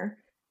skimmer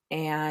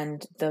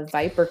and the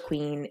Viper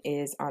Queen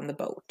is on the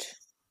boat.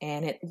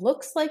 And it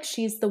looks like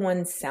she's the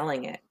one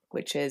selling it,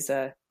 which is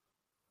a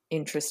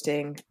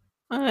interesting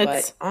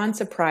but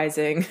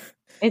unsurprising.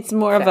 It's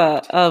more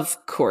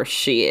of course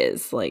she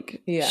is.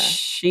 Like,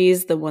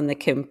 she's the one that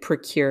can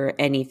procure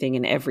anything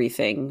and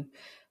everything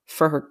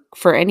for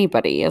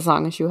anybody as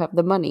long as you have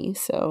the money.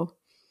 So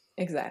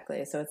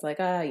exactly. So it's like,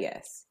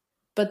 yes.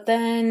 But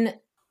then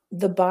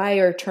the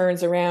buyer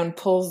turns around,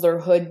 pulls their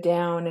hood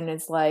down, and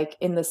is like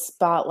in the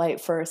spotlight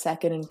for a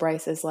second. And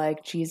Bryce is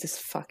like, Jesus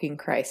fucking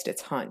Christ,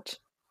 it's Hunt.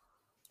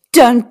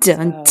 Dun,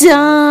 dun,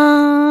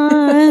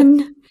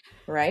 dun.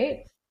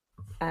 Right?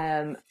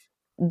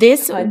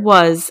 This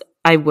was,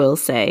 I will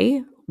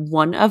say,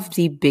 one of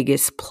the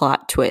biggest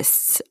plot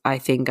twists I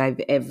think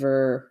I've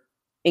ever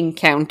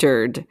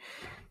encountered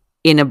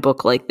in a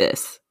book like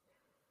this.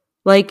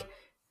 Like,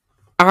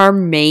 our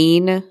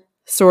main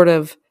sort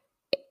of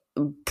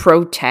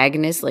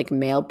protagonist, like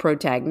male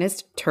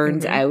protagonist,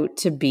 turns Mm-hmm. out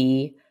to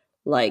be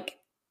like,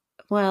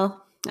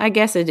 well, I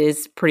guess it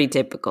is pretty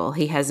typical.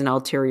 He has an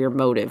ulterior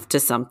motive to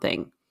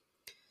something.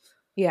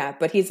 Yeah,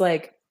 but he's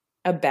like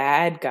a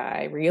bad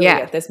guy, really, Yeah.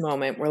 at this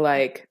moment. We're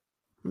like,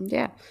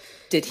 Yeah.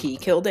 did he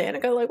kill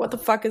Danica? Like, what the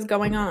fuck is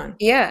going on?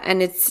 Yeah.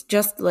 And it's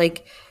just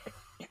like,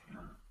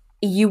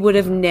 you would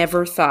have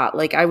never thought,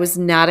 like, I was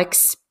not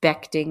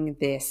expecting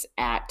this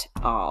at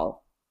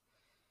all.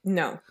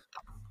 No.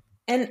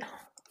 And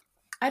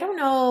I don't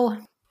know.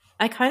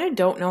 I kind of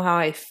don't know how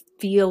I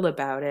feel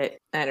about it.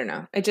 I don't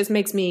know. It just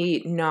makes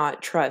me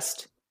not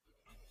trust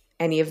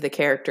any of the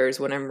characters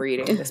when I'm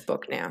reading this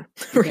book now.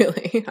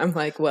 Really. I'm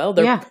like, well,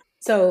 they're Yeah.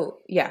 so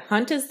yeah,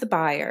 Hunt is the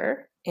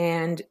buyer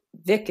and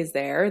Vic is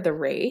there, the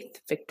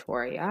Wraith,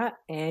 Victoria,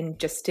 and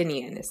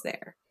Justinian is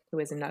there, who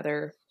is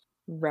another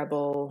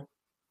rebel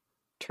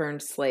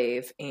turned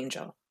slave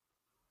angel.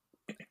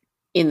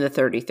 In the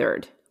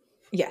 33rd.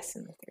 Yes,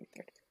 in the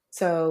 33rd.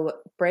 So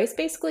Bryce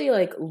basically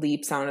like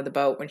leaps onto the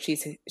boat when she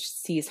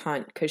sees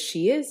Hunt because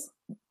she is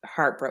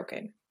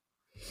heartbroken.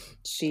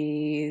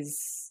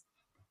 She's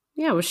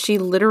Yeah, well, she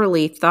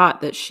literally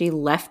thought that she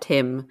left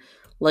him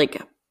like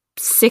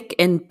sick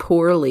and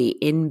poorly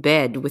in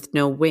bed with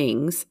no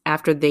wings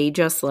after she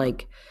just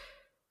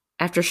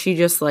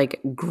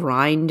like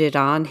grinded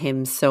on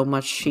him so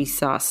much she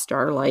saw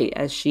starlight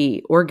as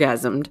she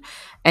orgasmed.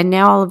 And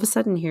now all of a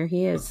sudden here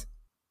he is.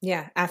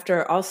 yeah,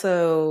 after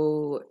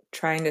also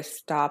trying to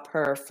stop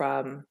her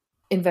from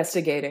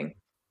investigating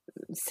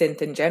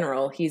synth in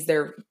general, he's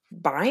there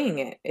buying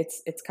it.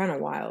 It's kind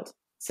of wild.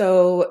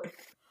 So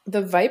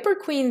the Viper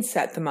Queen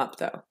set them up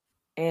though,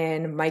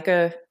 and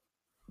Micah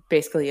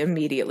basically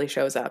immediately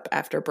shows up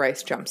after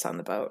Bryce jumps on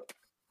the boat.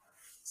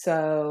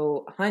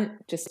 So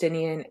Hunt,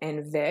 Justinian,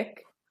 and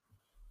Vic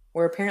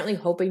were apparently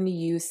hoping to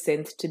use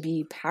synth to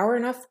be power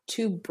enough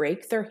to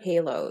break their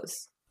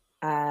halos.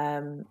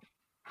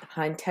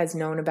 Hunt has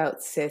known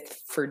about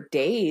Sith for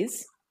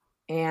days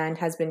and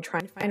has been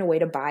trying to find a way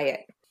to buy it.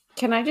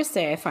 Can I just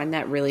say I find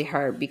that really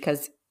hard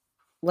because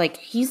like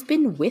he's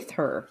been with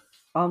her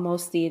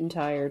almost the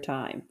entire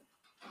time.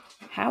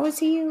 How is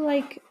he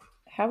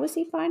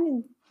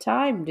finding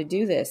time to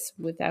do this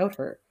without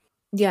her?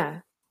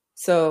 Yeah.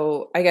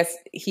 So I guess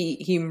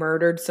he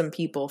murdered some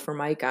people for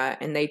Micah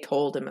and they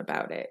told him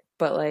about it.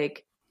 But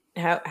like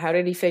how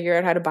did he figure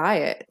out how to buy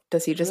it?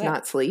 Does he just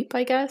not sleep,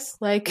 I guess?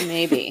 Like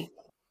Maybe.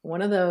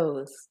 one of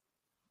those.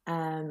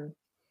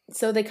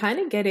 So they kind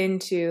of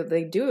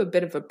they do a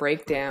bit of a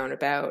breakdown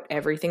about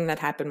everything that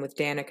happened with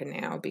Danica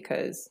now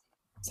because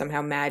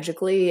somehow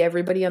magically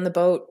everybody on the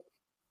boat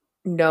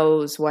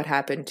knows what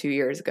happened 2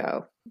 years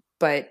ago.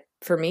 But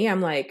for me,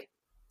 I'm like,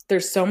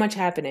 there's so much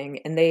happening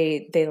and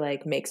they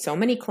like make so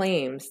many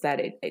claims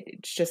that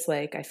it's just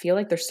like, I feel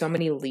like there's so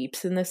many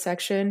leaps in this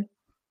section,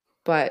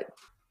 but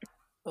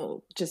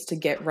just to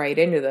get right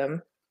into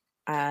them.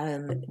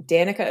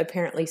 Danica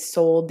apparently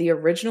sold the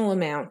original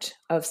amount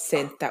of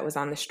synth that was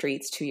on the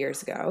streets 2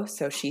 years ago.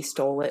 So she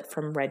stole it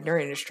from Redner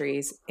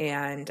Industries.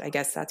 And I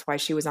guess that's why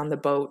she was on the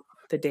boat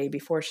the day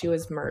before she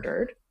was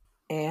murdered.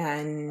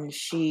 And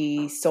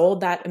she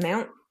sold that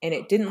amount and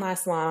it didn't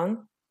last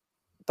long,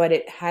 but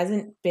it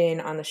hasn't been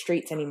on the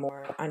streets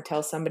anymore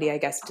until somebody, I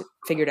guess,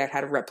 figured out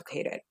how to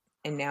replicate it.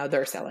 And now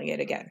they're selling it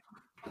again.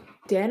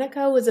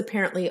 Danica was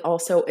apparently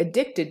also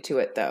addicted to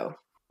it, though.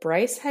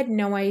 Bryce had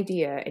no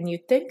idea, and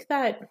you'd think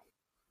that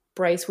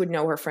Bryce would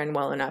know her friend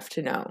well enough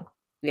to know.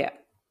 Yeah.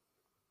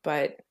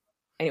 But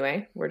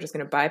anyway, we're just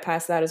going to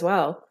bypass that as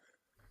well.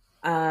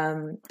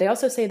 They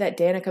also say that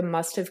Danica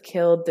must have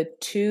killed the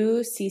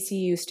 2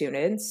 CCU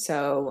students.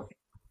 So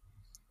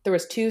there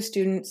was 2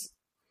 students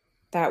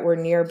that were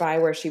nearby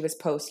where she was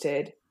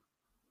posted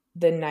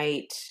the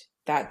night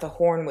that the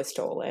horn was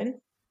stolen.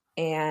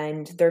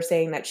 And they're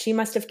saying that she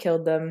must have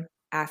killed them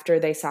after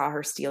they saw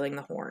her stealing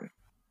the horn.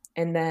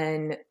 And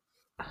then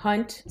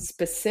Hunt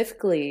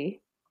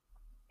specifically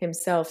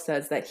himself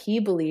says that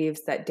he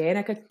believes that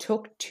Danica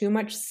took too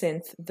much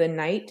synth the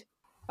night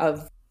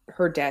of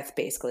her death,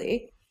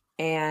 basically,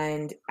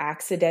 and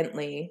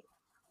accidentally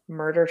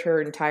murdered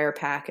her entire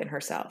pack and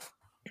herself.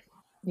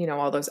 You know,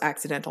 all those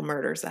accidental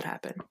murders that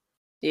happen.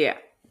 Yeah.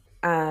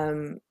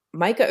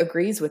 Micah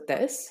agrees with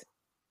this,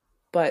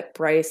 but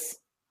Bryce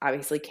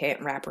obviously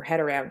can't wrap her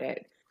head around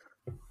it.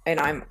 And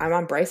I'm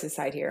on Bryce's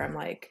side here. I'm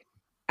like,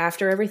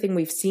 after everything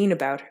we've seen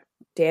about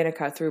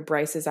Danica through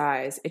Bryce's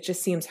eyes, it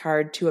just seems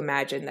hard to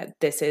imagine that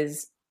this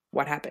is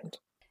what happened.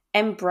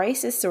 And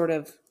Bryce is sort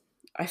of,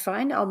 I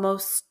find,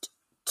 almost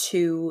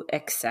too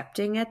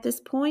accepting at this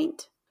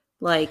point.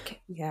 Like,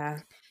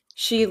 yeah.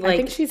 I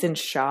think she's in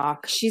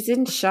shock. She's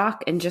in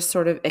shock and just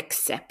sort of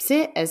accepts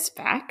it as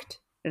fact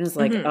and is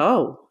like,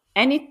 oh.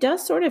 And it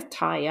does sort of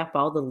tie up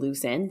all the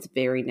loose ends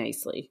very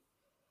nicely.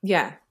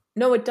 Yeah.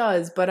 No, it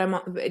does, but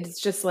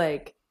it's just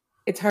like,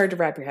 it's hard to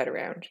wrap your head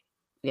around.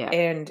 Yeah.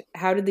 And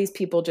how did these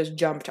people just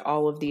jump to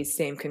all of these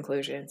same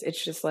conclusions?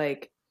 It's just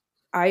like,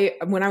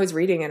 when I was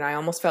reading it, I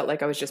almost felt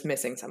like I was just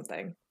missing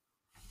something.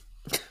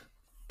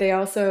 They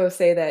also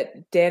say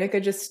that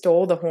Danica just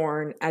stole the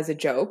horn as a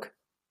joke,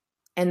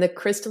 and the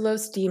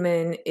crystallos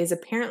demon is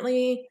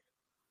apparently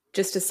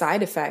just a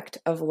side effect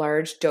of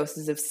large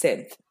doses of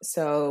synth.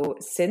 So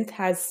synth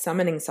has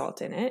summoning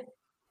salt in it,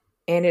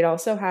 and it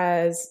also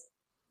has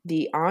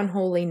the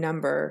unholy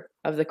number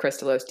of the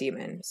crystallos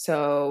demon.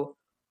 So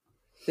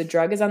the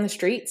drug is on the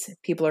streets,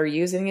 people are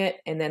using it,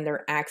 and then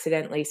they're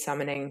accidentally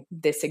summoning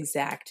this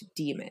exact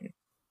demon.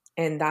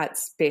 And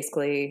that's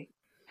basically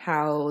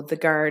how the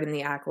guard and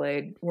the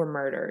acolyte were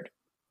murdered.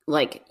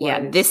 Like,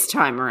 yeah, this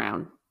time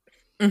around.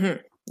 Mm-hmm.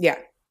 Yeah.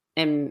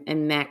 And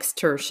Max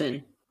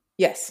Tertian.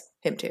 Yes,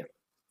 him too.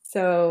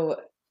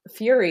 So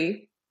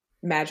Fury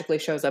magically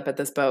shows up at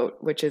this boat,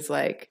 which is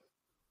like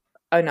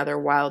another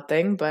wild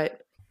thing,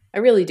 but I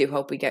really do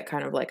hope we get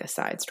kind of like a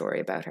side story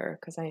about her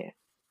because I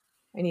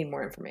need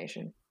more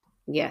information.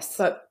 Yes.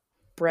 But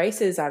Bryce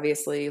is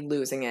obviously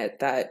losing it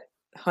that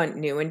Hunt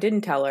knew and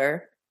didn't tell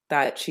her,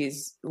 that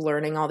she's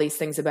learning all these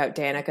things about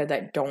Danica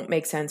that don't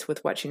make sense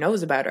with what she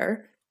knows about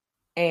her.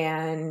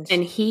 And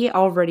he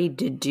already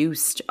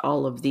deduced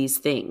all of these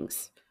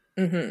things.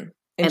 Mm-hmm.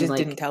 And just like,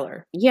 didn't tell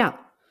her. Yeah.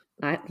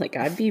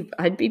 I'd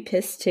be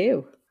pissed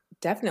too.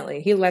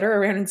 Definitely. He led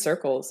her around in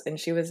circles and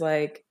she was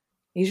like,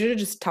 you should have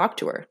just talked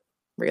to her,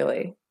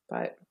 really,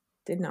 but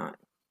did not.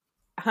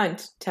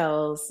 Hunt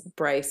tells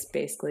Bryce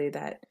basically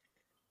that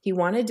he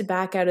wanted to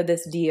back out of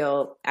this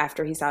deal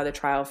after he saw the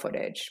trial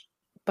footage,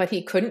 but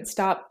he couldn't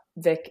stop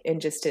Vic and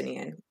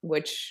Justinian,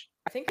 which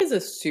I think is a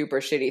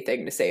super shitty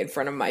thing to say in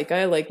front of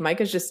Micah. Like,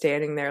 Micah's just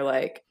standing there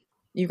like,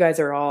 you guys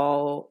are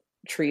all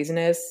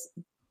treasonous,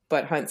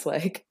 but Hunt's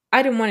like,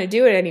 I didn't want to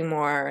do it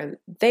anymore.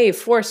 They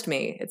forced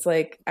me. It's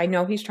like, I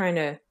know he's trying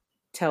to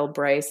tell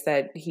Bryce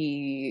that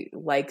he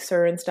likes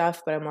her and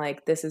stuff, but I'm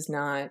like, this is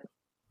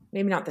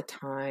maybe not the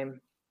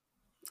time.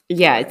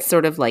 Yeah, it's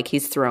sort of like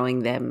he's throwing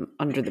them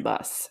under the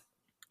bus.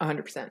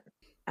 100%.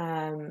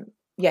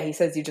 Yeah, he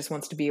says he just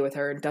wants to be with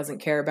her and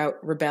doesn't care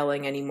about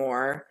rebelling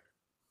anymore,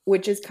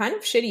 which is kind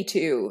of shitty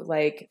too.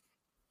 Like,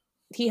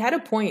 he had a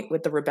point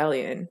with the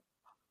rebellion.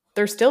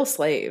 They're still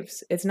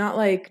slaves. It's not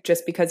like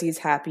just because he's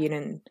happy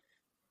and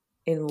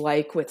in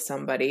like with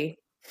somebody,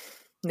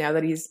 now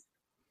that he's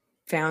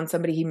found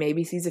somebody he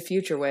maybe sees a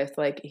future with,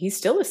 like, he's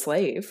still a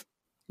slave.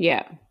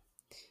 Yeah.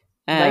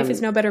 Life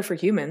is no better for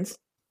humans.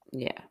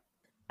 Yeah.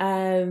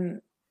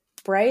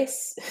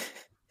 Bryce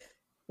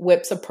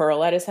whips a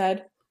pearl at his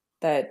head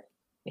that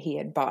he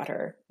had bought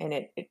her, and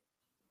it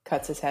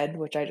cuts his head,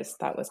 which I just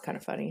thought was kind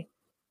of funny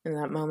in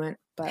that moment.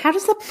 But how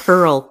does a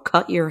pearl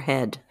cut your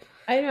head?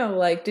 I know,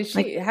 like, did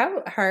she? Like,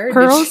 how hard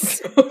pearls?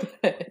 Did she go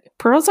that?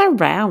 Pearls are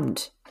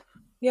round.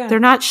 Yeah, they're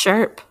not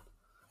sharp.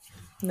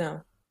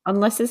 No,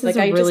 unless this is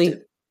a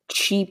really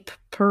cheap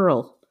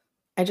pearl.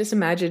 I just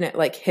imagine it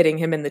like hitting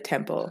him in the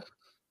temple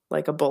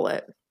like a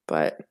bullet,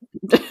 but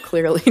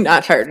clearly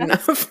not hard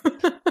enough.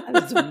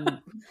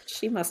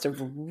 She must have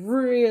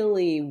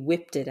really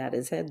whipped it at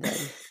his head then.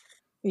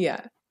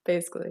 Yeah,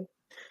 basically.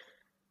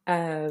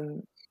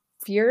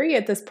 Fury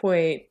at this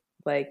point,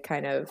 like,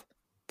 kind of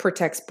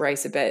protects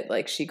Bryce a bit.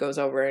 Like, she goes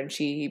over and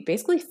she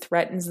basically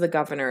threatens the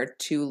governor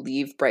to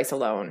leave Bryce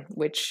alone,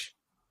 which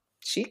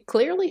she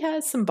clearly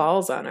has some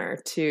balls on her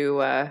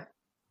to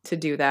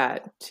do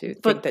that,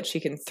 think that she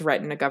can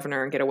threaten a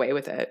governor and get away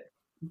with it.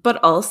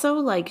 But also,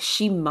 like,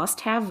 she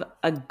must have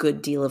a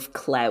good deal of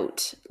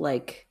clout,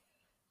 like,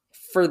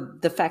 for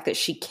the fact that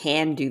she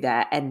can do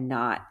that and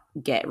not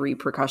get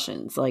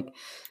repercussions. Like,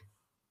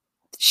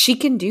 she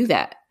can do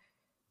that.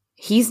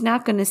 He's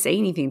not going to say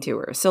anything to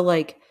her. So,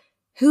 like,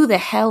 who the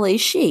hell is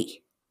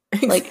she?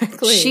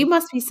 Exactly. Like, she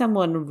must be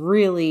someone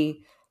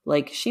really,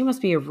 like, she must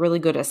be a really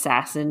good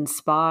assassin,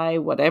 spy,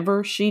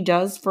 whatever she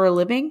does for a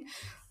living.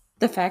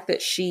 The fact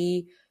that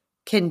she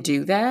can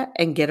do that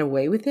and get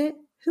away with it,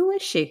 who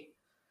is she?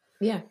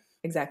 Yeah,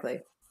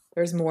 exactly.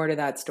 There's more to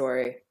that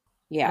story.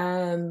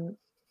 Yeah.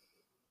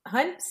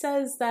 Hunt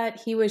says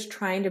that he was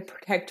trying to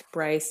protect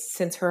Bryce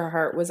since her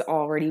heart was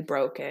already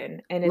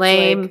broken. And it's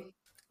lame.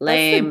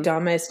 That's the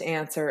dumbest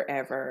answer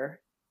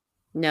ever.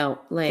 No,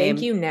 lame.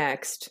 Thank you,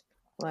 next.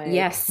 Like,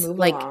 yes, move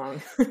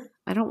along.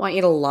 I don't want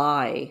you to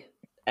lie.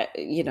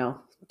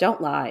 Don't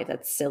lie.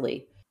 That's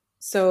silly.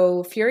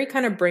 So Fury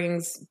kind of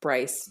brings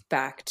Bryce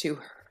back to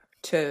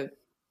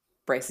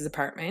Bryce's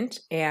apartment.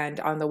 And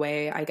on the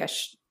way, I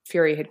guess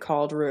Fury had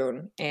called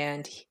Ruhn,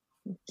 and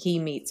he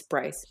meets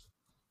Bryce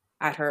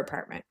at her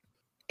apartment.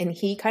 And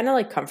he kind of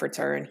like comforts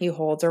her and he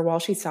holds her while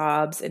she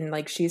sobs, and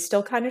like she's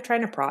still kind of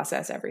trying to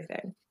process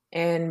everything.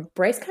 And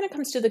Bryce kind of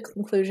comes to the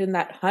conclusion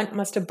that Hunt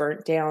must have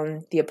burnt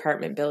down the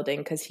apartment building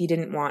because he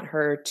didn't want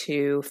her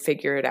to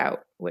figure it out,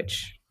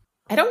 which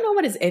I don't know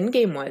what his end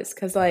game was,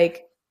 because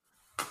like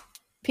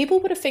people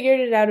would have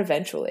figured it out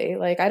eventually.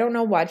 Like, I don't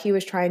know what he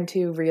was trying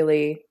to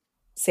really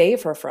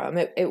save her from.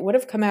 It would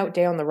have come out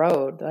down the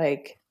road.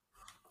 Like,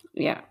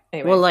 yeah.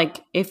 Anyway. Well,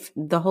 like, if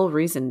the whole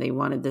reason they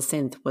wanted the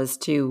synth was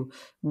to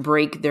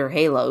break their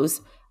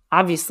halos,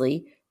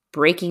 obviously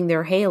breaking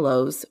their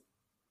halos,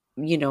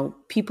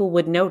 people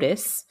would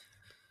notice.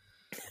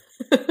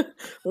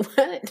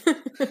 What?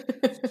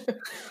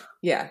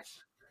 Yeah.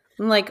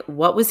 I'm like,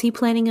 what was he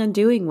planning on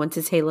doing once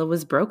his halo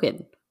was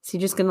broken? Is he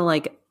just gonna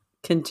like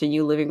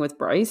continue living with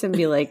Bryce and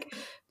be like,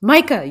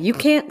 Micah, you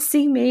can't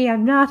see me,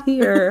 I'm not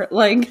here?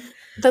 Like,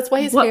 That's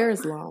why his what? hair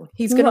is long.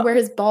 He's going to wear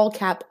his ball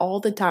cap all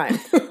the time.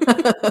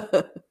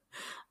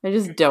 I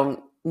just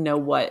don't know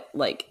what,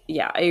 like,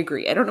 yeah, I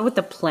agree. I don't know what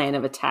the plan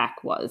of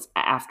attack was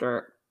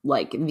after,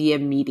 like, the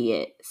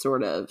immediate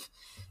sort of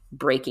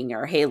breaking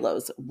our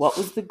halos. What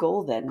was the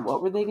goal then?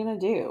 What were they going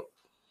to do?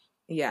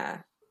 Yeah.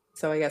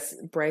 So I guess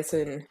Bryce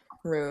and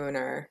Ruhn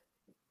are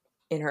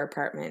in her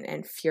apartment,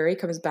 and Fury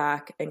comes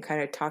back and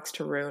kind of talks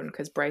to Ruhn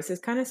because Bryce is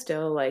kind of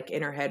still, like,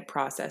 in her head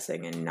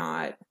processing and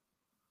not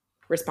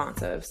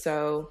responsive.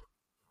 So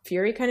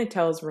Fury kind of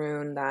tells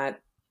Ruhn that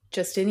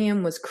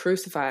Justinian was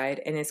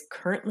crucified and is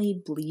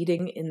currently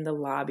bleeding in the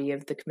lobby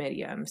of the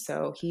Comitium.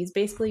 So he's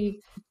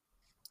basically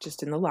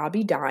just in the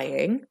lobby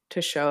dying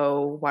to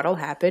show what'll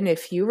happen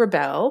if you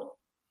rebel.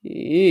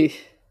 Eesh.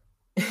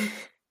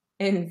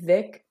 And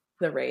Vic,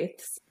 the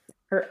Wraiths,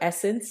 her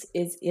essence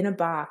is in a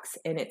box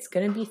and it's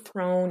going to be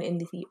thrown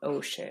into the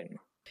ocean.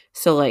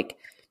 So, like,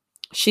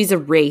 she's a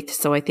wraith,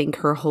 so I think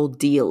her whole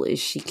deal is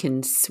she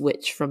can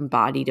switch from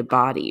body to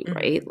body,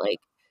 right? Like,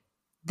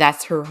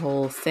 that's her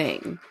whole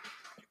thing.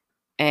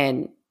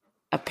 And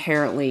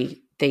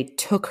apparently they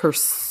took her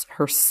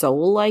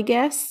soul, I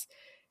guess.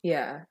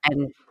 Yeah.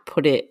 And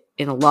put it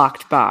in a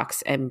locked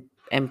box and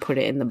put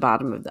it in the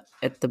bottom of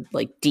at the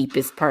like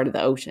deepest part of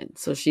the ocean.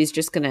 So she's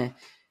just going to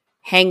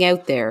hang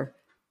out there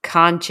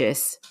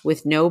conscious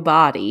with no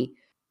body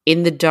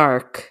in the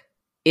dark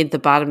at the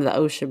bottom of the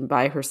ocean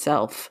by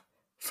herself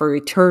for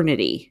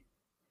eternity.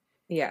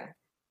 Yeah.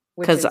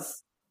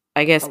 Because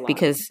I guess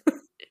because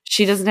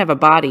she doesn't have a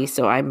body,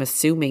 so I'm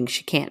assuming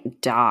she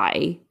can't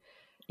die.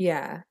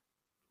 Yeah.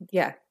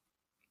 Yeah.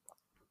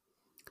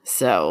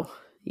 So,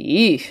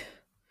 it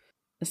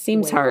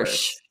seems Way harsh.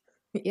 Worse.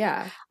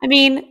 Yeah. I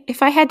mean,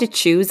 if I had to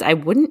choose, I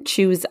wouldn't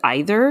choose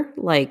either.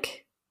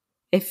 Like,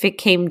 if it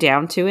came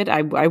down to it,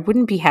 I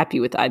wouldn't be happy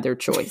with either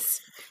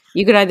choice.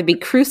 You could either be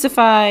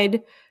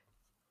crucified,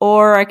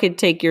 or I could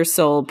take your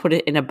soul, put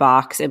it in a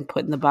box, and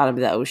put in the bottom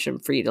of the ocean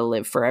for you to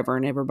live forever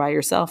and ever by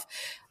yourself.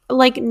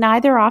 Like,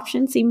 neither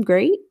option seemed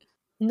great.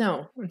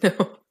 No.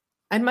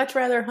 I'd much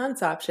rather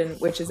Hunt's option,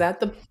 which is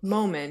at the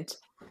moment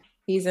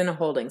he's in a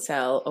holding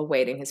cell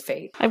awaiting his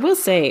fate. I will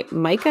say,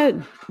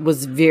 Micah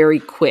was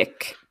very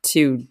quick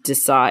to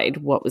decide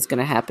what was going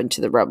to happen to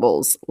the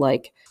rebels.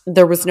 Like,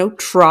 there was no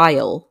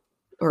trial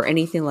or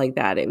anything like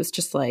that. It was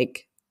just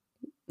like,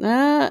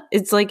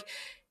 it's like,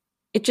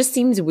 it just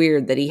seems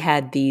weird that he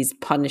had these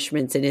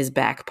punishments in his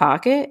back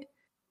pocket.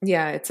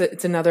 Yeah,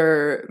 it's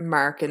another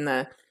mark in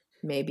the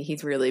maybe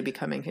he's really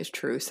becoming his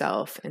true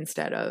self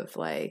instead of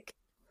like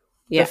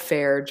the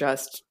fair,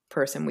 just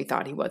person we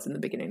thought he was in the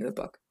beginning of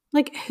the book.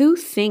 Like, who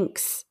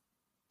thinks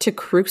to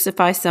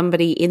crucify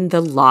somebody in the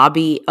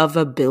lobby of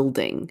a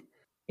building?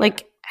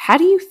 Like, how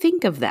do you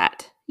think of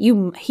that?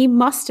 He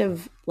must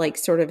have, like,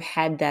 sort of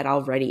had that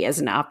already as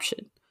an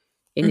option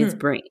in his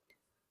brain.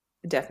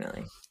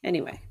 Definitely.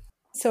 Anyway.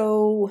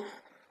 So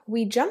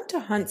we jump to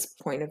Hunt's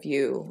point of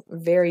view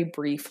very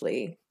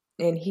briefly,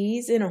 and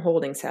he's in a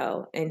holding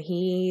cell, and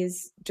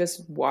he's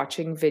just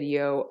watching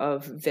video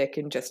of Vic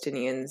and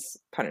Justinian's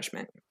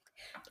punishment.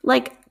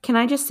 Like, can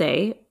I just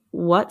say,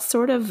 what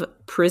sort of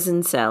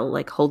prison cell,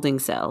 like holding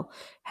cell,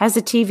 has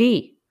a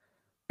TV?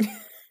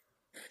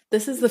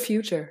 This is the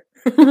future.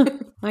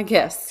 I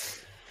guess.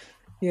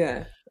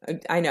 Yeah,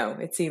 I know.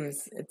 It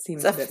seems a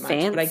bit much,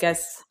 but I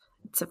guess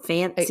it's a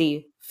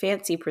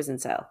fancy prison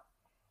cell.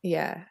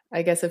 Yeah,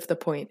 I guess if the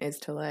point is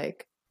to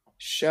like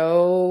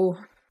show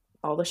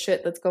all the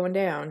shit that's going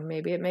down,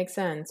 maybe it makes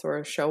sense,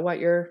 or show what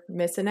you're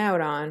missing out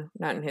on.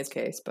 Not in his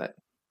case, but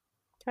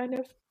kind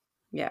of.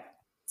 Yeah.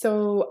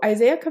 So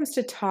Isaiah comes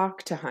to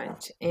talk to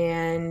Hunt,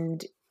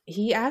 and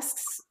he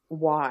asks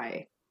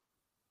why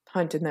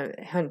Hunt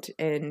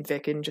and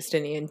Vic and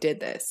Justinian did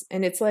this,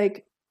 and it's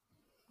like,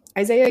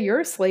 Isaiah,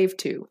 you're a slave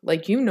too.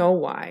 Like, you know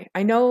why?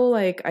 I know,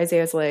 like,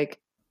 Isaiah's like,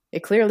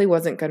 it clearly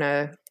wasn't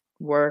gonna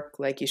work.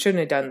 Like, you shouldn't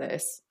have done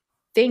this.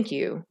 Thank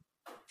you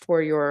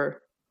for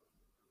your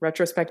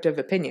retrospective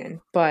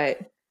opinion, but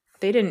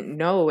they didn't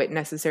know it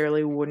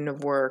necessarily wouldn't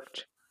have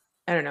worked.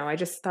 I don't know. I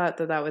just thought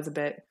that was a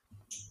bit.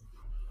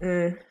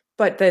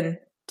 But then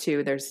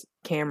too, there's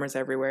cameras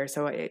everywhere,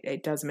 so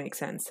it does make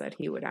sense that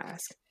he would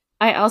ask.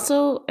 I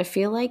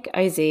feel like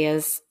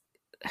Isaiah's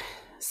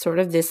sort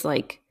of this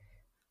like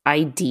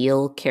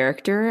ideal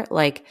character.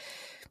 Like,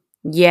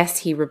 yes,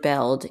 he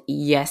rebelled.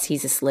 Yes,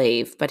 he's a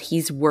slave, but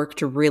he's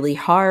worked really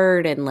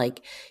hard, and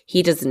like,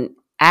 he doesn't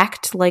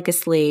act like a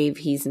slave.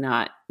 He's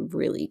not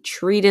really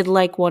treated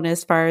like one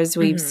as far as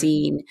we've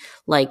seen.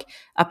 Like,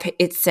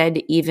 it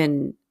said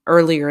even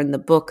earlier in the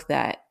book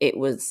that it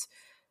was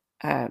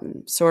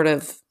sort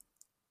of,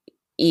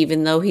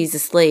 even though he's a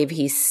slave,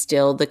 he's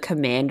still the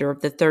commander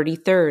of the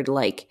 33rd.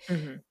 Like,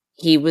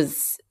 he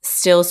was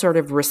still sort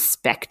of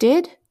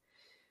respected.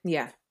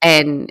 Yeah.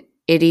 And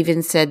it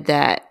even said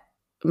that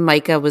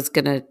Micah was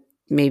going to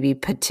maybe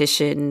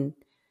petition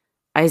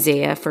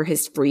Isaiah for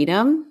his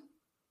freedom.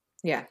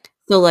 Yeah.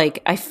 So,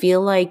 like, I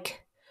feel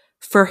like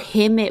for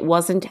him, it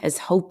wasn't as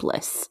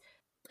hopeless.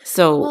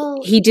 So Well,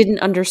 he didn't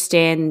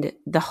understand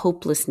the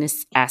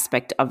hopelessness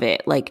aspect of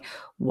it. Like,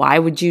 why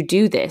would you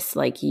do this?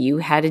 Like, you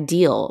had a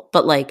deal.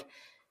 But, like,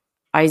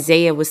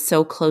 Isaiah was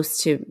so close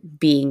to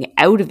being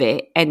out of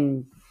it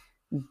and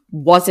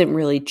wasn't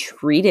really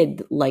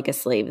treated like a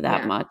slave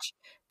that yeah, much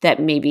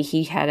that maybe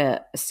he had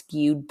a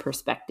skewed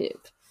perspective.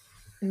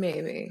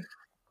 maybe.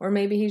 Or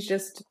maybe he's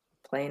just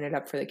playing it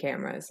up for the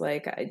cameras.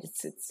 Like,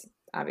 it's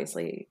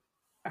obviously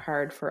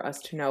hard for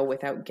us to know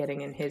without getting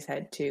in his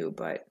head too,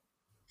 but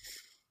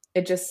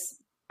it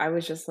just, I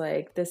was just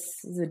like,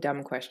 this is a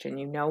dumb question.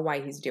 You know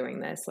why he's doing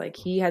this. Like,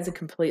 he has a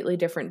completely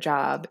different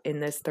job in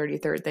this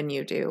 33rd than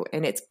you do,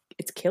 and it's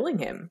killing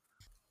him.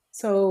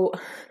 So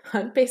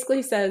Hunt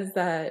basically says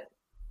that,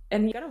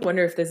 and you gotta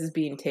wonder if this is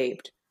being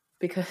taped,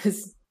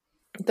 because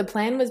the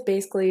plan was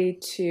basically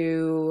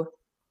to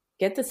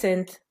get the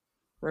synth,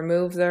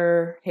 remove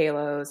their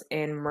halos,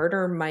 and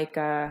murder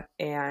Micah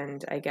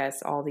and I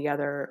guess all the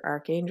other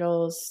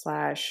archangels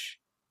slash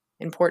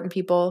important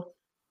people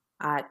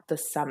at the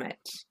summit,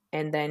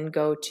 and then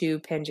go to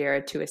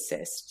Pangea to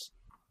assist.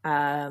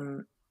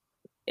 Um,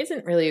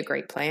 isn't really a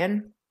great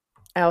plan.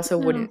 I also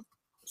No. wouldn't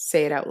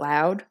say it out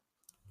loud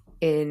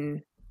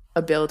in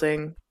a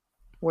building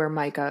where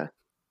Micah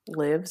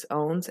lives,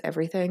 owns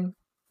everything,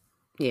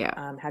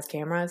 Yeah. has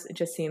cameras. It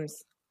just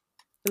seems.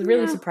 I was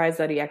really Yeah. surprised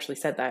that he actually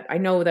said that. I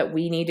know that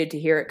we needed to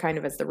hear it kind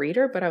of as the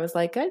reader, but I was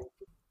like, it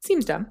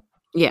seems dumb.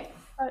 Yeah.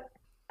 But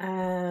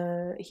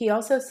he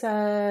also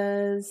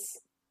says,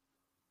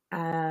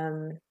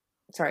 um,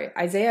 sorry,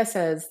 Isaiah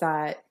says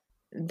that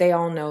they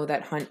all know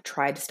that Hunt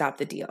tried to stop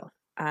the deal.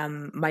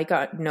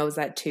 Micah knows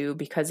that too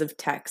because of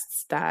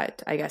texts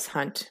that I guess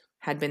Hunt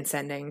had been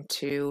sending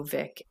to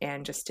Vic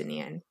and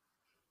Justinian.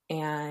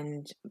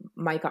 And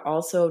Micah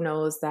also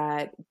knows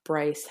that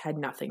Bryce had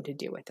nothing to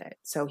do with it.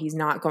 So he's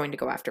not going to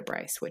go after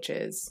Bryce, which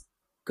is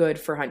good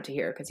for Hunt to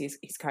hear because he's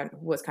kind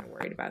of was kind of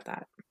worried about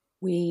that.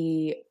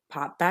 We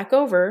pop back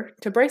over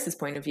to Bryce's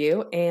point of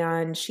view,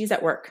 and she's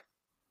at work,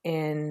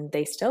 and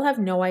they still have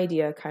no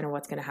idea kind of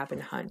what's going to happen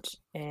to Hunt.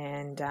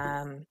 And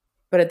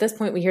but at this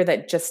point, we hear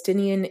that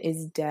Justinian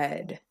is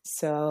dead.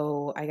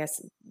 So I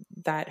guess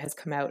that has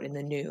come out in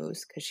the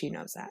news because she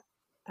knows that.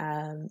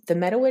 The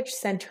Meadow Witch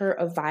sent her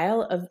a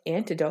vial of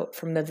antidote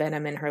from the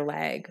venom in her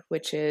leg,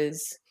 which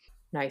is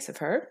nice of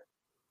her.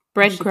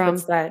 And she puts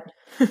Breadcrumb. that,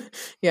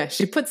 yeah,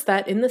 she puts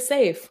that in the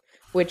safe,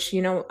 which,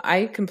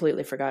 I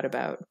completely forgot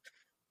about.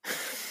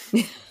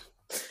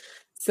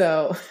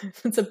 So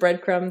it's a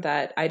breadcrumb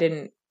that I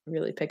didn't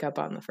really pick up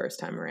on the first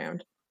time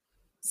around.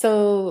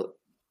 So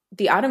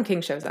the Autumn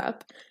King shows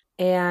up,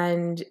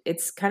 and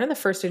it's kind of the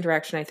first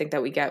interaction I think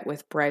that we get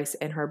with Bryce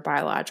and her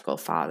biological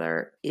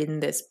father in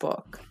this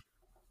book.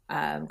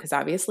 Because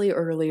obviously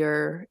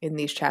earlier in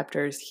these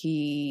chapters,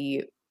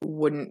 he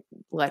wouldn't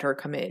let her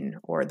come in,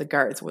 or the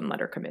guards wouldn't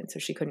let her come in, so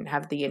she couldn't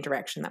have the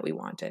interaction that we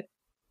wanted.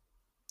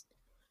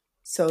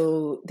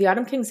 So the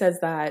Autumn King says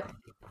that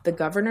the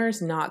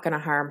governor's not going to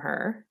harm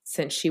her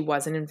since she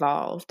wasn't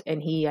involved,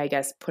 and he, I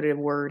guess, put a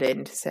word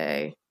in to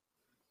say,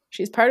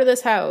 she's part of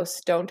this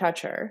house, don't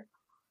touch her.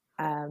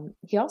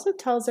 He also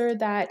tells her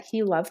that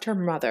he loved her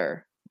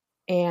mother,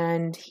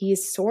 and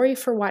he's sorry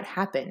for what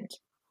happened.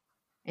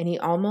 And he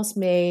almost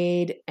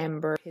made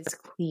Ember his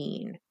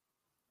queen,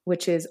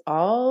 which is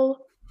all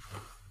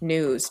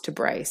news to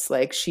Bryce.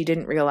 Like, she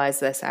didn't realize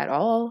this at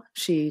all.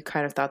 She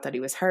kind of thought that he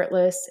was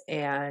heartless,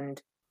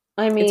 and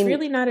I it's mean,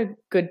 really not a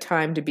good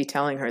time to be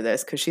telling her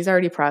this because she's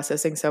already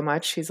processing so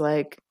much. She's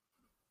like,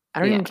 I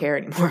don't yeah. even care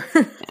anymore.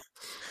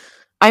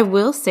 I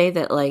will say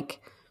that, like,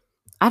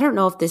 I don't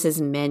know if this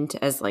is meant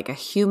as like a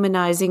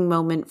humanizing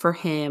moment for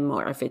him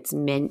or if it's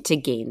meant to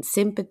gain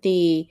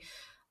sympathy.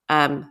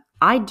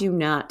 I do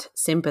not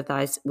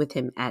sympathize with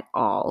him at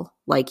all.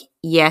 Like,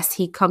 yes,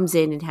 he comes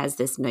in and has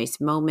this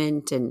nice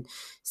moment and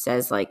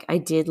says, like, I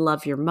did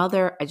love your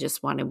mother. I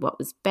just wanted what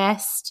was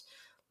best.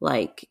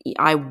 Like,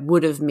 I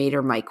would have made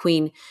her my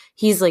queen.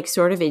 He's like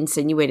sort of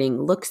insinuating,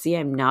 look, see,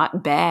 I'm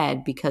not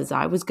bad because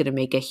I was going to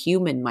make a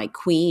human my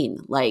queen.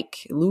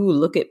 Like, ooh,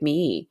 look at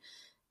me.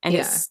 And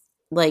Yeah. it's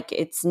like,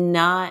 it's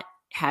not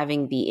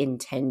having the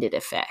intended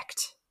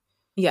effect.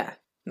 Yeah.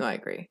 No, I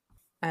agree.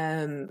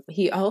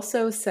 He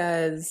also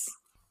says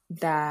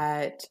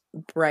that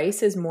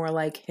Bryce is more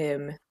like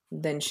him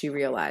than she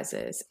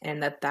realizes,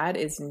 and that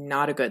is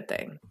not a good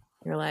thing.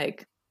 You're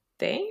like,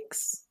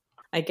 thanks,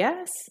 I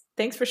guess.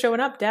 Thanks for showing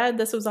up, Dad.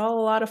 This was all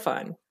a lot of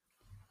fun.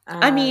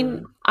 I mean,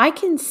 Um, I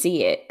can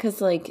see it because,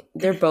 like,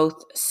 they're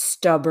both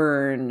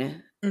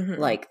stubborn, mhm.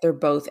 like, they're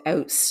both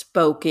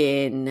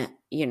outspoken,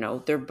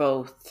 they're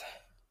both,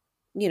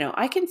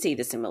 I can see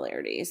the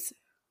similarities.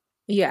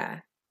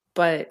 Yeah,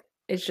 but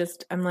it's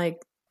just, I'm like,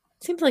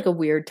 seems like a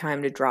weird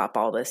time to drop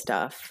all this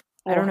stuff.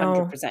 I Oh, don't know.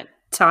 100%.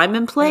 Time and I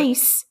don't.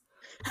 place.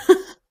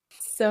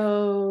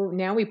 So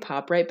now we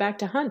pop right back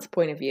to Hunt's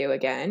point of view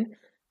again.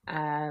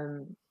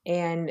 And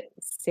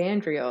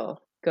Sandriel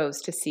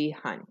goes to see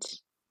Hunt.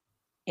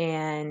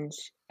 And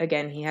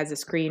again, he has a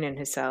screen in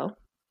his cell.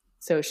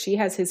 So she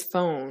has his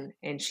phone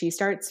and she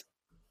starts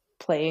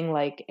playing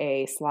like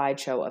a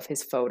slideshow of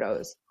his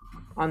photos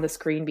on the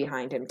screen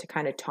behind him to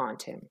kind of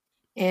taunt him.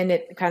 And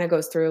it kind of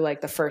goes through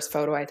like the first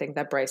photo I think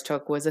that Bryce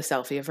took was a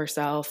selfie of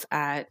herself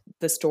at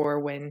the store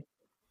when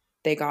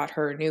they got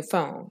her new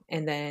phone.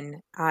 And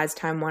then as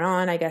time went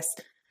on, I guess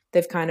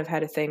they've kind of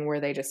had a thing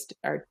where they just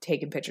are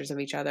taking pictures of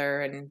each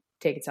other and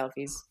taking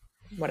selfies,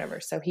 whatever.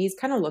 So he's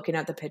kind of looking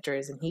at the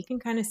pictures and he can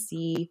kind of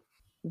see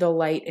the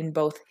light in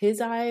both his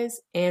eyes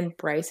and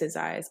Bryce's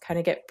eyes kind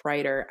of get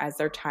brighter as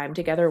their time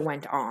together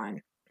went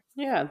on.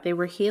 Yeah, they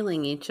were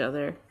healing each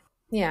other.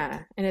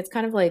 Yeah. And it's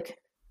kind of like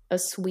a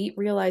sweet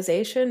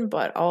realization,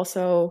 but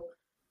also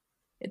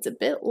it's a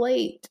bit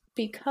late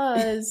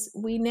because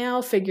we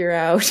now figure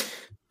out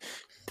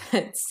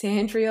that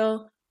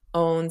Sandriel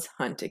owns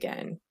Hunt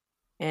again.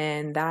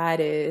 And that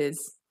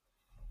is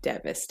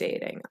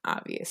devastating,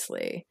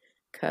 obviously,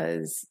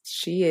 because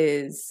she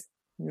is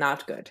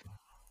not good.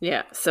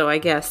 Yeah, so I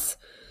guess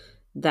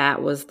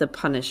that was the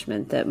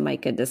punishment that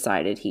Micah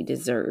decided he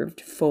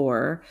deserved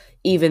for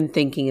even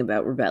thinking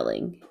about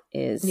rebelling,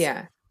 is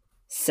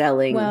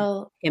selling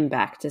him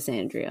back to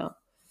Sandriel.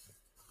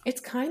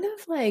 It's kind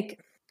of like...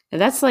 And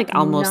that's like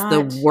almost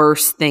the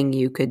worst thing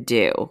you could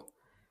do.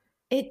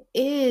 It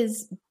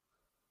is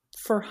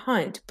for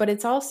Hunt, but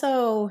it's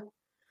also...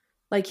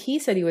 Like, he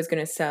said he was going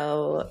to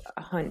sell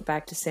Hunt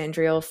back to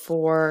Sandriel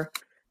for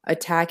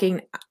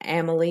attacking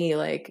Amelie,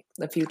 like,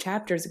 a few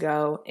chapters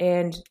ago.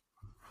 And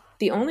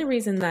the only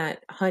reason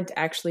that Hunt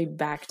actually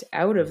backed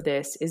out of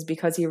this is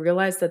because he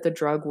realized that the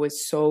drug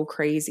was so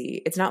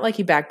crazy. It's not like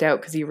he backed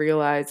out because he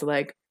realized,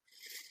 like,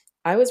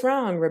 I was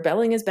wrong.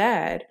 Rebelling is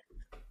bad.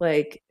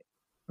 Like,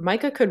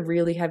 Micah could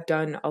really have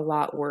done a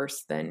lot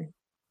worse than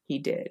he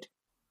did.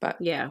 But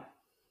yeah.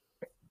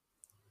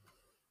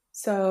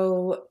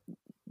 So...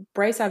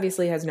 Bryce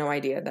obviously has no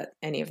idea that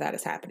any of that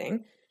is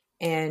happening.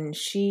 And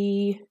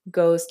she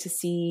goes to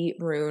see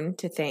Ruhn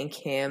to thank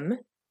him.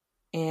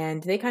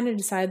 And they kind of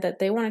decide that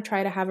they want to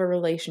try to have a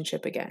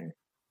relationship again.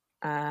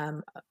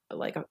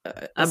 Like a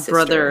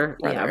brother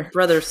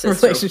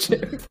sister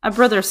relationship. A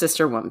brother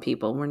sister one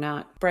people. We're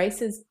not.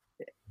 Bryce is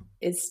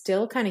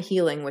still kind of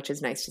healing, which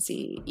is nice to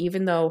see.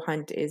 Even though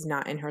Hunt is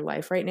not in her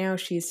life right now,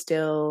 she's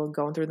still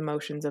going through the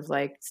motions of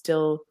like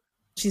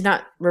she's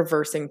not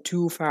reversing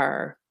too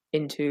far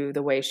into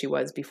the way she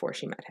was before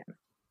she met him.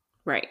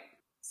 Right.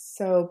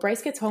 So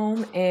Bryce gets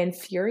home and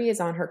Fury is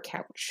on her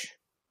couch.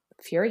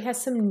 Fury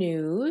has some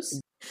news.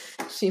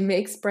 She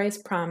makes Bryce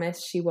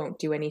promise she won't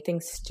do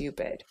anything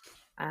stupid.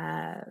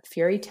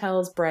 Fury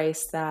tells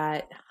Bryce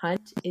that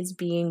Hunt is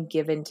being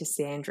given to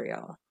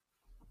Sandriel.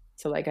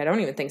 So, like, I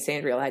don't even think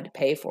Sandriel had to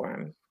pay for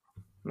him.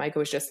 Micah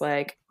was just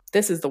like,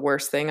 this is the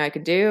worst thing I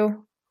could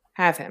do.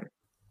 Have him.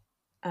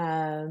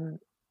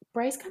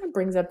 Bryce kind of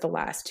brings up the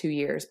last 2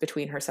 years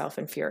between herself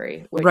and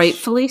Fury. Which,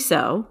 rightfully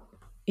so.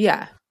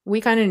 Yeah,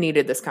 we kind of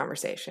needed this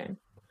conversation.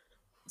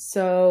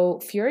 So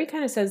Fury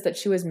kind of says that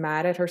she was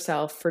mad at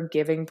herself for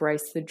giving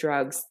Bryce the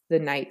drugs the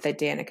night that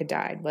Danica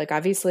died. Like,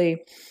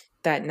 obviously,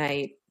 that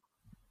night,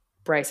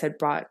 Bryce had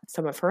brought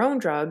some of her own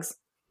drugs,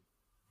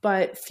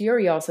 but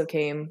Fury also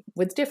came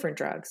with different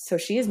drugs. So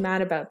she is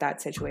mad about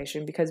that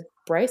situation because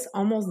Bryce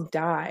almost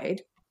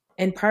died.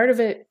 And part of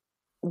it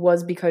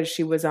was because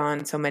she was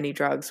on so many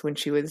drugs when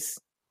she was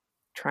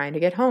trying to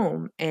get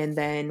home. And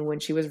then when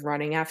she was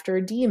running after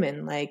a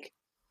demon, like,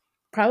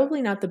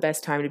 probably not the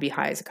best time to be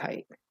high as a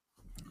kite.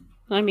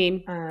 I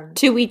mean,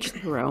 to each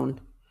their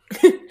own.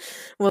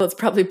 Well, it's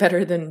probably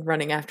better than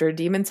running after a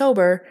demon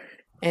sober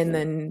and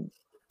then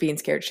being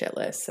scared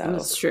shitless. So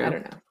that's true. I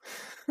don't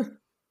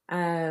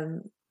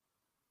know.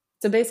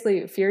 So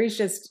basically, Fury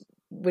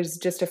was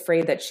just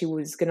afraid that she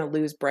was going to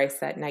lose Bryce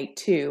that night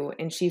too,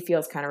 and she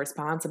feels kind of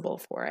responsible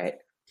for it.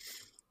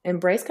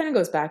 And Bryce kind of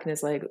goes back and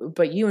is like,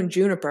 but you and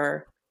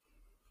Juniper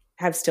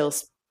have still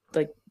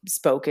like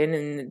spoken,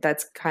 and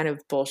that's kind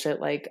of bullshit.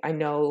 Like, I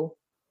know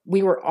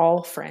we were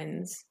all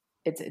friends.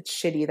 It's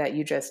shitty that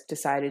you just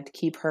decided to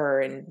keep her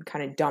and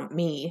kind of dump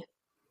me.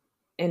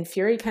 And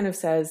Fury kind of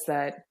says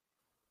that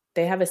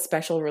they have a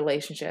special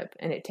relationship,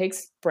 and it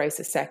takes Bryce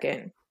a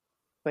second,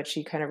 but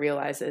she kind of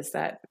realizes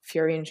that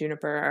Fury and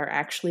Juniper are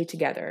actually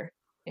together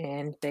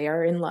and they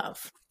are in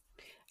love.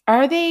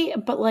 Are they,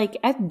 but like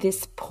at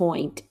this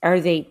point,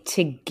 are they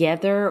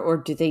together or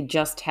do they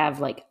just have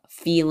like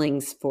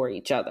feelings for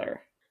each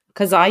other?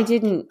 Because I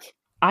didn't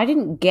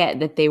get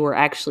that they were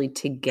actually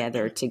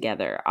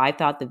together. I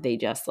thought that they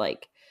just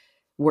like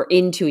were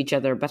into each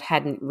other, but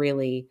hadn't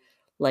really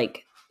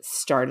like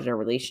started a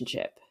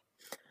relationship.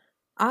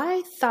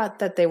 I thought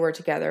that they were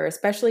together,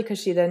 especially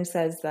because she then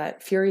says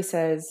that Fury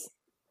says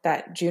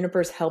that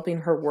Juniper's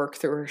helping her work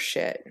through her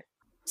shit.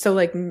 So,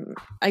 like,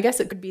 I guess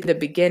it could be the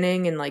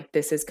beginning, and, like,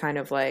 this is kind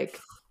of like,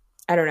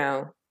 I don't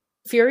know.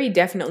 Fury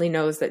definitely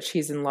knows that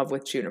she's in love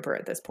with Juniper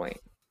at this point.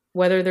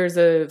 Whether there's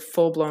a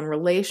full-blown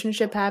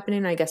relationship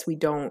happening, I guess we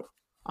don't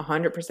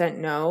 100%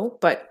 know.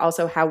 But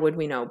also, how would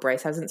we know?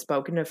 Bryce hasn't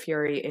spoken to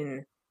Fury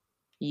in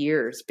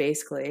years,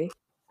 basically.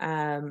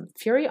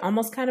 Fury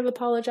almost kind of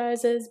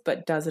apologizes,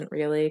 but doesn't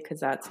really, because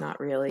that's not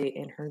really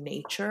in her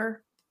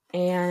nature.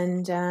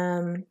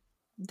 And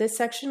this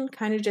section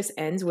kind of just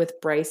ends with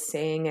Bryce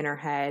saying in her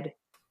head,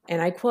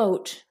 and I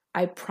quote,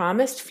 "I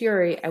promised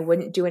Fury I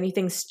wouldn't do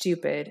anything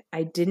stupid.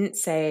 I didn't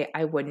say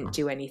I wouldn't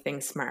do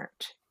anything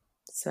smart."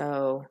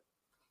 So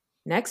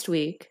next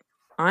week,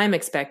 I'm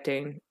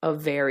expecting a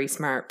very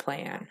smart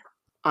plan.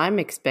 I'm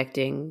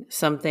expecting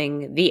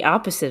something the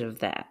opposite of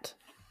that.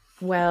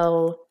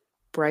 Well,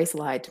 Bryce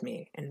lied to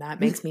me, and that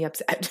makes me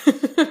upset.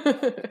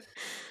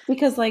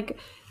 Because, like,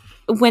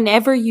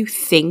 whenever you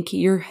think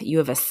you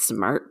have a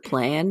smart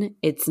plan,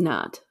 it's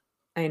not.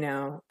 I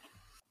know.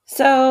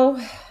 So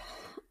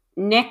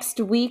next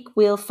week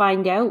we'll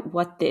find out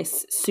what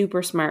this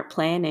super smart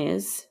plan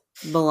is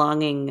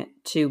belonging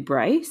to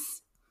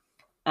Bryce.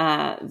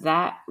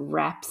 That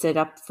wraps it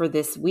up for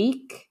this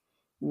week.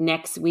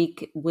 Next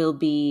week will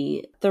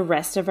be the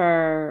rest of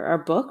our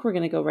book. We're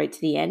going to go right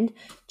to the end,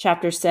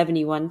 chapter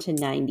 71 to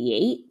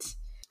 98.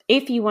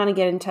 If you want to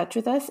get in touch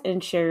with us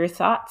and share your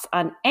thoughts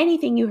on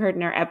anything you heard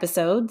in our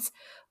episodes,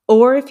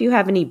 or if you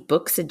have any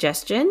book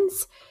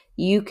suggestions,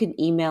 you can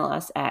email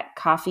us at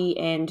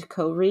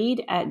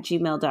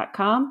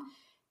coffeeandcoread@gmail.com.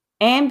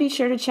 And be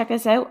sure to check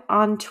us out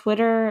on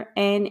Twitter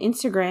and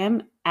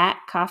Instagram at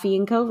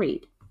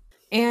coffeeandcoread.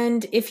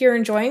 And if you're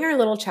enjoying our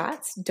little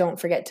chats, don't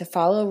forget to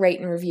follow, rate,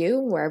 and review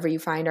wherever you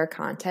find our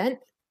content.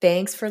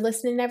 Thanks for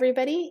listening,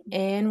 everybody,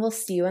 and we'll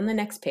see you on the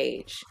next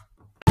page.